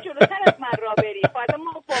داره تو جلوتر از من راه بری؟ خب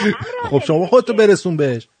ما با هم راه. خب شما خودتو برسون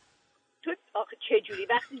بهش. تو آخه چه جوری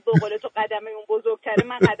وقتی به قول تو قدمم اون بزرگتره،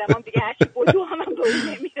 من قدمم دیگه هرچی بزرگ هم به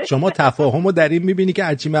اون نمیره. شما تفاهمو در این میبینی که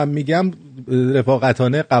هرچی من میگم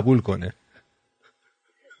رفاقتانه قبول کنه.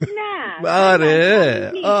 نه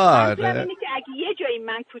آره اینه که اگه یه جایی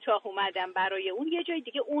من کوتاه اومدم برای اون، یه جای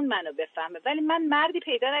دیگه اون منو بفهمه، ولی من مردی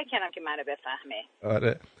پیدا نکردم که منو بفهمه.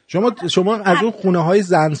 آره شما از اون خونه‌های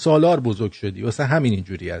زن سالار بزرگ شدی، واسه همین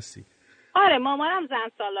اینجوری هستی. آره مامانم زن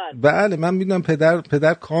سالار. بله من میدونم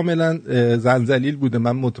پدر کاملا زنجلیل بوده،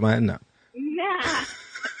 من مطمئنم. نه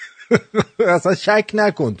اصلا شک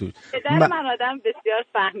نکن توش. پدر من آدم بسیار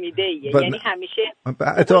فهمیده ایه. یعنی همیشه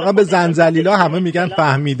اتفاقا به زنجلیلا همه میگن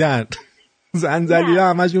فهمیدن. زنجلیلا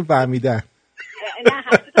همشون فهمیدن. نه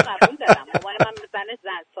حرفتو قبول دارم. مامان من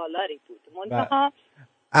زن سالاری بود. منتها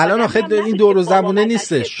الان آخه این دور و زمونه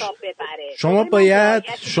نیستش.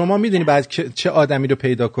 شما میدونی بعد چه آدمی رو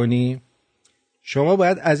پیدا کنی؟ شما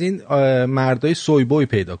باید از این مردای سویبوی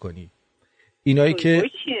پیدا کنی. اینایی که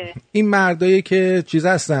این مردایی که چیز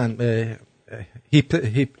هستن،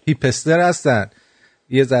 هیپستر هستن،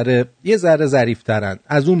 یه ذره ظریف‌ترن،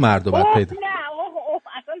 از اون مردا باید پیدا. نه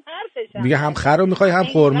اصلا حرفشم میگه هم خر رو میخوای هم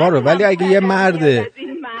خرما رو. ولی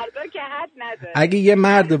اگه یه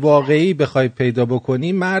مرد واقعی بخوای پیدا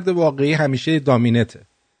بکنی، مرد واقعی همیشه دامینته.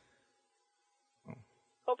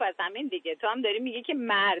 خب پس همین دیگه تو هم داری میگی که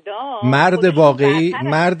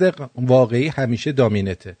مرد واقعی همیشه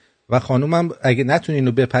دامینته و خانومم اگه نتونه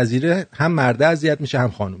اینو بپذیره، هم مرده اذیت میشه هم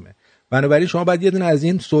خانومه. بنابراین شما باید یه دونه از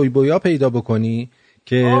این سویبویا پیدا بکنی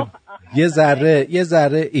که یه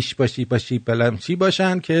ذره ایش باشی بلمچی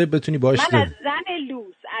باشن که بتونی باش. من از زن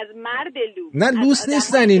لوس، از مرد لوس. نه لوس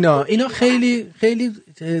نیستن اینا خیلی خیلی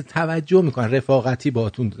توجه میکنن، رفاقتی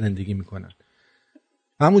باهاتون زندگی میکنن،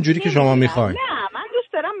 همون جوری که شما میخواین. نه من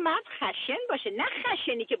دوست دارم مرد خشن باشه، نه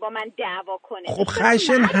خشنی که با من دعوا کنه. خب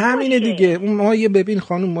خشن همینه دیگه. ما یه ببین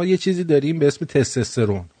خانم، ما یه چیزی داریم به اسم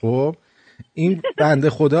تستوسترون. خب این بنده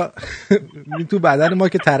خدا تو بدن ما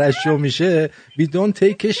که ترشح میشه we don't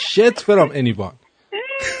take a shit from anyone.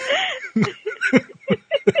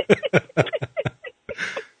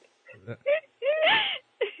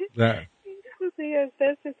 نه.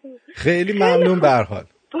 خیلی ممنون به هر حال.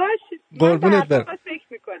 قربونت برم.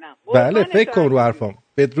 بله فکر کن رو حرفام.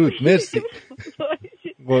 بدرود. مرسی.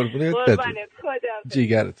 قربونت بدرود.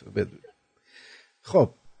 جیگرت بدرود. خب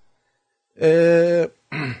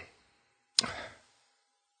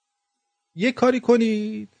یه کاری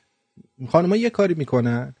کنید، خانم‌ها یه کاری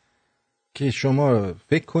میکنن که شما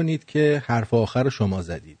فکر کنید که حرف آخر رو شما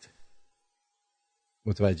زدید.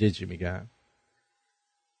 متوجه چی میگم؟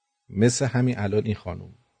 مثل همین الان این خانم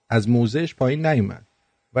از موضعش پایین نیومد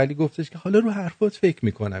ولی گفتش که حالا رو حرفات فکر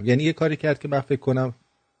میکنم. یعنی یه کاری کرد که من فکر کنم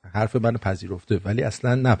حرف منو پذیرفته ولی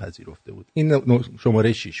اصلا نپذیرفته بود. این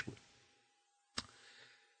شماره 6 بود.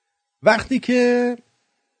 وقتی که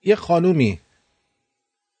یه خانومی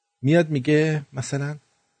میاد میگه مثلا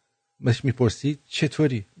مش میپرسی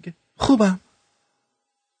چطوری؟ میگه خوبم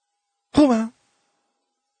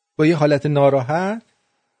با یه حالت ناراحت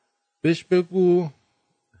بهش بگو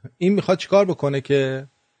این میخواد چیکار بکنه که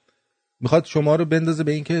میخواد شما رو بندازه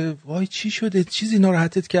به این که وای چی شده، چیزی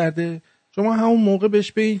ناراحتت کرده. شما همون موقع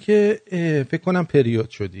بهش بگین که فکر کنم پریود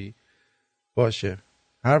شدی، باشه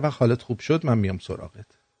هر وقت حالت خوب شد من میام سراغت.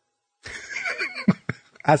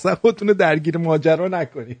 اصلا خودتون رو درگیر ماجرا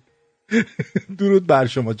نکنید. درود بر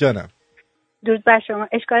شما جانم. درود بر شما.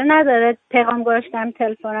 اشکال نداره پیغام گذاشتم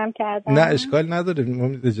تلفنم کردم؟ نه اشکال نداره، ما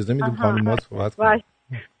اجازه میدیم خانم ما صحبت کنه.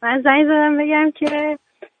 من زنگ زدم بگم که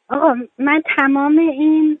آقا من تمام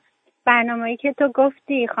این برنامه‌ای که تو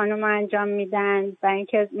گفتی خانم انجام میدن برای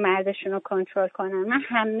اینکه مردشون رو کنترل کنن، من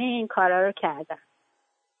همه این کارا رو کردم.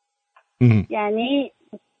 یعنی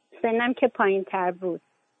سنم که پایین تر بود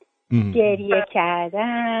گریه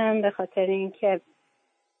کردم به خاطر اینکه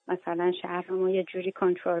مثلا شهرمو یه جوری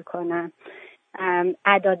کنترل کنم،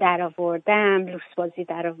 ادا در آوردم، لوس بازی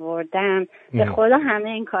در آوردم، به خدا همه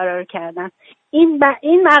این کارا رو کردم.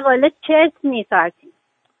 این مقاله چرت نیست آرتین.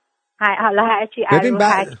 حالا هرچی ارو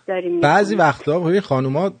حک داریم بعضی وقتا ببین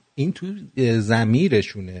خانوما این تو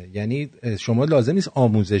ضمیرشونه، یعنی شما لازم نیست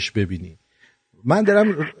آموزش ببینی. من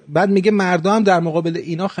دارم بعد میگه مردم هم در مقابل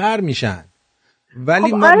اینا خر میشن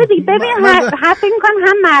ولی خب آره دیگه ببین حرف میکنم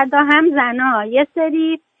هم مردا هم زنا یه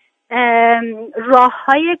سری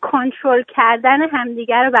راه‌های کنترل کردن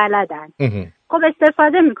همدیگر رو بلدن. خب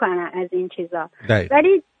استفاده میکنن از این چیزا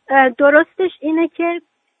ولی درستش اینه که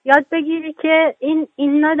یاد بگیری که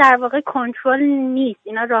اینا در واقع کنترل نیست،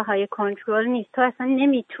 اینا راه‌های کنترل نیست. تو اصلا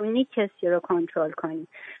نمیتونی کسی رو کنترل کنی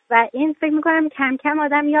و این فکر میکنم کم کم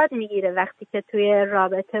آدم یاد میگیره وقتی که توی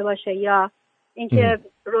رابطه باشه یا اینکه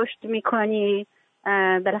رشد میکنی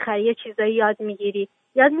بالاخره یه چیزایی یاد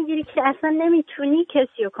میگیری که اصلا نمیتونی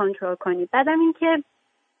کسی رو کنترل کنی. بعدم اینکه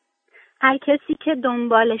هر کسی که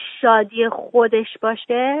دنبال شادی خودش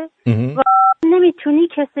باشه نمیتونی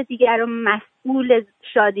کسی دیگر رو مسئول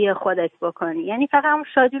شادی خودت بکنی، یعنی فقط اون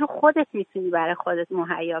شادی رو خودت میتونی برای خودت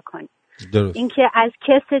مهیا کنی. اینکه از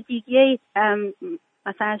کس دیگه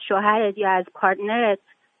مثلا از شوهرت یا از پارتنرت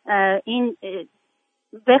این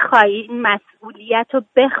بخوای این مسئولیت رو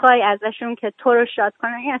بخوای ازشون که تو رو شاد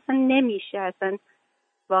کنن، این اصلا نمیشه، اصلا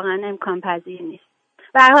واقعا امکان پذیر نیست.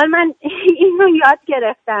 به هر حال من اینو یاد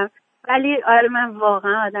گرفتم ولی آره من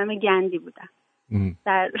واقعا آدم گندی بودم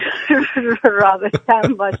در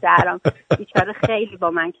رابطه‌ام با شهرام. بیچاره خیلی با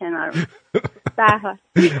من کنار بود. به هر حال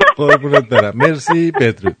قربونت برم. مرسی.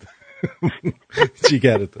 بدرود.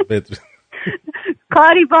 جیگرتو بدرود.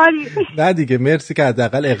 کاری باری نه دیگه مرسی که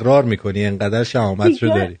حداقل اقرار میکنی، انقدر شهامتشو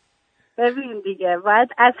داری. ببین دیگه باید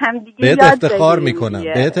از هم دیگه بهت یاد افتخار بگیریم میکنم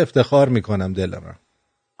دیگه. بهت افتخار میکنم دلم.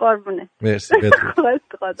 قربونه. مرسی. بدرود.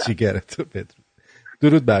 جیگرتو بدرود.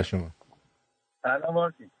 درود بر شما. سلام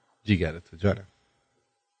آرتین. جیگرتو جانم.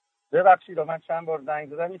 ببخشید من چند بار زنگ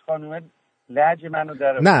زدم این خانومه لهجه منو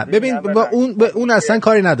در نه ببین به اون اصلا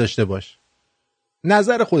کاری نداشته باش،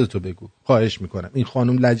 نظر خودتو بگو خواهش میکنم. این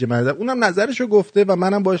خانم لهجه منو در اونم نظرشو گفته و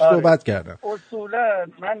منم باهاش صحبت کردم. اصولا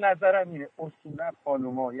من نظرم اینه اصولا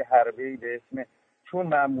خانوما یه حربه‌ای به اسم چون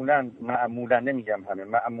معمولا نمیگم همه،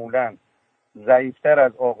 معمولا ضعیفتر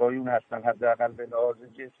از آقایون هستن حداقل به لحاظ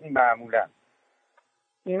جسمی معمولا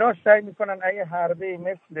اینا سعی میکنن اگه حربه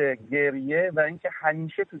مثل گریه و اینکه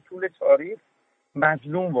همیشه تو طول تاریخ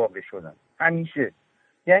مظلوم واقع شدن، همیشه.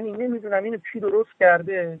 یعنی نمیدونم اینو کی درست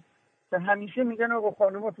کرده که همیشه میگن آقا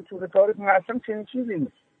خانوما تو طول تاریخ اصلا چنین چیزی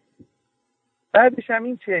نیست. بعدش هم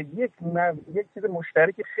این که یک چیز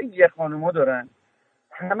مشترک خیلی خانوما دارن،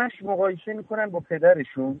 همش مقایسه میکنن با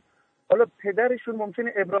پدرشون. حالا پدرشون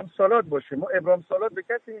ممکنه ابرام سالاد باشه، ما ابرام سالاد به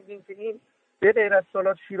کسی میگیم که این به غیر از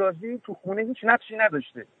سالاد شیرازی تو خونه هیچ نقشی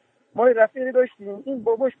نداشته. ما رفیقی داشتیم این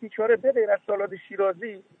باباش بیچاره به غیر از سالاد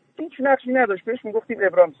شیرازی هیچ نقشی نداشت، بهش میگفتیم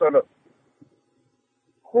ابرام سالاد.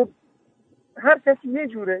 خب هر کسی یه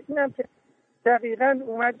جوره. اینم که دقیقاً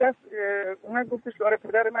اومد گفتش که آره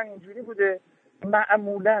پدر من اینجوری بوده.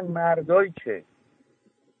 معمولاً مردایی که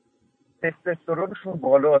تستوسترونشون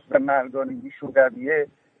بالاست و مردانگیشون قویه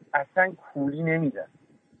اصلا کولی نمیدن،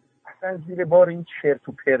 اصلا زیر بار این چرت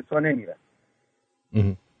و پرتا نمیرن.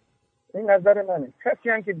 این نظر منه. کسی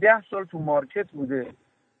هم که 10 سال تو مارکت بوده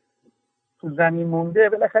تو زمین مونده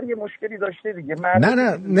بالاخره یه مشکلی داشته دیگه.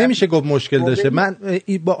 نه نمیشه گفت مشکل داشته. من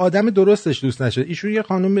با آدم درستش دوست نشد. ایشون یه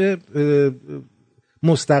خانم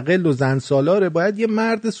مستقل و زن سالاره، باید یه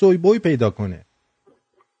مرد سویبوی پیدا کنه.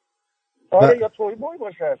 آره یا توی بوی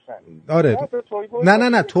باشه اصلا. آره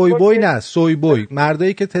نه توی بوی نه، سویبوی.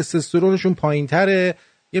 مردایی که تستوسترونشون پایین‌تره،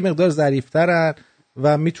 یه مقدار ظریف‌ترن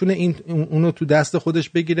و میتونه اونو تو دست خودش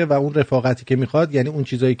بگیره و اون رفاقتی که میخواد، یعنی اون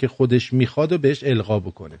چیزایی که خودش میخواد و بهش القا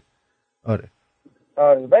بکنه. آره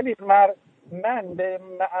ولی من به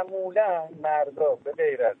معمولا مردا به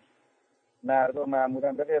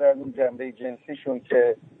غیر از اون جنبه جنسیشون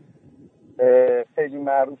که خیلی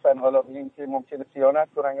معروفن، حالا بگیم که ممکنه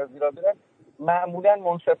خیانت کنن یا زیرا برن، معمولا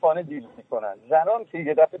منصفانه دیل میکنن. زنان که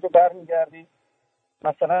یه دفعه تو برمیگردی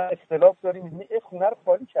مثلا اختلاف داریم میبینی خونه رو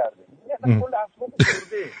خالی کرده، میگه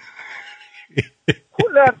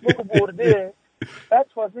کل اسباب برده بعد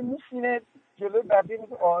تازه میشینه جلوی بقیه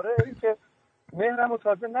میگه آره این که مهرمو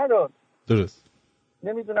تازه نداد، درست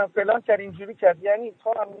نمیدونم فلان کرد اینجوری کرد. یعنی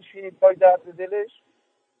تا هم میشینید پای درد دلش.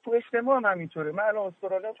 تو اجتماع هم همینطوره. من الان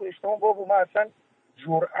استرالیا تو اجتماع بابا ما اصلا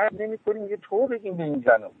جرئت نمی‌کنیم یه تو بگیم به این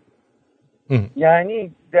زنا.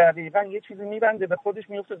 یعنی دقیقاً یه چیزی میبنده به خودش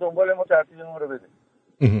میفته دنبال ما ترتیب ما رو بده.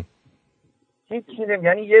 هیچ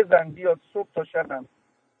یعنی یه زن بیاد صبح تا شب هم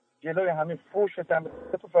جلوی همه فوشت هم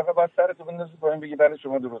تو فقط باید سرتو بندازی پایین بگی برای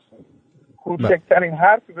شما درست نیست. کوچکترین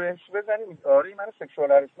حرف بهش بزنیم آره منو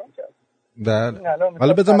سکشوال هراسمنت کرد. بله.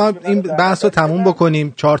 حالا بذار ما این بحث رو تموم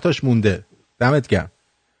بکنیم. 4 تاش مونده. دمت گرم.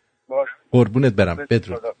 باش. قربونت برم.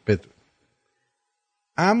 بدرود.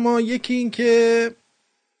 اما یکی این که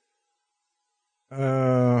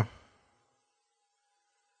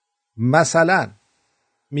مثلا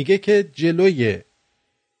میگه که جلوی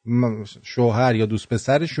شوهر یا دوست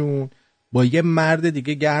پسرشون با یه مرد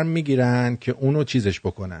دیگه گرم میگیرن که اونو چیزش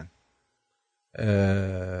بکنن،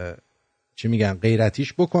 چی میگن،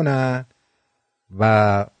 غیرتیش بکنن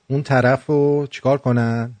و اون طرفو چیکار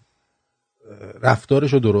کنن،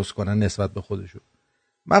 رفتارشو درست کنن نسبت به خودشون.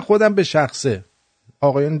 من خودم به شخصه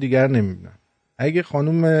آقایون دیگر نمیبینم. اگه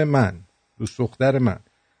خانوم من، دوست دختر من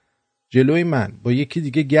جلوی من با یکی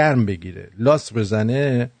دیگه گرم بگیره، لاس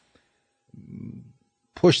بزنه،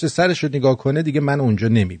 پشت سرشو نگاه کنه، دیگه من اونجا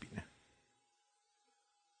نمیبینه.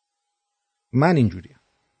 من اینجوریم.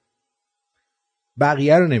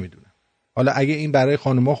 بقیه رو نمیدونم. حالا اگه این برای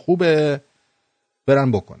خانوما خوبه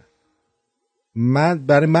برن بکنه.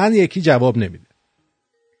 برای من یکی جواب نمیده.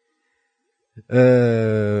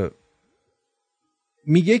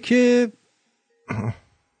 میگه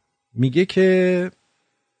که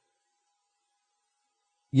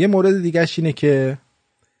یه مورد دیگه‌ش اینه که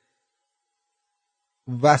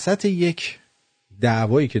وسط یک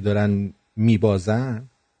دعوایی که دارن میبازن،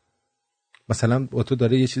 مثلا با تو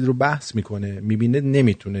داره یه چیز رو بحث میکنه، میبینه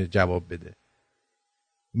نمیتونه جواب بده،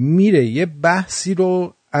 میره یه بحثی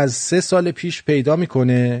رو از 3 سال پیش پیدا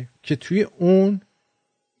میکنه که توی اون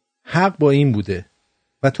حق با این بوده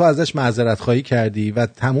و تو ازش معذرت خواهی کردی و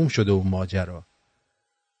تموم شده اون ماجرا.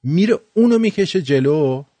 میره اونو میکشه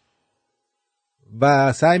جلو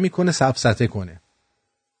و سعی میکنه سفسطه کنه.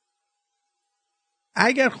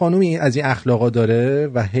 اگر خانومی از این اخلاقا داره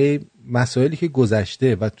و هی مسائلی که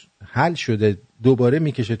گذشته و حل شده دوباره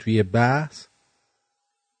میکشه توی بحث،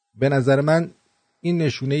 به نظر من این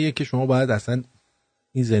نشونه‌ایه که شما باید اصلا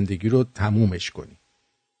این زندگی رو تمومش کنی.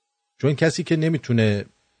 چون کسی که نمیتونه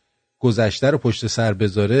گذشته رو پشت سر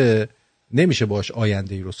بذاره نمیشه باش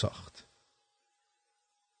آینده ای رو ساخت.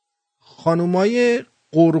 خانومای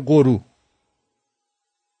قرقرو،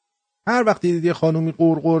 هر وقتی دیدی خانومی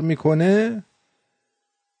قرقر میکنه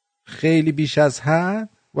خیلی بیش از حد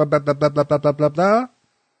و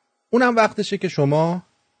اونم وقتشه که شما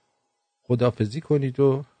خداحافظی کنید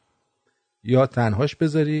و یا تنهاش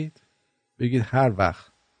بذارید، بگید هر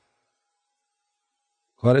وقت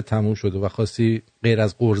کار تموم شده و خواستی غیر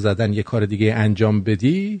از غر زدن یه کار دیگه انجام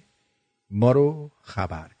بدی، ما رو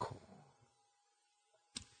خبر کن.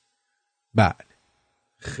 بله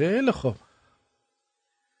خیلی خوب.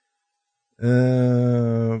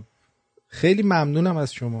 خیلی ممنونم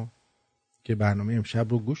از شما که برنامه امشب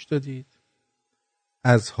رو گوش دادید.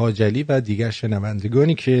 از حاجلی و دیگر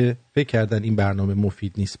شنوندگانی که فکر کردن این برنامه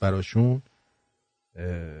مفید نیست براشون،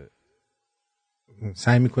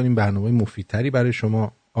 سعی میکنیم برنامه مفیدتری برای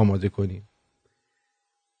شما آماده کنیم.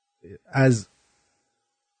 از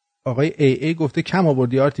آقای ای گفته کم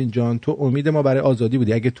آوردی آرتین جان، تو امید ما برای آزادی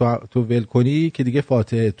بودی، اگه تو ول کنی که دیگه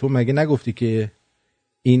فاتحه. تو مگه نگفتی که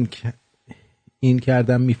این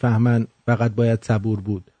کردم میفهمن فقط باید صبور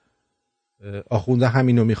بود؟ آخونده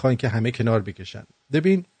همینو میخوان که همه کنار بکشن.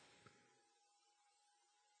 ببین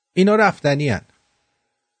اینا رفتنی هن.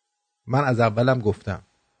 من از اولم گفتم،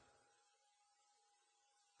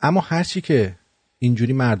 اما هرچی که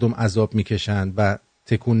اینجوری مردم عذاب میکشن و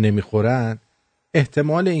تکون نمیخورن،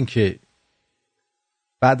 احتمال این که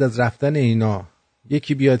بعد از رفتن اینا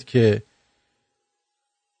یکی بیاد که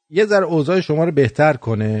یه ذره اوضاع شما رو بهتر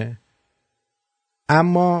کنه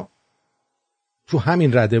اما تو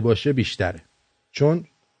همین رده باشه بیشتره، چون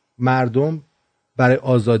مردم برای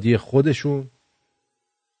آزادی خودشون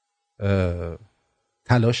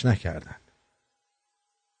تلاش نکردن.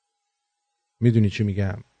 میدونی چی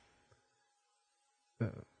میگم؟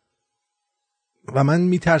 و من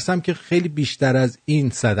میترسم که خیلی بیشتر از این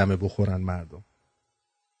صدمه بخورن مردم.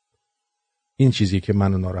 این چیزی که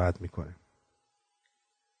منو ناراحت میکنه،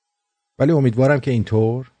 ولی امیدوارم که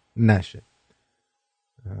اینطور نشه.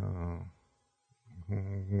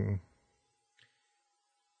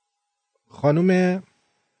 خانم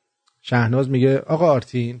شهناز میگه آقا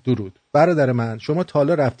آرتین درود، برادر من شما تا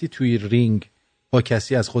حالا رفتی توی رینگ با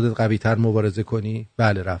کسی از خودت قوی تر مبارزه کنی؟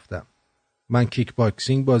 بله رفتم. من کیک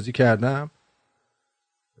باکسینگ بازی کردم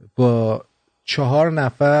با 4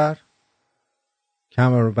 نفر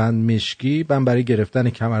کمربند مشکی. من برای گرفتن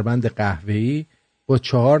کمربند قهوه‌ای با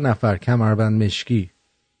 4 نفر کمربند مشکی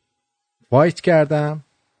فایت کردم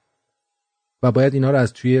و باید اینا رو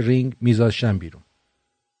از توی رینگ میذاشتم بیرون.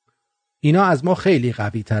 اینا از ما خیلی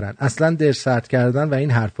قوی ترن، اصلا در سرد کردن و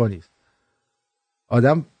این حرفا نیست.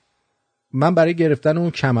 من برای گرفتن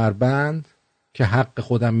اون کمربند که حق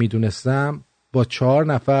خودم میدونستم با 4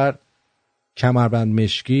 نفر کمربند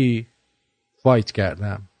مشکی فایت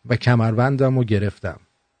کردم و کمربندم رو گرفتم،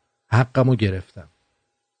 حقم رو گرفتم.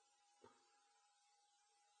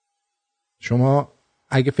 شما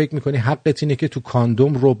اگه فکر میکنی حقت اینه که تو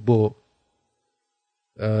کاندوم رب و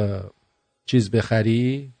چیز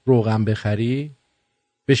بخری، روغن بخری،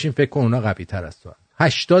 بشین فکر کن اونا قوی تر از تو.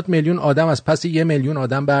 80 میلیون آدم از پس 1 میلیون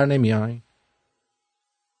آدم بر نمیاین.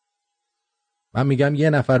 من میگم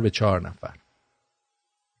 1 نفر به 4 نفر.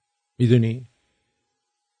 میدونی؟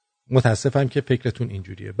 متاسفم که فکرتون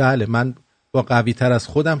اینجوریه. بله من با قوی تر از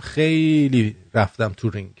خودم خیلی رفتم تو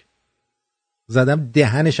رینگ، زدم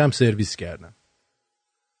دهنشم سرویس کردم،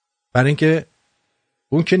 برای اینکه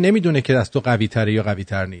اون که نمیدونه که از تو قوی تره یا قوی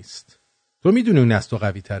تر نیست. تو میدونی اون از تو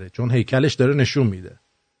قوی تره چون هیکلش داره نشون میده.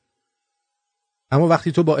 اما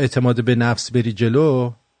وقتی تو با اعتماد به نفس بری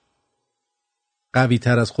جلو، قوی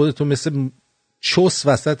تر از خودتو مثل چوس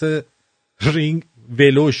وسط رینگ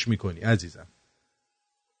ولوش میکنی عزیزم.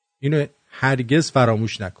 اینو هرگز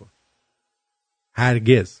فراموش نکن،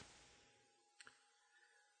 هرگز.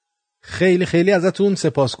 خیلی خیلی ازتون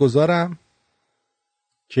سپاسگزارم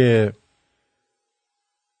که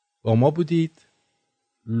با ما بودید.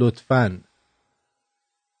 لطفاً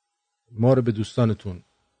ما رو به دوستانتون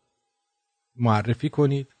معرفی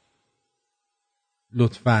کنید.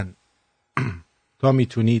 لطفاً تا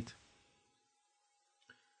میتونید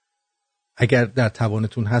اگر در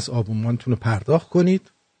توانتون هست آبونمانتون رو پرداخت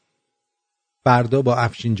کنید. فردا با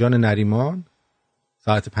افشین نریمان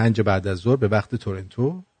ساعت 5 بعد از ظهر به وقت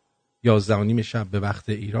تورنتو، 11:30 شب به وقت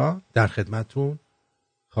ایران در خدمتتون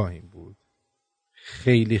خواهیم بود.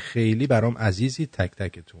 خیلی خیلی برام عزیزی تک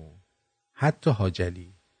تکتون. حتی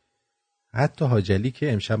حاجلی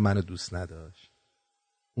که امشب منو دوست نداشت،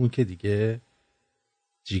 اون که دیگه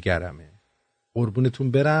جیگرمه.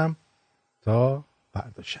 قربونتون برم تا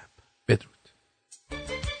فردا شب. بدرود.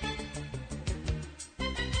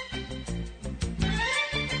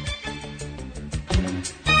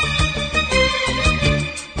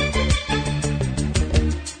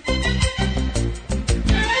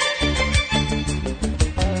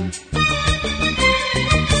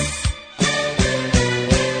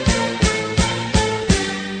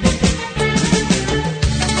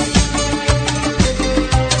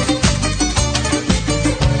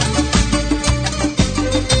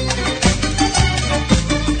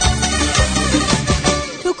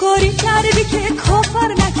 کردی که کافر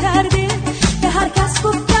نکرده، به هر کس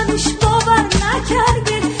گفتمش باور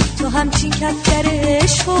نکرده. تو همچین کفتر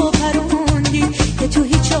عشق و پروندی که تو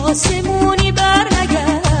هیچ آسمونی بر نگردی.